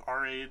people like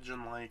our age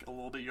and like a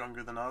little bit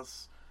younger than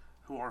us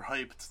who are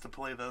hyped to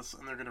play this,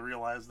 and they're gonna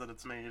realize that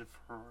it's made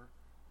for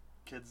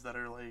kids that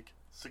are like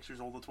 6 years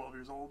old to 12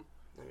 years old.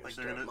 Like,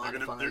 they're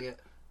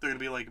gonna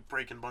be like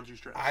breaking bungee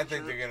straps. I and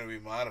think shit. they're gonna be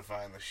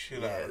modifying the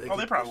shit out of it. Oh,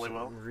 they probably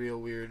will. Real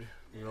weird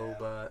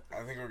robot.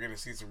 I think we're gonna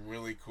see some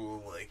really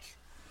cool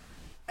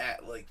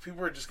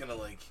people are just gonna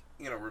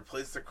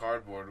replace their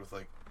cardboard with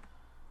like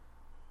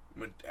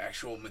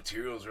actual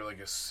materials or like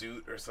a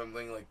suit or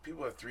something. Like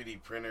people have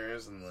 3D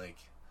printers and like,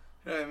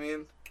 you know what I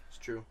mean? It's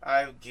true.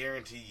 I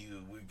guarantee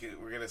you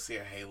we're gonna see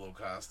a Halo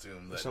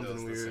costume that Something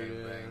does the weird,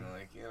 same yeah. thing.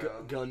 Like, you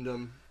know,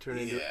 Gundam. Turn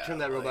Yeah,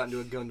 that robot like- into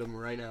a Gundam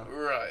right now.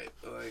 right?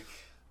 Like,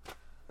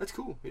 That's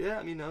cool. Yeah,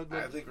 I mean, that would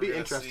I think be we're gonna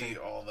interesting. see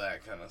all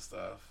that kind of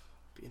stuff.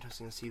 Be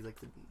interesting to see like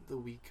the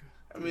week.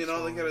 I mean,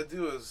 all they gotta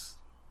do is,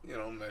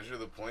 measure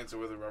the points or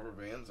where the rubber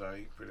bands are.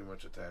 You can pretty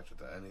much attach it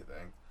to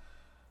anything.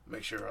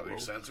 Make sure all your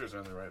Whoa. sensors are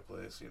in the right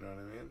place. You know what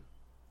I mean?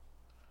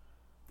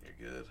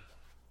 You're good.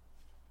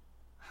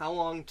 How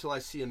long till I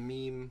see a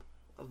meme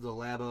of the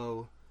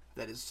Labo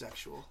that is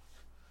sexual?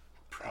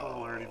 I'll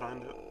already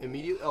find it.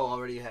 Immediately? Oh,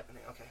 already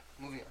happening. Okay,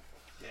 moving on.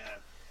 Yeah.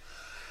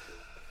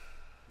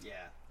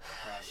 Yeah.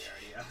 Probably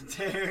already out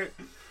there.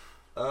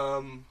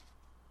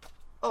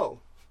 Oh,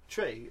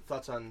 Trey,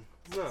 thoughts on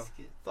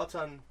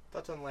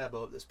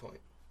Labo at this point?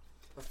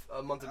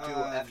 A month or two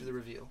after the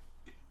reveal.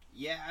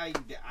 Yeah,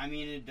 I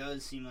mean, it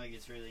does seem like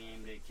it's really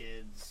aimed at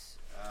kids.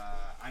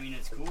 I mean,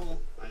 it's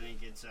cool. I think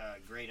it's a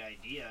great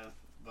idea,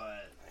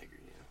 but I agree.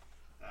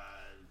 Yeah.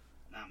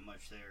 not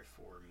much there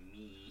for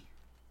me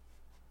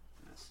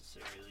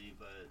necessarily.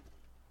 But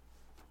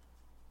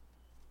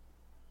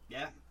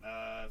yeah,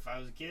 if I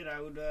was a kid,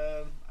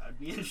 I'd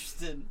be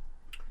interested.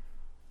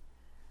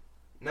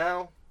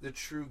 Now the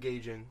true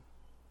gauging.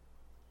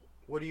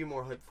 What are you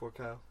more hyped for,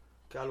 Kyle?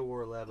 God of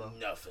War or Labo?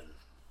 Nothing.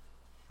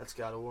 That's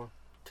God of War.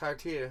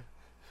 Cartier.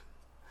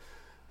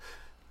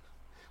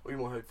 What are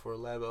you more hyped for,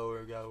 Labo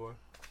or God of War?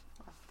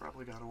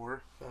 Probably God of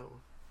War. God of War.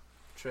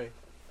 Trey.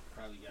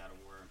 Probably God of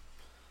War.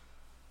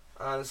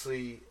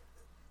 Honestly,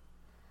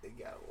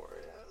 God of War.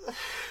 Yeah.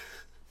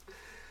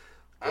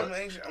 I'm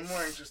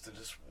more anxious to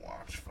just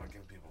watch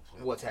fucking people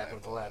play. What's happening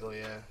with the Labo?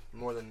 Yeah,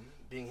 more than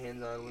being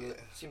hands-on with it.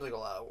 Yeah. Seems like a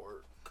lot of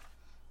work.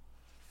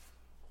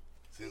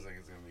 Seems like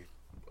it's gonna be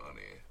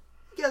funny.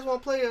 You guys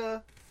want to play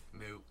a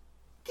Nope.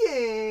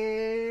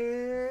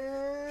 game?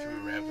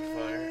 Should we rapid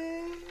fire?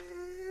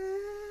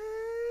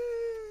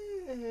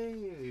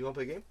 You want to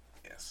play a game?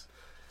 Yes.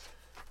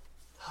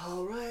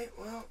 All right.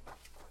 Well,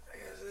 I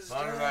guess it's As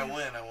long as I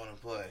win, I want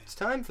to play. It's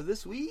time for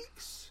this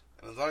week's.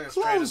 And as long as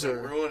Trey doesn't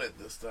Closer. ruin it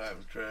this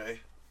time, Trey.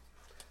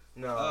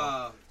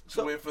 No. Just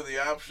So- wait for the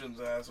options,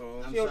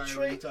 asshole. I'm Yo, sorry,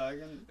 Trey- we're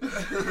talking.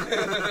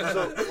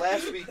 So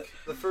last week,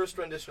 the first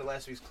rendition of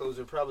last week's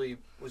closer probably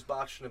was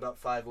botched in about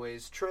 5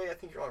 ways. Trey, I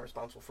think you're only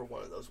responsible for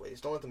one of those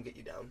ways. Don't let them get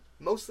you down.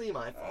 Mostly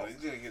my Oh, fault. he's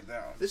gonna get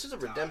down. This is a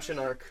redemption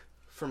arc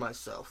for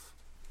myself.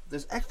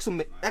 There's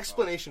fault.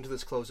 explanation to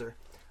this closer.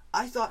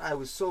 I thought I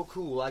was so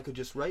cool. I could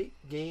just write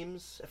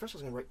games. At first, I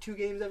was gonna write 2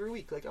 games every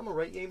week. Like, I'm gonna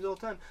write games all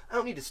the time. I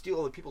don't need to steal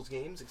other people's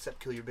games, except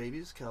Kill Your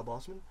Babies, Kyle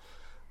Bossman.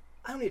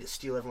 I don't need to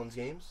steal everyone's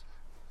games.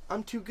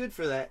 I'm too good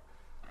for that.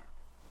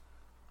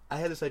 I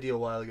had this idea a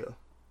while ago.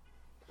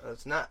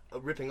 It's not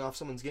ripping off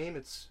someone's game.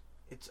 It's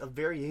a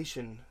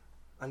variation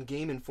on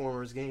Game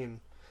Informer's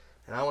game,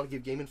 and I want to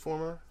give Game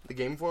Informer, the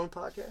Game Informer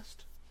podcast,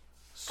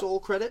 sole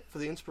credit for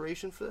the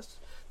inspiration for this.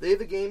 They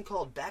have a game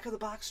called Back of the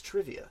Box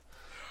Trivia,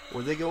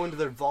 where they go into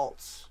their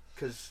vaults,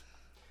 because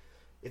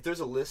if there's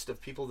a list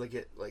of people that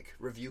get like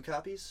review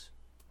copies,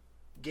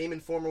 Game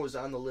Informer was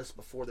on the list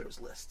before there was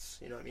lists.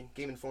 You know what I mean?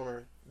 Game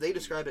Informer, they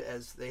describe it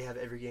as they have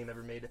every game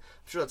ever made. I'm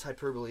sure that's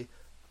hyperbole,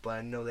 but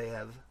I know they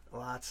have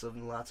lots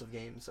of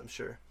games, I'm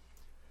sure.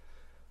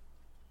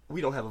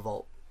 We don't have a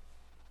vault.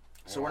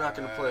 So we're not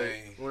going to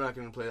play. We're not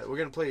going to play that. We're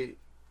going to play.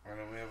 Why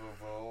don't we have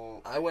a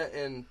vault? I went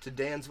into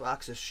Dan's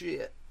box of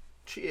shit,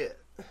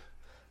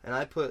 and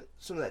I put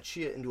some of that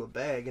shit into a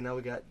bag, and now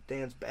we got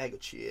Dan's bag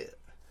of shit.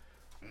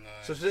 Nice.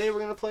 So today we're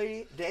going to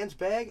play Dan's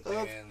bag of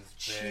Dan's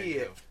shit.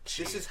 bag of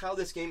shit. This is how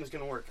this game is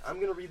going to work. I'm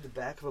going to read the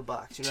back of a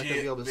box. You're not going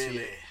to be able to see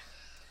it.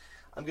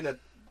 I'm going to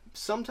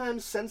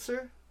sometimes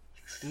censor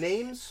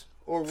names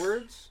or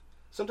words.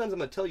 Sometimes I'm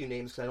going to tell you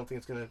names because I don't think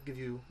it's going to give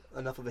you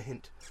enough of a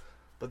hint.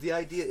 But the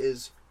idea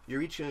is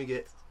you're each going to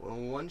get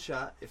one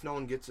shot. If no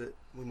one gets it,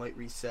 we might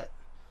reset.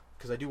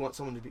 Because I do want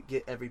someone to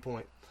get every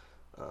point.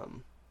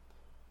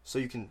 So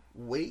you can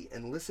wait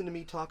and listen to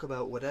me talk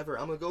about whatever.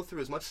 I'm going to go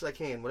through as much as I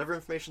can. Whatever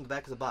information in the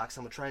back of the box,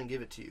 I'm going to try and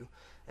give it to you.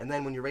 And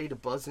then when you're ready to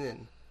buzz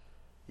in,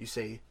 you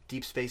say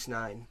Deep Space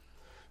Nine.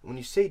 When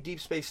you say Deep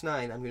Space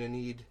Nine, I'm going to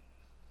need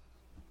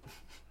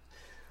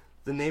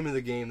the name of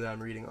the game that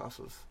I'm reading off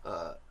of.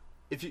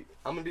 I'm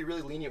going to be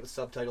really lenient with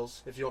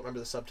subtitles. If you don't remember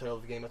the subtitle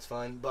of the game, that's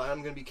fine. But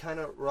I'm going to be kind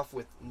of rough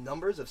with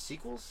numbers of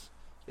sequels.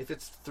 If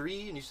it's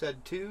 3 and you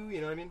said 2, you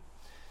know what I mean?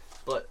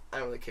 But I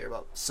don't really care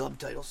about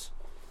subtitles.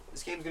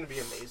 This game's going to be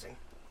amazing.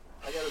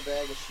 I got a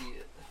bag of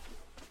shit.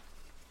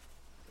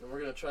 And we're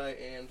going to try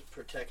and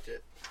protect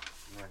it.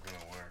 Not gonna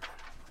work.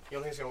 You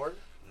don't think it's going to work?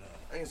 No.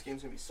 I think this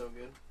game's going to be so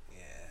good.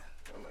 Yeah.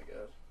 Oh my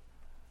god.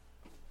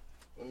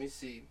 Let me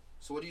see.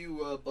 So what do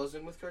you buzz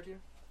in with, Cartier?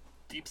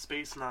 Deep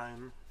Space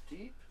Nine.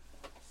 Deep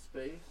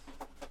Space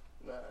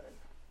Nine.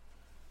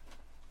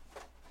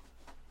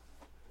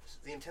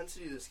 The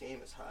intensity of this game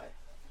is high.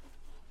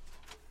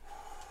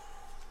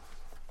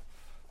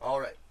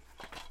 Alright.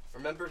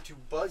 Remember to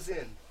buzz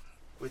in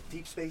with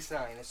Deep Space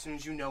Nine as soon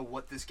as you know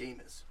what this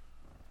game is.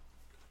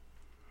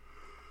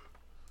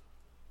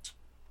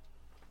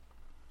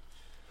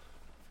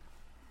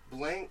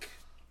 Blank,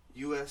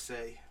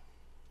 USA.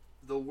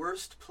 The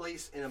worst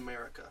place in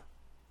America.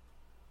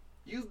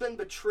 You've been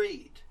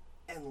betrayed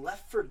and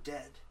left for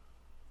dead.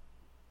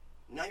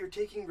 Now you're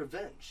taking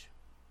revenge.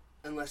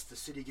 Unless the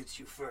city gets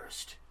you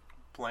first.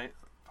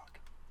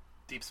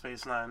 Deep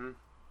Space Nine.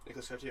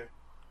 Nicholas Cartier.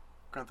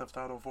 Grand Theft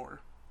Auto 4.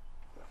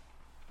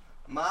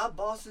 Mob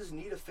bosses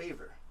need a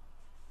favor.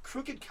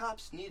 Crooked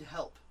cops need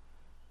help.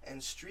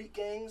 And street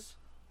gangs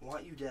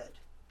want you dead.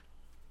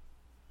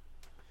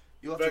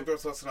 You'll have Backdoor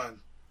Plus 9.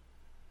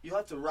 You'll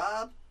have to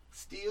rob,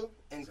 steal,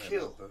 and Sorry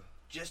kill about that.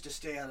 just to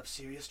stay out of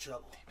serious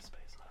trouble. Deep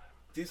Space Nine.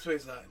 Deep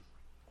Space Nine.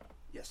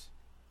 Yes.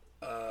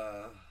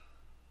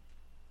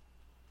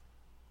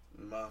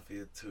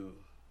 Mafia 2.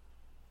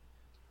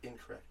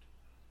 Incorrect.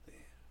 Damn.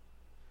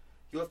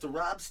 You'll have to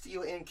rob,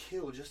 steal, and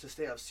kill just to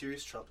stay out of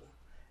serious trouble.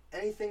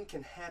 Anything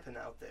can happen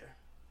out there.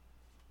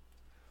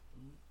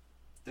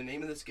 The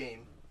name of this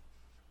game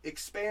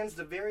expands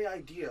the very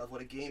idea of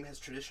what a game has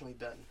traditionally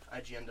been.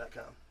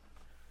 IGN.com.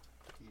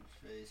 Deep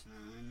Space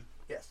Nine.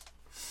 Yes.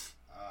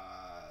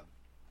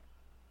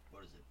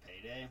 What is it?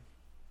 Payday.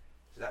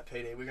 Is that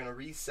Payday? We're going to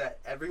reset.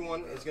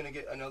 Everyone is going to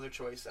get another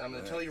choice. And I'm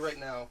going to tell you right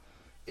now,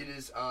 it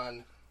is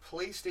on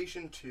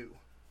PlayStation 2.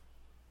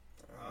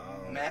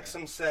 Oh,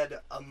 Maxim said,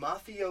 a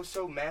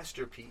mafioso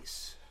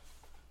masterpiece.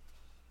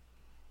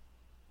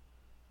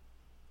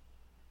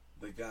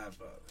 The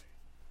Godfather.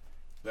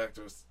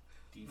 Backdoor.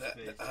 Deep That-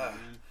 Space ah.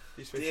 Nine.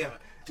 Damn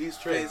it. Deep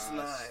Space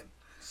Nine.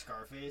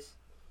 Scarface.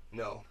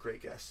 No,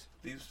 great guess.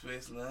 Deep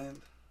Space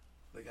Nine.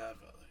 The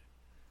Godfather.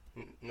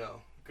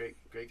 No, great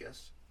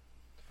guess.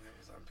 That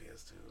was on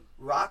PS2.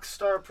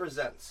 Rockstar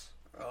presents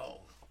Oh.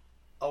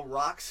 a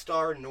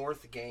Rockstar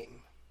North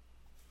game.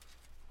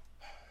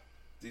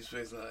 Deep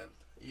Space Nine.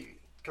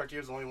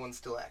 Cartier's the only one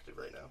still active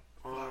right now.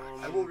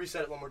 I Um, will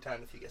reset it one more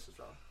time if he guesses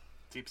wrong.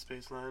 Deep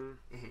Space Nine.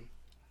 Mm-hmm.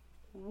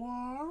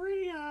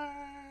 Warriors.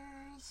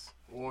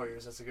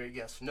 Warriors, that's a great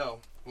guess. No,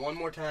 one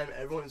more time,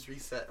 everyone is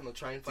reset. I'm going to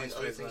try and find Deep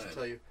other Space things Nine. to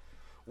tell you.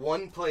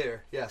 One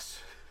player, yes.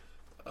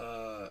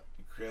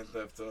 Grand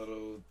Theft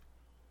Auto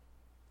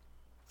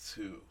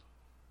 2.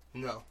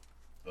 No,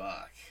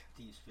 Fuck.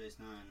 Deep Space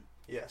Nine.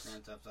 yes.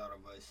 Grand Theft Auto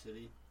Vice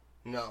City.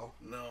 No,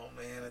 No,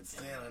 man, it's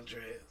San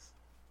Andreas.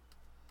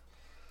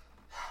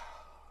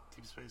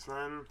 Deep Space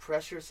Nine.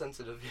 pressure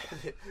sensitive,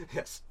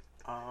 yes.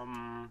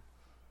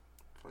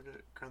 Fuck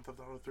it. Grand Theft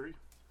Auto 3.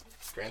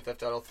 Grand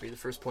Theft Auto 3, the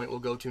first point will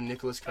go to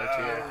Nicholas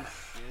Cartier.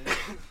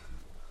 Shit.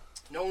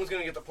 No one's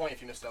gonna get the point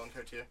if you missed that one,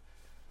 Cartier.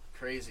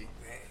 Crazy.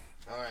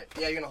 Alright.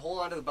 Yeah, you're gonna hold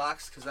on to the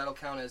box because that'll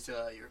count as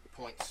your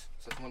points.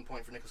 So it's 1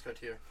 point for Nicholas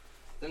Cartier.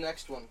 The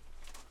next one.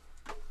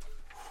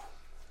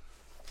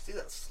 See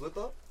that slip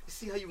up? You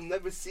see how you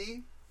never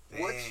see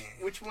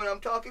which one I'm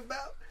talking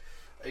about?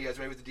 Are you guys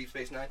ready with the Deep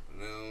Space Nine?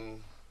 No.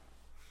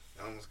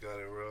 I almost got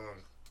it wrong.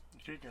 You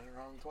did get it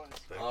wrong twice.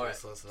 Alright,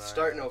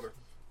 starting over.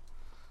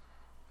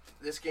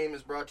 This game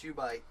is brought to you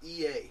by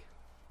EA.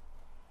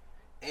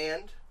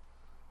 And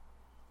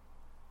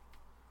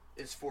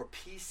is for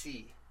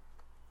PC.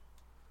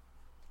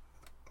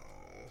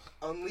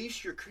 Oh,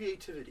 Unleash your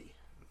creativity.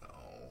 no.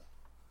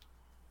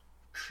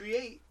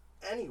 Create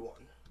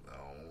anyone.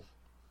 No.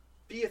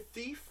 Be a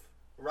thief,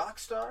 rock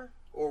star,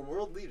 or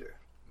world leader.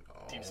 No.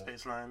 Deep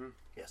Space Nine.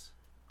 Yes.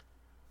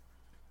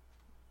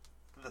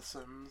 The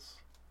Sims.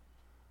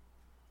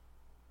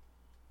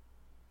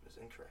 Is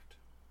incorrect.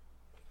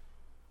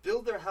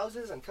 Build their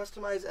houses and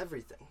customize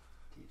everything.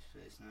 Deep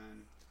Space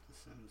Nine, The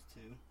Sims 2.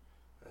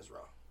 That's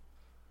wrong.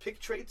 Pick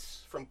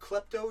traits from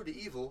klepto to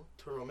evil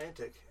to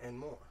romantic and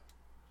more.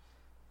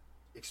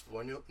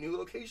 Explore new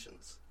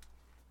locations.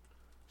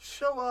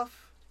 Show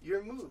off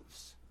your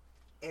moves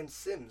and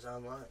Sims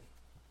Online.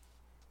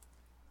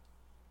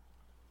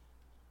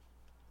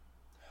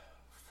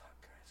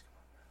 Fuck, guys, come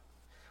on now.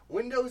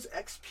 Windows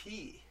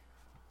XP.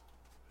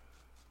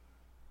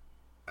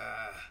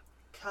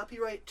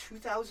 Copyright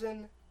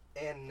 2009.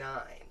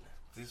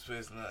 Deep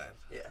Space Nine.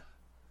 Yeah.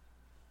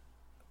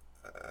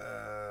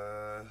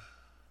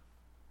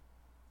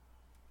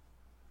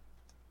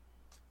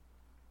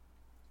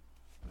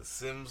 The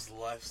Sims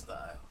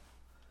Lifestyle.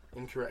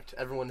 Incorrect.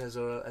 Everyone has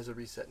a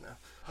reset now.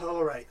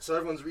 All right, so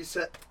everyone's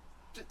reset.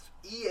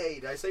 EA.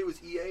 Did I say it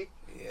was EA?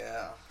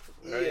 Yeah.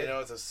 We already know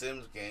it's a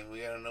Sims game.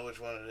 We gotta know which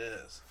one it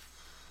is.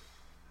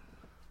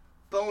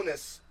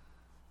 Bonus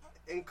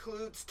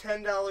includes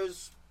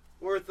 $10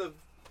 worth of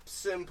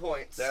Sim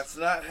points. That's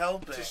not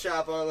helping. to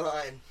shop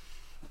online.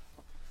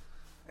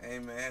 Hey,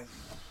 man.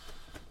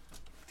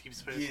 Deep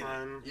Space Yeah.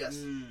 Nine. Yes.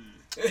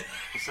 The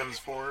Sims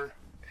 4.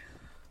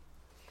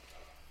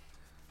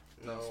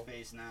 No. Deep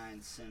Space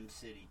Nine, Sim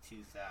City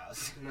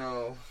 2000.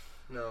 No.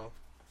 No.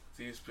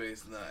 Deep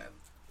Space Nine.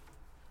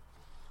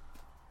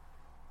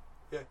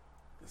 Yeah.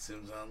 The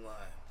Sims Online.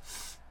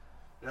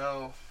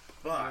 No.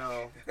 Fuck.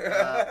 No.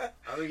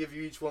 I'm gonna give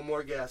you each one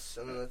more guess,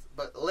 and then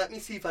but let me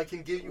see if I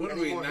can give you What are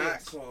any we more not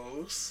hints.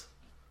 close?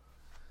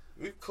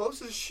 We're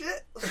close as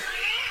shit. I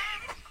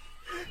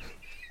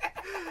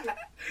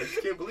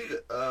just can't believe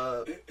it.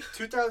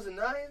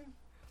 2009.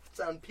 It's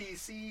on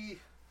PC.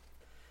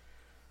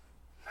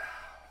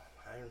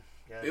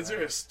 Is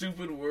there a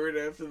stupid word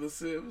after The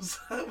Sims?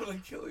 I'm gonna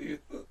kill you.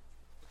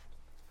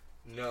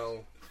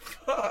 No.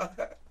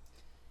 Fuck.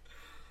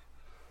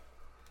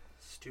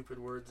 Stupid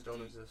words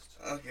don't exist.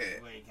 Okay.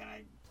 Wait, can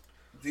I?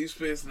 Deep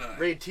Space Nine.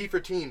 Rated T for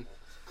teen.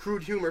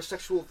 Crude humor,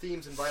 sexual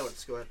themes, and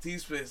violence. Go ahead. Deep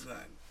Space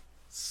Nine.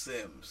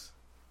 Sims.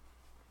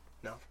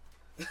 No.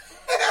 Was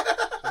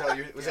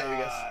that your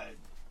guess?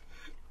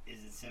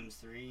 Is it Sims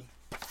 3?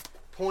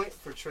 Point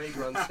for Trey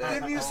Grunstad.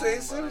 Didn't you Oh say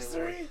my Sims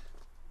Lord. 3?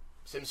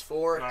 Sims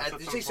 4. No, I said Did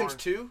you say Sims Sims 4.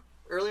 2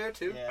 earlier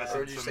too? Yeah. I Or said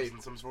did you Sims say?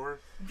 and Sims 4.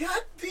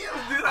 God damn,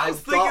 dude. I I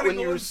was thought thinking when of you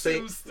going were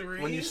saying Sims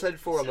 3. when you said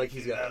 4, I'm like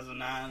he's got it.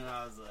 2009, and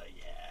I was like,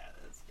 yeah,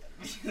 that's gotta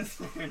be the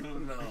third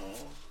one. No.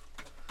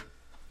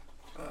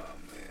 Oh,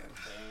 man.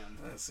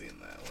 Damn. I've seen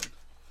that one.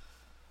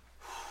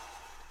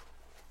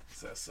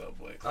 It's that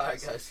Subway All right,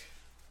 classic. guys.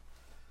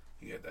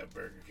 You got that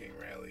Burger King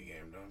rally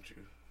game, don't you?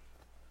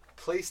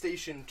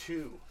 PlayStation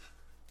 2.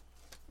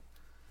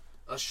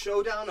 A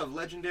showdown of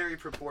legendary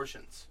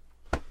proportions.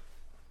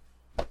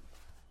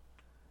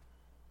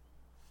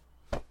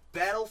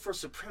 Battle for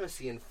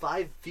supremacy in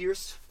 5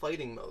 fierce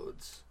fighting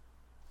modes.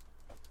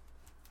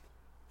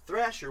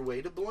 Thrash your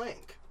way to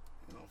blank.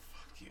 Oh,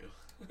 fuck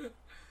you.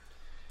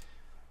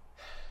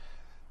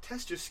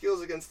 Test your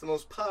skills against the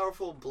most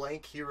powerful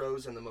blank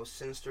heroes and the most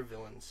sinister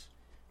villains.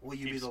 Will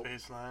you Deep be the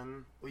Space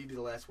Nine. Will you be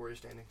the last warrior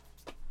standing?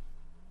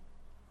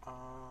 Dun,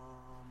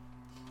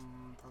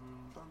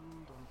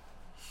 dun, dun.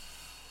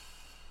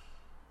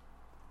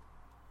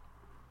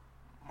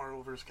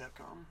 Marvel vs.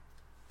 Capcom.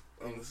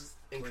 Oh, this is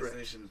Incorrect.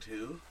 PlayStation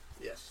 2?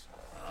 Yes.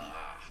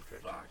 Ah,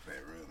 Incorrect. fuck,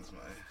 that ruins my...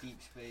 Deep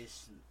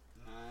Space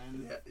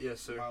 9. Yeah, yes,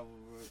 sir.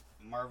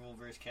 Marvel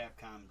vs.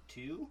 Capcom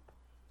 2.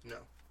 No.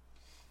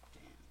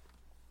 Damn.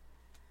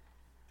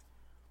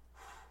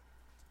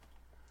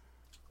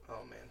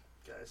 Oh man,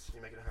 guys,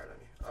 you're making it hard on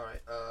me. All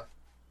right.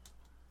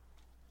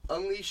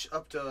 Unleash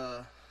up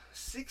to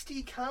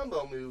 60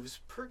 combo moves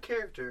per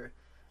character,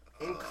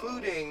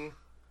 including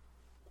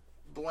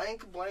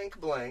blank,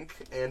 blank, blank,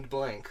 and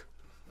blank.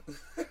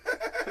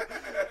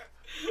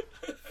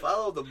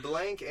 Follow the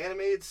blank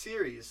animated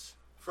series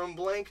from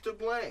blank to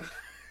blank.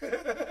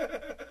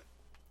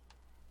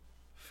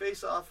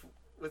 Face off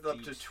with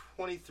up to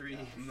 23.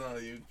 No,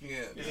 you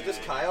can't. Is it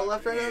just Kyle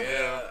left right now?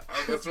 Yeah,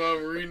 that's why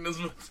I'm reading this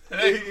one.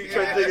 You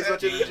try to take as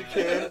much as you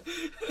can.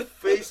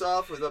 Face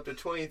off with up to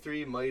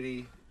 23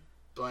 mighty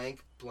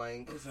blank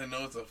blank. I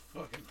know it's a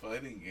fucking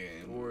fighting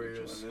game.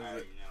 Warriors. Which I one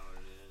already is know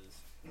what it is.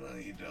 No,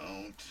 you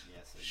don't.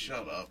 Yes, I do.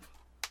 Shut up.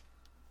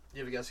 You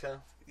have a guess,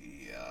 Kyle?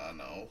 Yeah, I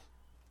know.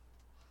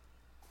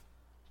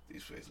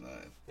 Deep Space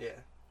Nine. Yeah.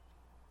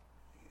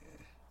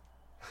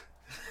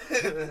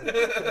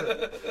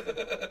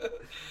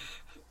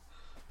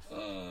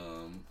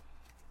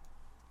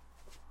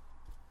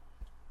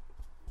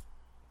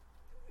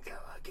 Got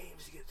a lot of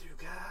games to get through,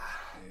 Kyle.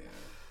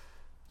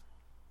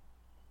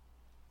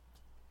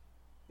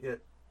 Yeah. Yeah.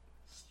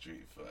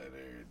 Street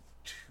Fighter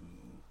 2.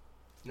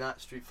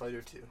 Not Street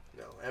Fighter 2.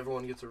 No,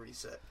 everyone gets a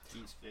reset.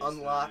 Deep Space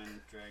Unlock.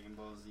 Nine, Dragon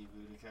Ball Z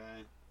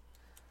Budokai.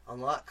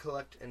 Unlock,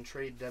 collect, and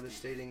trade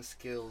devastating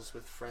skills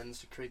with friends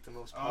to create the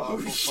most Oh,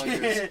 powerful shit.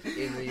 fighters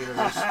in the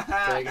universe.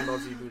 Dragon Ball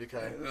Z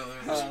Budokai.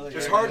 Oh, It's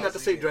Dragon hard Ball not to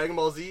Z. say Dragon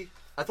Ball Z.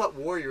 I thought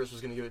Warriors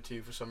was going to give it to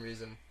you for some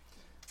reason.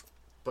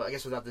 But I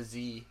guess without the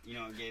Z. You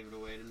know what gave it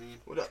away to me?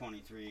 What up?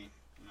 23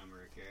 number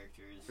of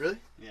characters. Really?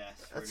 Yeah,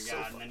 swear That's to so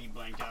God. fun. And then he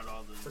blanked out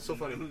all the That's so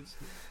funny. moves.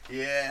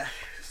 Yeah.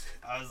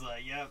 I was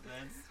like, yep,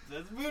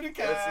 that's Budokai.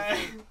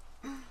 That's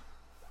the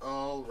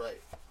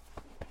Alright.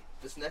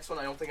 This next one,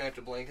 I don't think I have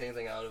to blank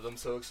anything out of. I'm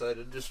so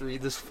excited. Just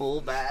read this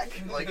full back.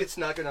 Like, it's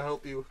not going to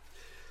help you.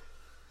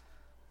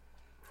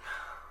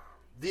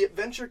 The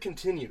adventure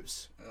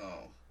continues.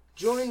 Oh.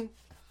 Join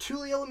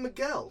Tulio and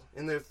Miguel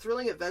in their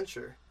thrilling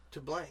adventure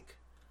to blank.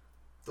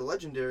 The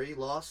legendary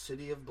lost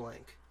city of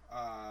blank.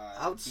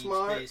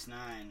 Outsmart- Deep Space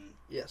Nine,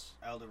 Yes.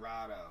 El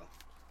Dorado.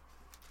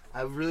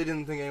 I really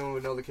didn't think anyone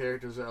would know the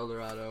characters of El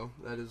Dorado.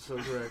 That is so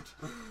correct.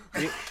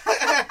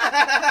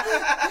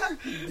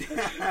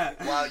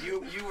 Wow,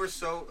 you were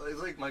so...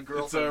 It's like my It's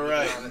girlfriend.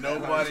 alright. on it.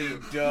 Nobody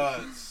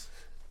does.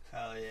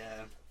 Hell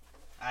yeah.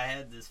 I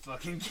had this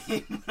fucking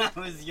game when I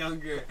was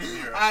younger.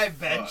 You're a I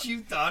bet fuck.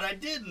 you thought I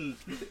didn't.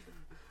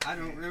 I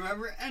don't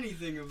remember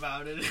anything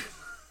about it.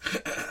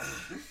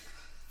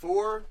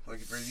 For Like,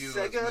 for you,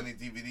 Sega- as many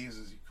DVDs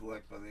as you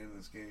collect by the end of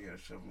this game, you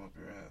gotta shove them up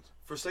your ass.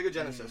 For Sega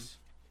Genesis.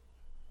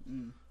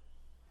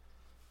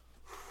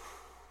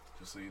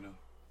 Just so you know.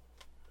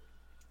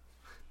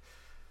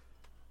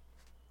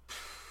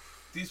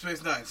 Deep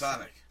Space Nine,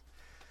 Sonic.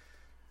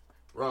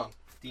 Wrong.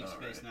 Deep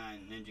Alright. Space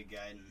Nine, Ninja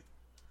Gaiden.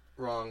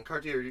 Wrong.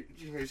 Cartier,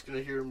 you're just going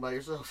to hear him by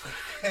yourself.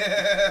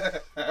 Hey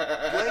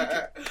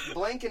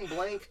Blank and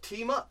blank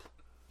team up.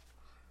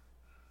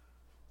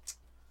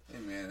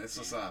 man, it's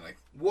a Sonic.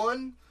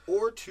 1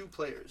 or 2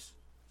 players.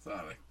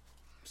 Sonic.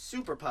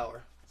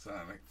 Superpower.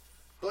 Sonic.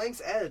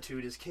 Blank's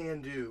attitude is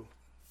can do.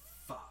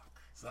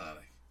 Fuck.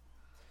 Sonic.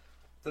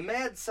 The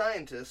mad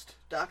scientist,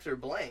 Dr.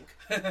 Blank,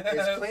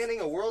 is planning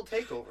a world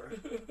takeover.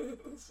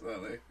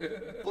 Sonic.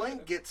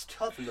 Blank gets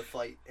tough in the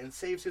fight and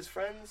saves his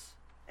friends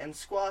and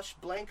squash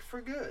Blank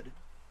for good.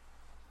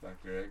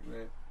 Dr.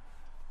 Eggman.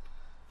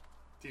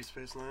 Deep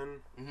Space Nine,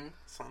 Mm-hmm.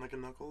 Sonic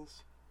and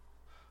Knuckles.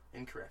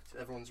 Incorrect.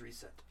 Everyone's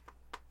reset.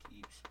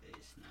 Deep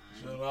Space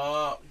Nine. Shut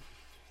up.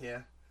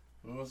 Yeah,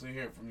 Who wants to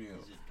hear from you?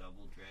 Is it Double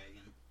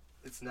Dragon?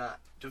 it's not.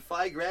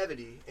 Defy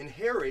gravity in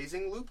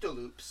hair-raising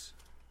loop-de-loops.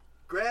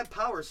 Grab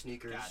power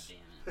sneakers. God damn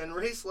it. And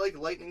race like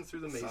lightning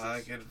through the mazes.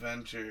 Sonic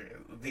Adventure.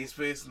 Deep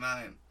Space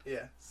Nine.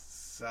 Yeah.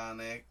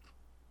 Sonic.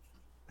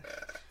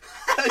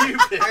 You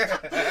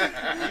bitch.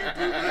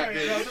 I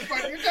don't know what the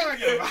fuck you're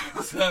talking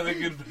about.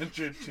 Sonic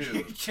Adventure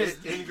 2.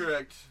 Just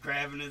Incorrect.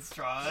 grabbing its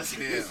straws.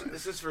 Yeah.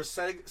 This is for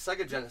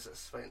Sega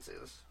Genesis, if I can say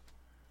this.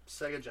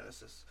 Sega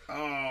Genesis.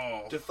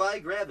 Oh. Defy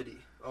gravity.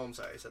 Oh, I'm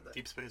sorry, I said that.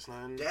 Deep Space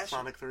Nine, Dash-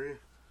 Sonic 3.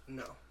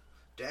 No.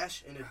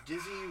 Dash in a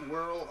dizzy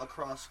whirl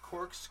across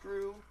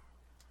corkscrew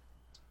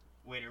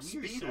Wait, are we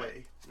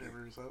speedway.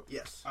 Never reset.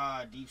 Yes.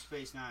 Deep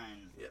Space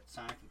Nine. Yep.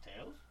 Sonic and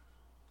Tails?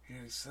 You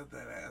already said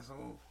that,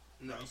 asshole.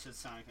 No. You said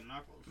Sonic and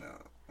Knuckles. No.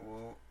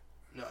 Well,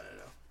 No.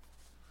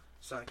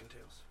 Sonic and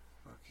Tails.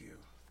 fuck you.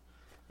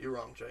 You're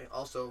wrong, Jay.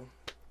 Also,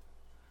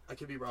 I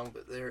could be wrong,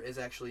 but there is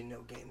actually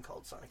no game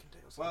called Sonic and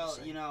Tails. I'm Well, just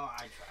saying. you know, I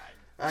tried.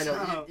 I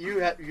know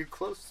you're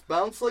close.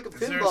 Bounce like a Is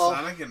there a pinball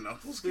Sonic and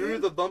Knuckles through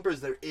game? the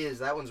bumpers. There is.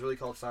 That one's really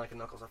called Sonic and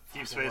Knuckles. I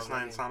Deep fucking love Space that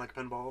Nine, game. Sonic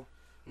Pinball.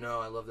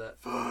 No, I love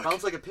that.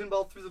 Bounce like a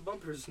pinball through the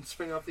bumpers and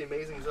spring off the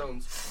amazing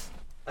zones.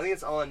 I think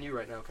it's all on you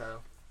right now,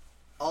 Kyle.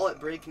 All at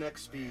breakneck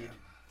speed.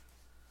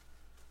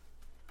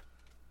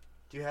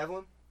 Do you have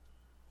one?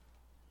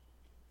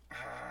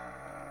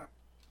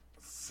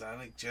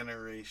 Sonic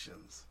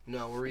Generations.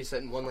 No, we're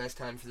resetting one last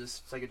time for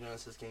this Sega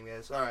Genesis game,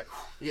 guys. Alright,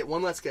 you get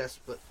one last guess,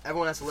 but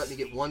everyone has to let me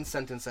get one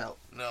sentence out.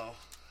 No.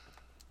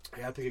 I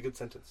gotta pick a good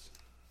sentence.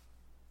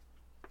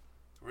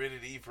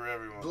 Rated E for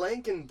everyone.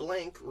 Blank and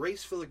blank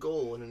race for the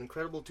goal in an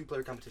incredible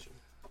 2-player competition.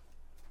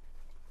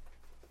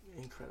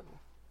 Incredible.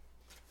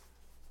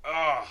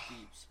 Ah.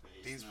 Deep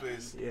Space Deep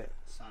Space. Nine. Yeah.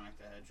 Sonic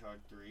the Hedgehog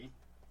 3.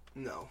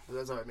 No,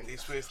 that's alright. Deep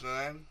Space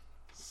Nine.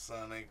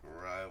 Sonic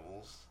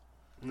Rivals.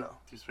 No.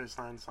 Deep Space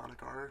Nine,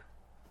 Sonic R.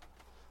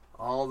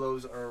 All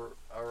those are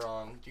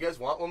wrong. Do you guys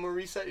want one more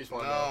reset? You just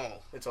want to know? No.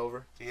 It's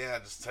over. Yeah,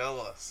 just tell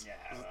us.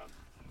 Yeah.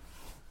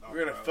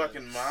 We're gonna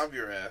fucking mob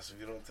your ass if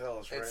you don't tell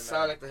us right now. It's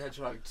Sonic the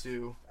Hedgehog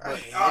 2. I But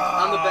hate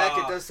on the back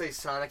it does say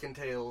Sonic and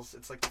Tails.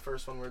 It's like the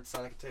first one where it's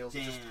Sonic and Tails.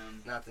 It's just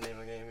Damn. not the name of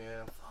the game,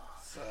 yeah.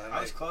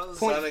 I was close.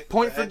 Point the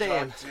for Hedgehog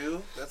Dan.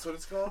 2? That's what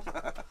it's called?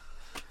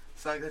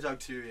 Sonic the Hedgehog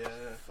 2, yeah.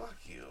 Fuck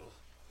you.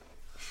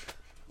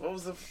 What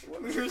was the...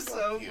 What We was were the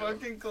so fuck you?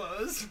 fucking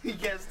close. We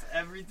guessed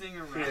everything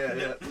around Yeah,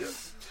 it. yeah.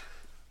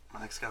 My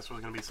next guess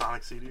was gonna be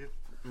Sonic CD.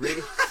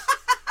 Rated...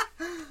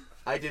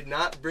 I did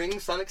not bring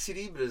Sonic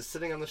CD, but it's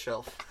sitting on the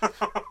shelf.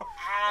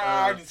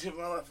 Ah, I just hit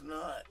my left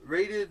nut.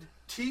 Rated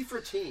T for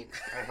teen.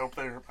 I hope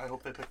they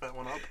pick that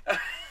one up.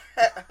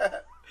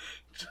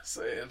 Just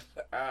saying.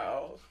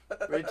 Ow.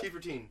 Rated T for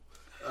teen.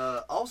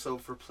 Also,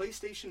 for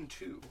PlayStation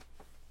 2,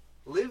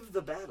 Live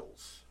the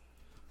Battles.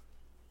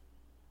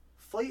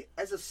 Fight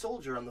as a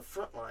soldier on the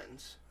front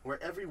lines,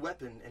 where every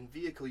weapon and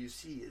vehicle you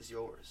see is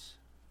yours.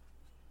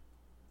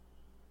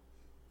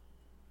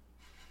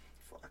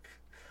 Fuck.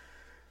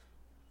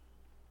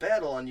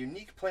 Battle on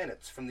unique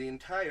planets from the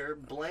entire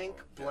blank,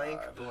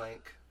 blank, God.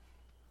 blank.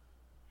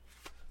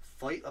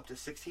 Fight up to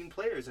 16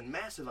 players in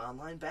massive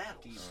online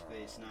battles. Deep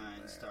Space Nine,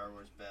 man. Star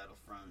Wars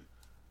Battlefront.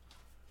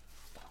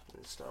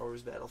 Star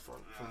Wars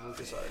Battlefront from Oh,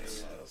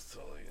 LucasArts. I was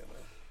totally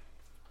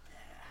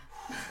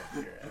gonna...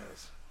 Fuck your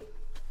ass.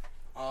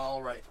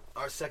 All right,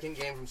 our second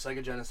game from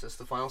Sega Genesis,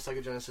 the final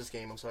Sega Genesis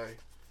game. I'm sorry.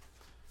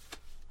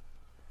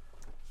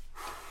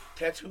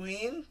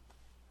 Tatooine?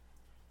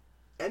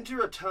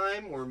 Enter a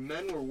time where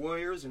men were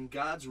warriors and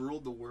gods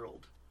ruled the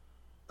world.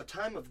 A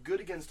time of good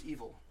against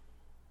evil.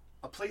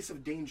 A place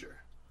of danger.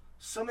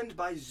 Summoned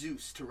by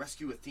Zeus to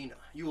rescue Athena,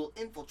 you will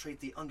infiltrate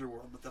the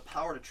underworld with the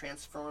power to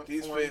transform.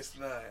 Deep Space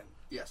Nine.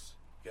 Yes.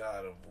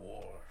 God of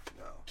War.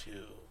 No. 2.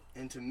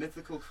 Into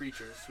mythical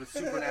creatures with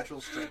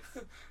supernatural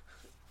strength.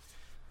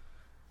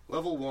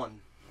 Level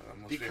 1.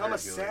 Must be Become a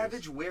Hercules.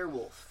 savage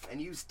werewolf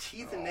and use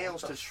teeth and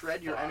nails what to the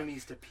shred your fuck?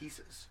 enemies to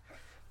pieces.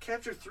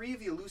 Capture 3 of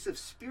the elusive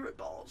spirit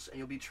balls and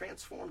you'll be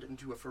transformed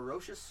into a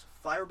ferocious,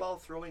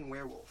 fireball-throwing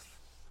werewolf.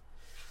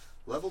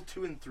 Level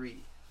 2 and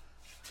 3.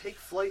 Take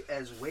flight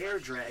as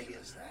were-dragon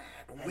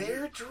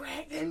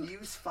Were-dragon? and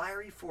use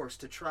fiery force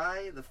to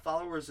try the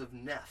followers of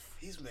Neph.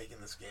 He's making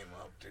this game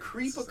up, dude.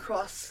 Creep This is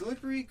across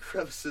slippery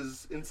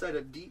crevices inside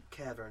a deep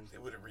cavern They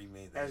would have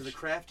remade that as the shit.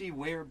 crafty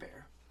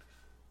werebear.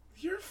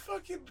 You're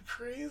fucking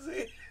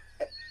crazy.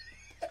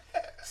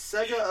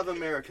 Sega of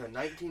America,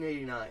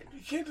 1989.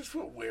 You can't just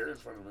put where in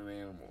front of an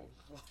animal.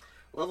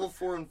 Level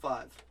 4 and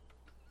 5.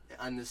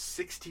 On this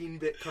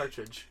 16-bit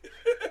cartridge.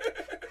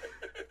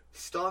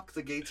 Stalk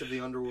the gates of the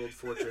underworld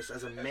fortress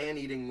as a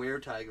man-eating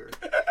were-tiger.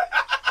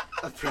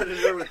 A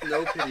predator with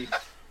no pity.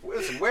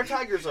 Listen,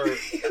 were-tigers are...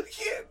 You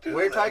can't do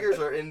Were-tigers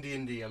are in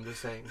D&D, I'm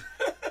just saying.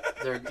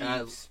 They're...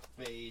 Deep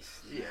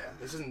Space. yeah,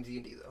 this isn't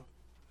D&D, though.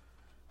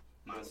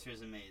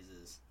 Monsters and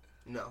Mazes.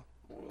 No.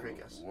 that. Great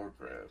guess.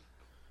 Warcraft.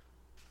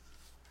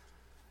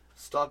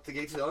 Stalk the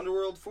gates of the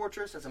underworld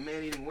fortress as a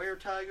man-eating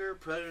were-tiger,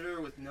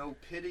 predator with no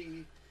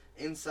pity.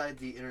 Inside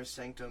the inner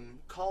sanctum,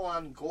 call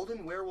on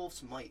Golden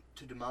Werewolf's might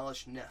to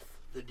demolish Neph,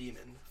 the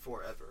demon,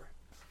 forever.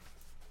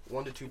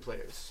 1 to 2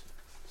 players.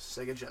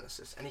 Sega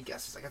Genesis. Any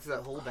guesses? I got through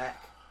that whole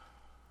back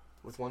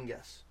with one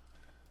guess.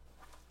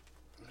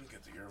 I'm gonna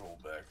get to your whole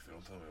back if you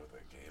don't tell me what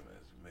that game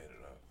is. You made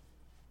it up.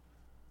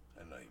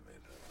 I know you made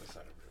it up. That's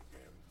not a real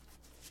game.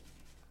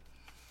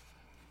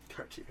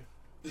 Cartier.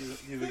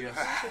 Give a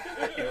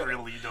guess. You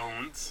really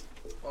don't.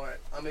 Alright,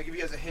 I'm gonna give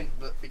you guys a hint,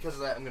 but because of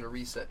that, I'm gonna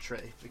reset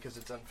Trey, because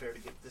it's unfair to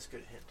give this good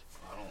a hint.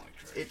 I don't like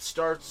Trey. It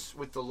starts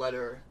with the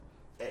letter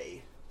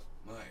A.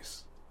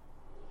 Nice.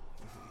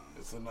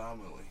 It's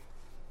Anomaly.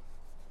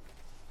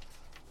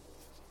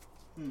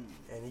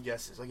 Any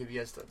guesses? I'll give you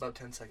guys about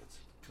 10 seconds.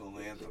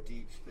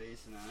 Philanthropy. Deep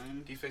Space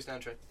Nine. Deep Space Nine,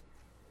 Trey.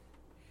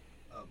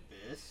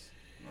 Abyss.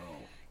 No.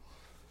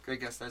 Great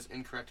guess. That's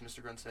incorrect,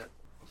 Mr. Grunset.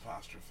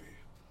 Apostrophe.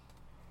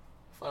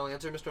 Final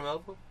answer, Mr.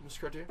 Melville?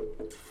 Mr. Cartier?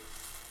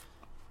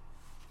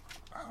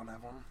 I don't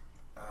have one.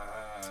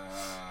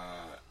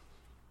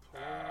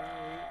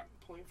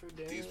 Point for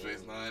Daniel. Deep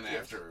Space Nine,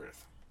 Yes. After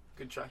Earth.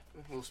 Good try.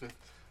 Will Smith.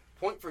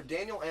 Point for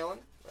Daniel Allen.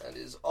 That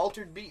is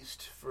Altered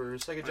Beast for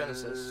Sega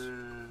Genesis.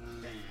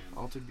 Damn.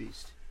 Altered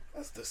Beast.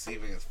 That's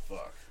deceiving as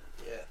fuck.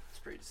 Yeah, it's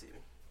pretty deceiving.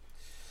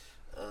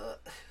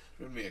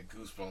 Give me a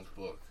Goosebumps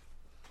book.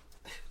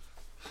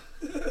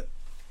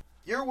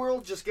 Your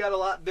world just got a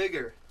lot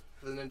bigger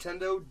for the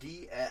Nintendo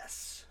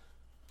DS.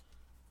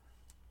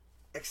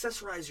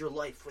 Accessorize your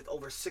life with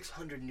over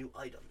 600 new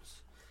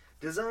items.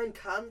 Design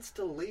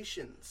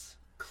constellations,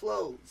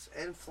 clothes,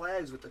 and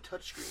flags with the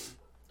touchscreen.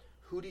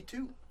 Hootie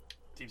 2.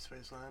 Deep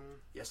Space Nine.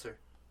 Yes, sir.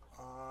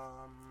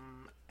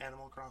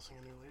 Animal Crossing: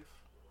 A New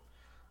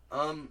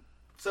Leaf.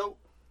 So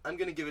I'm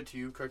gonna give it to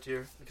you,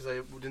 Cartier, because I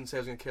didn't say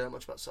I was gonna care that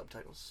much about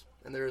subtitles,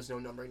 and there is no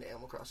numbering to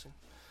Animal Crossing.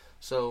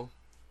 So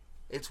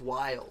it's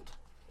wild.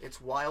 It's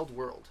Wild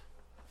World.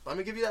 But I'm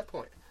gonna give you that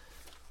point.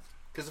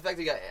 Because the fact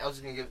that I was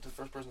gonna give it to the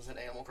first person who said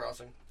Animal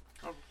Crossing.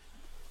 Oh.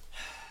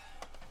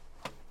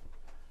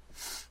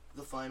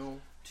 The final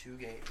 2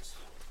 games.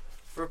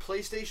 For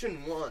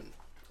PlayStation 1,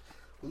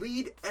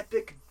 lead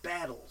epic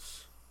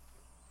battles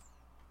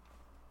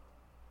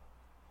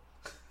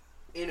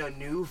in a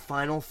new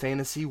Final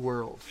Fantasy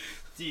world.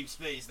 Deep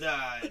Space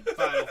died.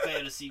 Final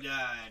Fantasy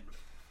died.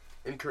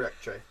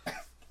 Incorrect, Trey. God damn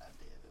it.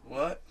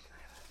 What?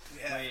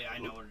 Yeah. Wait, I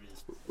know what it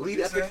is. Lead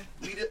What'd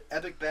you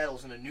epic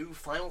battles in a new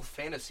Final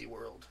Fantasy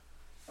world.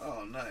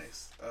 Oh,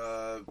 nice.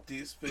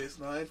 Deep Space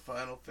Nine,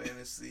 Final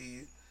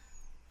Fantasy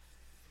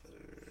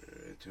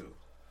 2,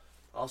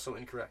 Also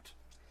incorrect.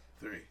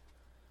 3,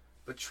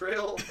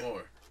 Betrayal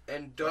 4.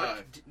 and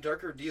Five.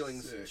 darker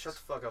dealings. 6. Shut the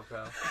fuck up,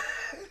 Kyle.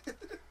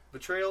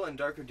 Betrayal and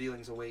darker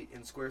dealings await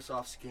in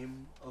SquareSoft's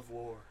Game of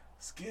War.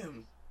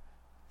 Skim.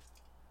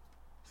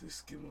 Is it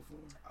Skim of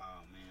War?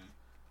 Oh, man.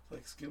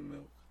 Like skim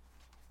milk.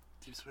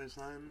 Deep Space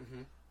Nine,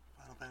 Mm-hmm.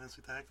 Final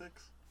Fantasy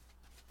Tactics.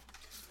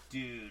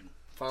 Dude.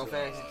 Final Dog.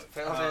 Fantasy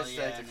Oh, Tactics.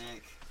 yeah,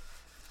 Nick.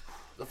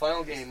 The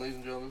final game, ladies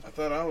and gentlemen. I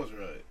thought I was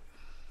right.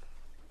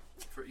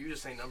 For you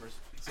just say numbers.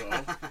 So,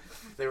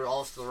 They were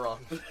all still wrong.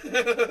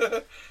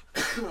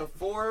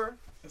 For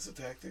that's a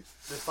tactic.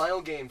 the final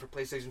game for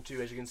PlayStation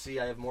 2, as you can see,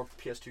 I have more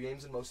PS2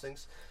 games than most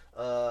things.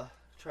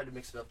 Tried to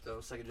mix it up though,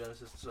 Sega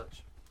Genesis and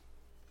such.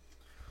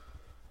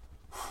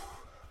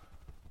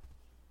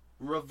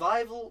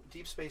 Revival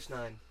Deep Space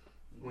Nine.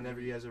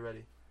 Whenever you guys are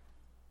ready.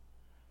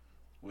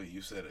 Wait,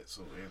 you said it,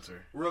 so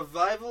answer.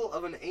 Revival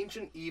of an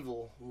ancient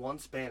evil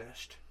once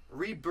banished.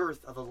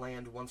 Rebirth of a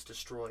land once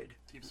destroyed.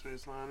 Deep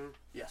Space Nine,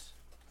 Yes.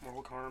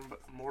 Mortal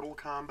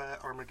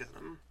Kombat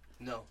Armageddon.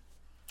 No.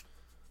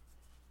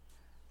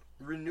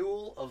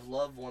 Renewal of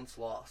love once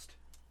lost.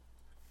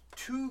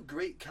 Two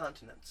great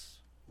continents.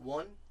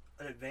 One,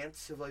 an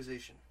advanced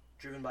civilization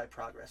driven by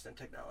progress and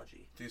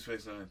technology. Deep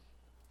Space Nine.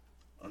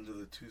 Under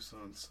the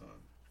Tucson sun.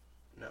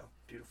 No,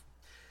 beautiful.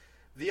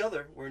 The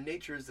other, where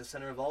nature is the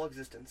center of all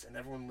existence and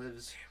everyone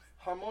lives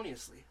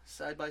harmoniously,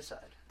 side by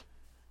side.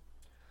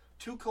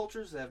 Two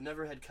cultures that have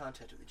never had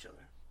contact with each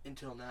other,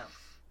 until now.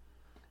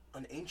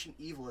 An ancient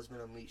evil has been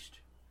unleashed.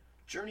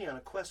 Journey on a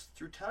quest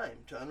through time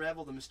to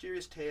unravel the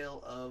mysterious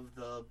tale of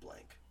the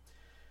blank.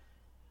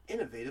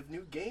 Innovative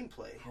new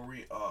gameplay.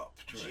 Hurry up,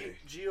 Trey.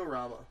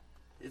 Georama.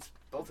 It's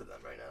both of them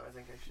right now, I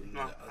think, actually.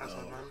 No, that's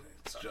not mine.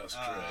 It's just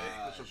Trey.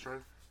 That's just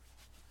right.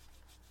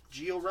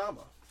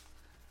 Georama.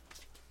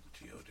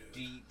 Geodude.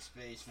 Deep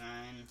Space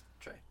Nine.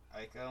 Trey.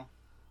 Ico.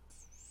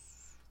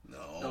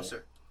 No. No,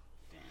 sir.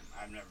 Damn,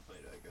 I've never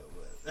played Ico,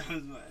 but that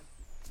was what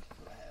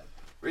I have.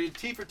 Rated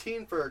T for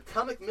teen for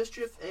comic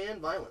mischief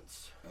and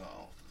violence.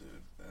 Oh, dude,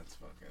 that's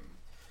fucking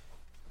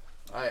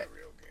Alright. a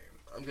real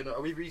game.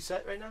 Are we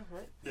reset right now,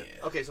 right? Yeah.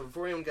 Okay, so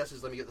before anyone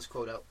guesses, let me get this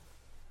quote out.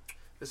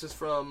 This is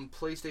from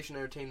PlayStation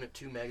Entertainment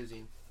 2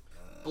 magazine.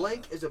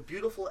 Blank is a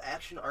beautiful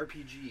action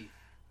RPG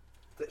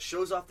that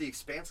shows off the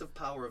expansive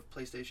power of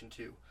PlayStation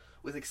 2.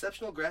 With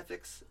exceptional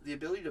graphics, the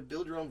ability to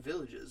build your own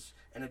villages,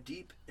 and a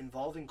deep,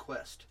 involving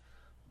quest,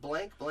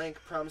 Blank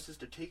promises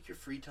to take your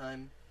free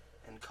time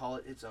and call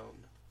it its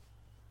own.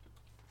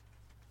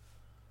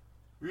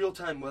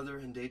 Real-time weather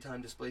and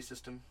daytime display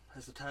system.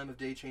 As the time of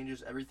day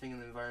changes, everything in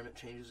the environment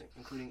changes,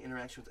 including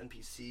interaction with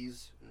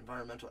NPCs,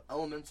 environmental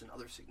elements, and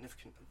other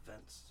significant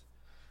events.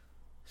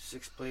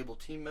 6 playable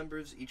team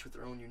members, each with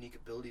their own unique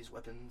abilities,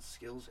 weapons,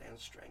 skills, and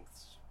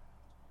strengths.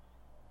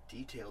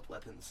 Detailed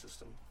weapons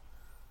system.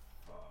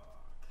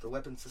 The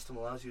weapon system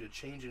allows you to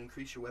change and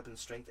increase your weapon's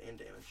strength and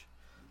damage.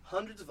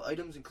 Hundreds of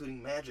items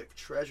including magic,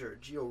 treasure,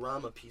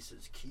 georama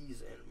pieces,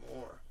 keys, and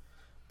more.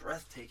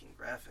 Breathtaking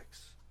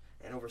graphics.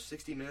 And over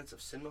 60 minutes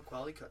of cinema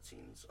quality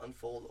cutscenes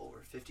unfold over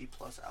 50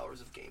 plus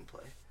hours of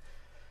gameplay.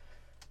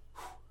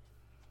 Whew.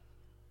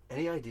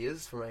 Any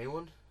ideas from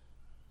anyone?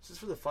 This is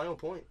for the final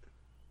point.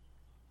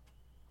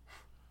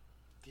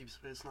 Deep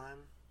Space Nine,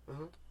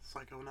 Uh-huh.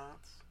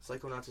 Psychonauts.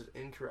 Psychonauts is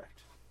incorrect.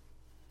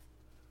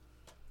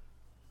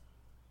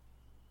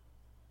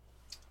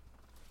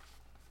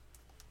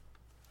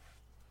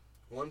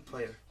 One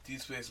player. Deep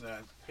Space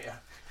Nine. Yeah.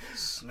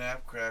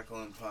 Snap,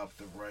 Crackle, and Pop,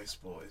 the Rice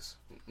Boys.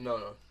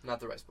 No, not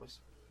the Rice Boys.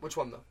 Which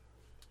one though?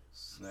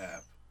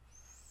 Snap,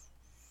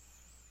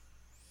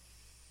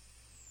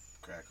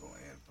 Crackle,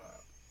 and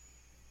Pop.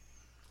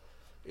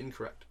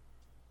 Incorrect.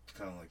 It's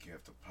kind of like you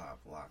have to pop,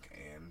 lock,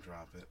 and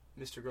drop it.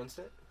 Mr.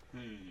 Grunstead?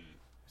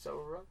 Is that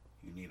what we're on?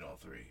 You need all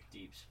three.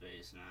 Deep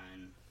Space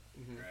Nine.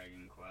 Mm-hmm.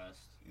 Dragon Quest.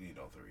 You need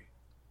all three.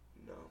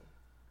 No.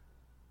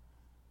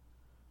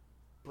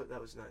 But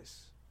that was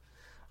nice.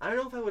 I don't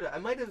know if I would. I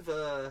might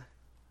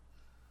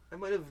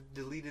have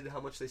deleted how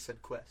much they said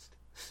quest.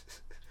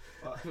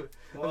 Well,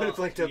 I would have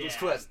blanked out those yeah.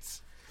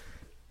 quests.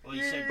 Well,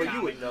 you said But you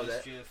Comic wouldn't know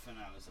that. Mischief, and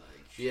I was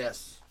like,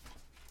 Yes.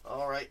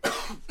 All right.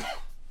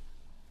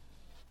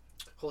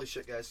 Holy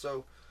shit, guys.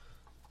 So,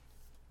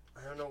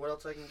 I don't know what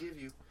else I can give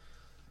you.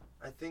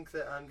 I think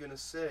that I'm going to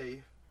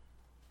say,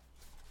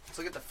 let's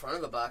look at the front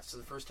of the box for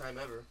the first time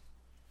ever.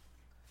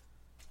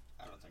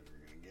 I don't think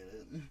we're gonna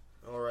get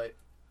it. All right.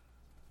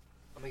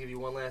 I'm going to give you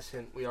one last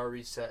hint. We are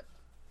reset.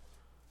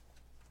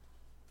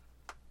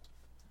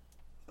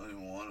 I don't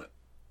even want it.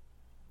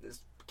 This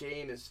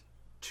game is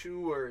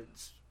 2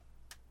 words.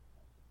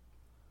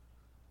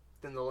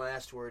 Then the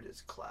last word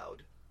is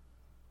cloud.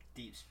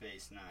 Deep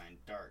Space Nine.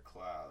 Dark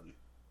Cloud.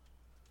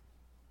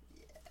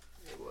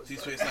 It was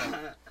Deep dark. Space Nine.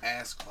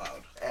 Ass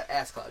Cloud.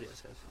 Ass cloud,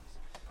 yes.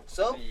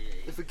 So,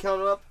 if we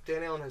count it up,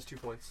 Dan Allen has 2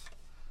 points.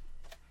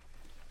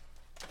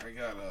 I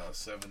got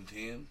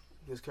 17.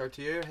 Because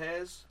Cartier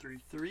has 3.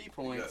 3 You got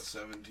points.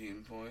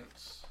 17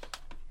 points.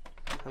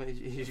 How many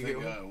did I you think get?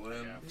 I One?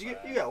 win. You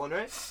got one,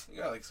 right? I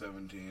got like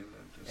 17.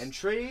 And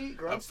Trey I put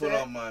Grunstadt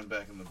all mine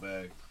back in the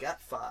bag. got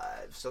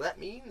 5. So that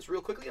means,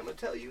 real quickly, I'm going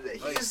to tell you that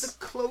he is Nice.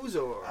 the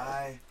closer.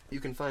 You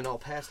can find all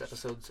past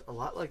episodes, a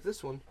lot like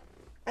this one,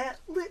 at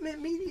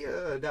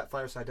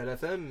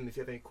litmitmedia.fireside.fm. If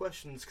you have any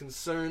questions,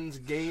 concerns,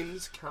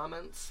 games,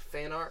 comments,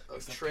 fan art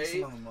of Stop Trey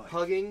pissing on the mic.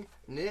 hugging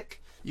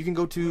Nick, you can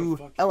go to Oh,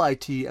 fuck you.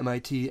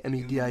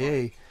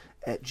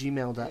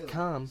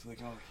 litmitmedia@gmail.com. So they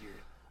can all hear it.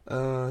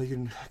 You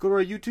can go to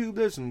our YouTube.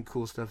 There's some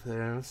cool stuff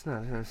there. It's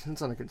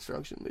under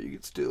construction, but you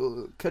can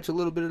still catch a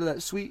little bit of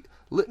that sweet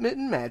Lit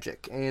Mitten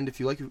magic. And if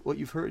you like what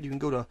you've heard, you can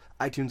go to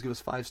iTunes, give us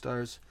 5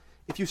 stars.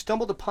 If you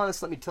stumbled upon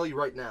us, let me tell you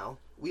right now,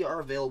 we are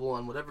available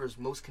on whatever is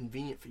most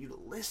convenient for you to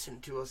listen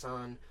to us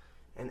on.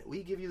 And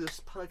we give you this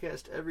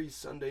podcast every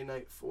Sunday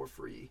night for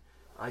free.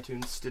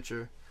 iTunes,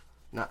 Stitcher,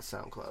 not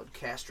SoundCloud,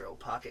 Castro,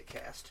 Pocket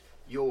Cast.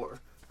 Your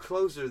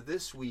closer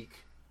this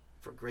week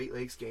for Great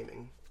Lakes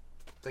Gaming.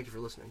 Thank you for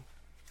listening.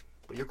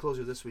 But your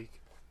closer this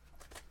week,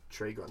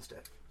 Trey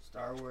Grunstadt.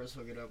 Star Wars,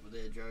 hook it up with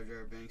it. Jar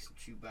Jar Binks and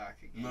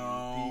Chewbacca again.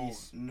 No,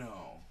 Peace.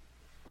 no.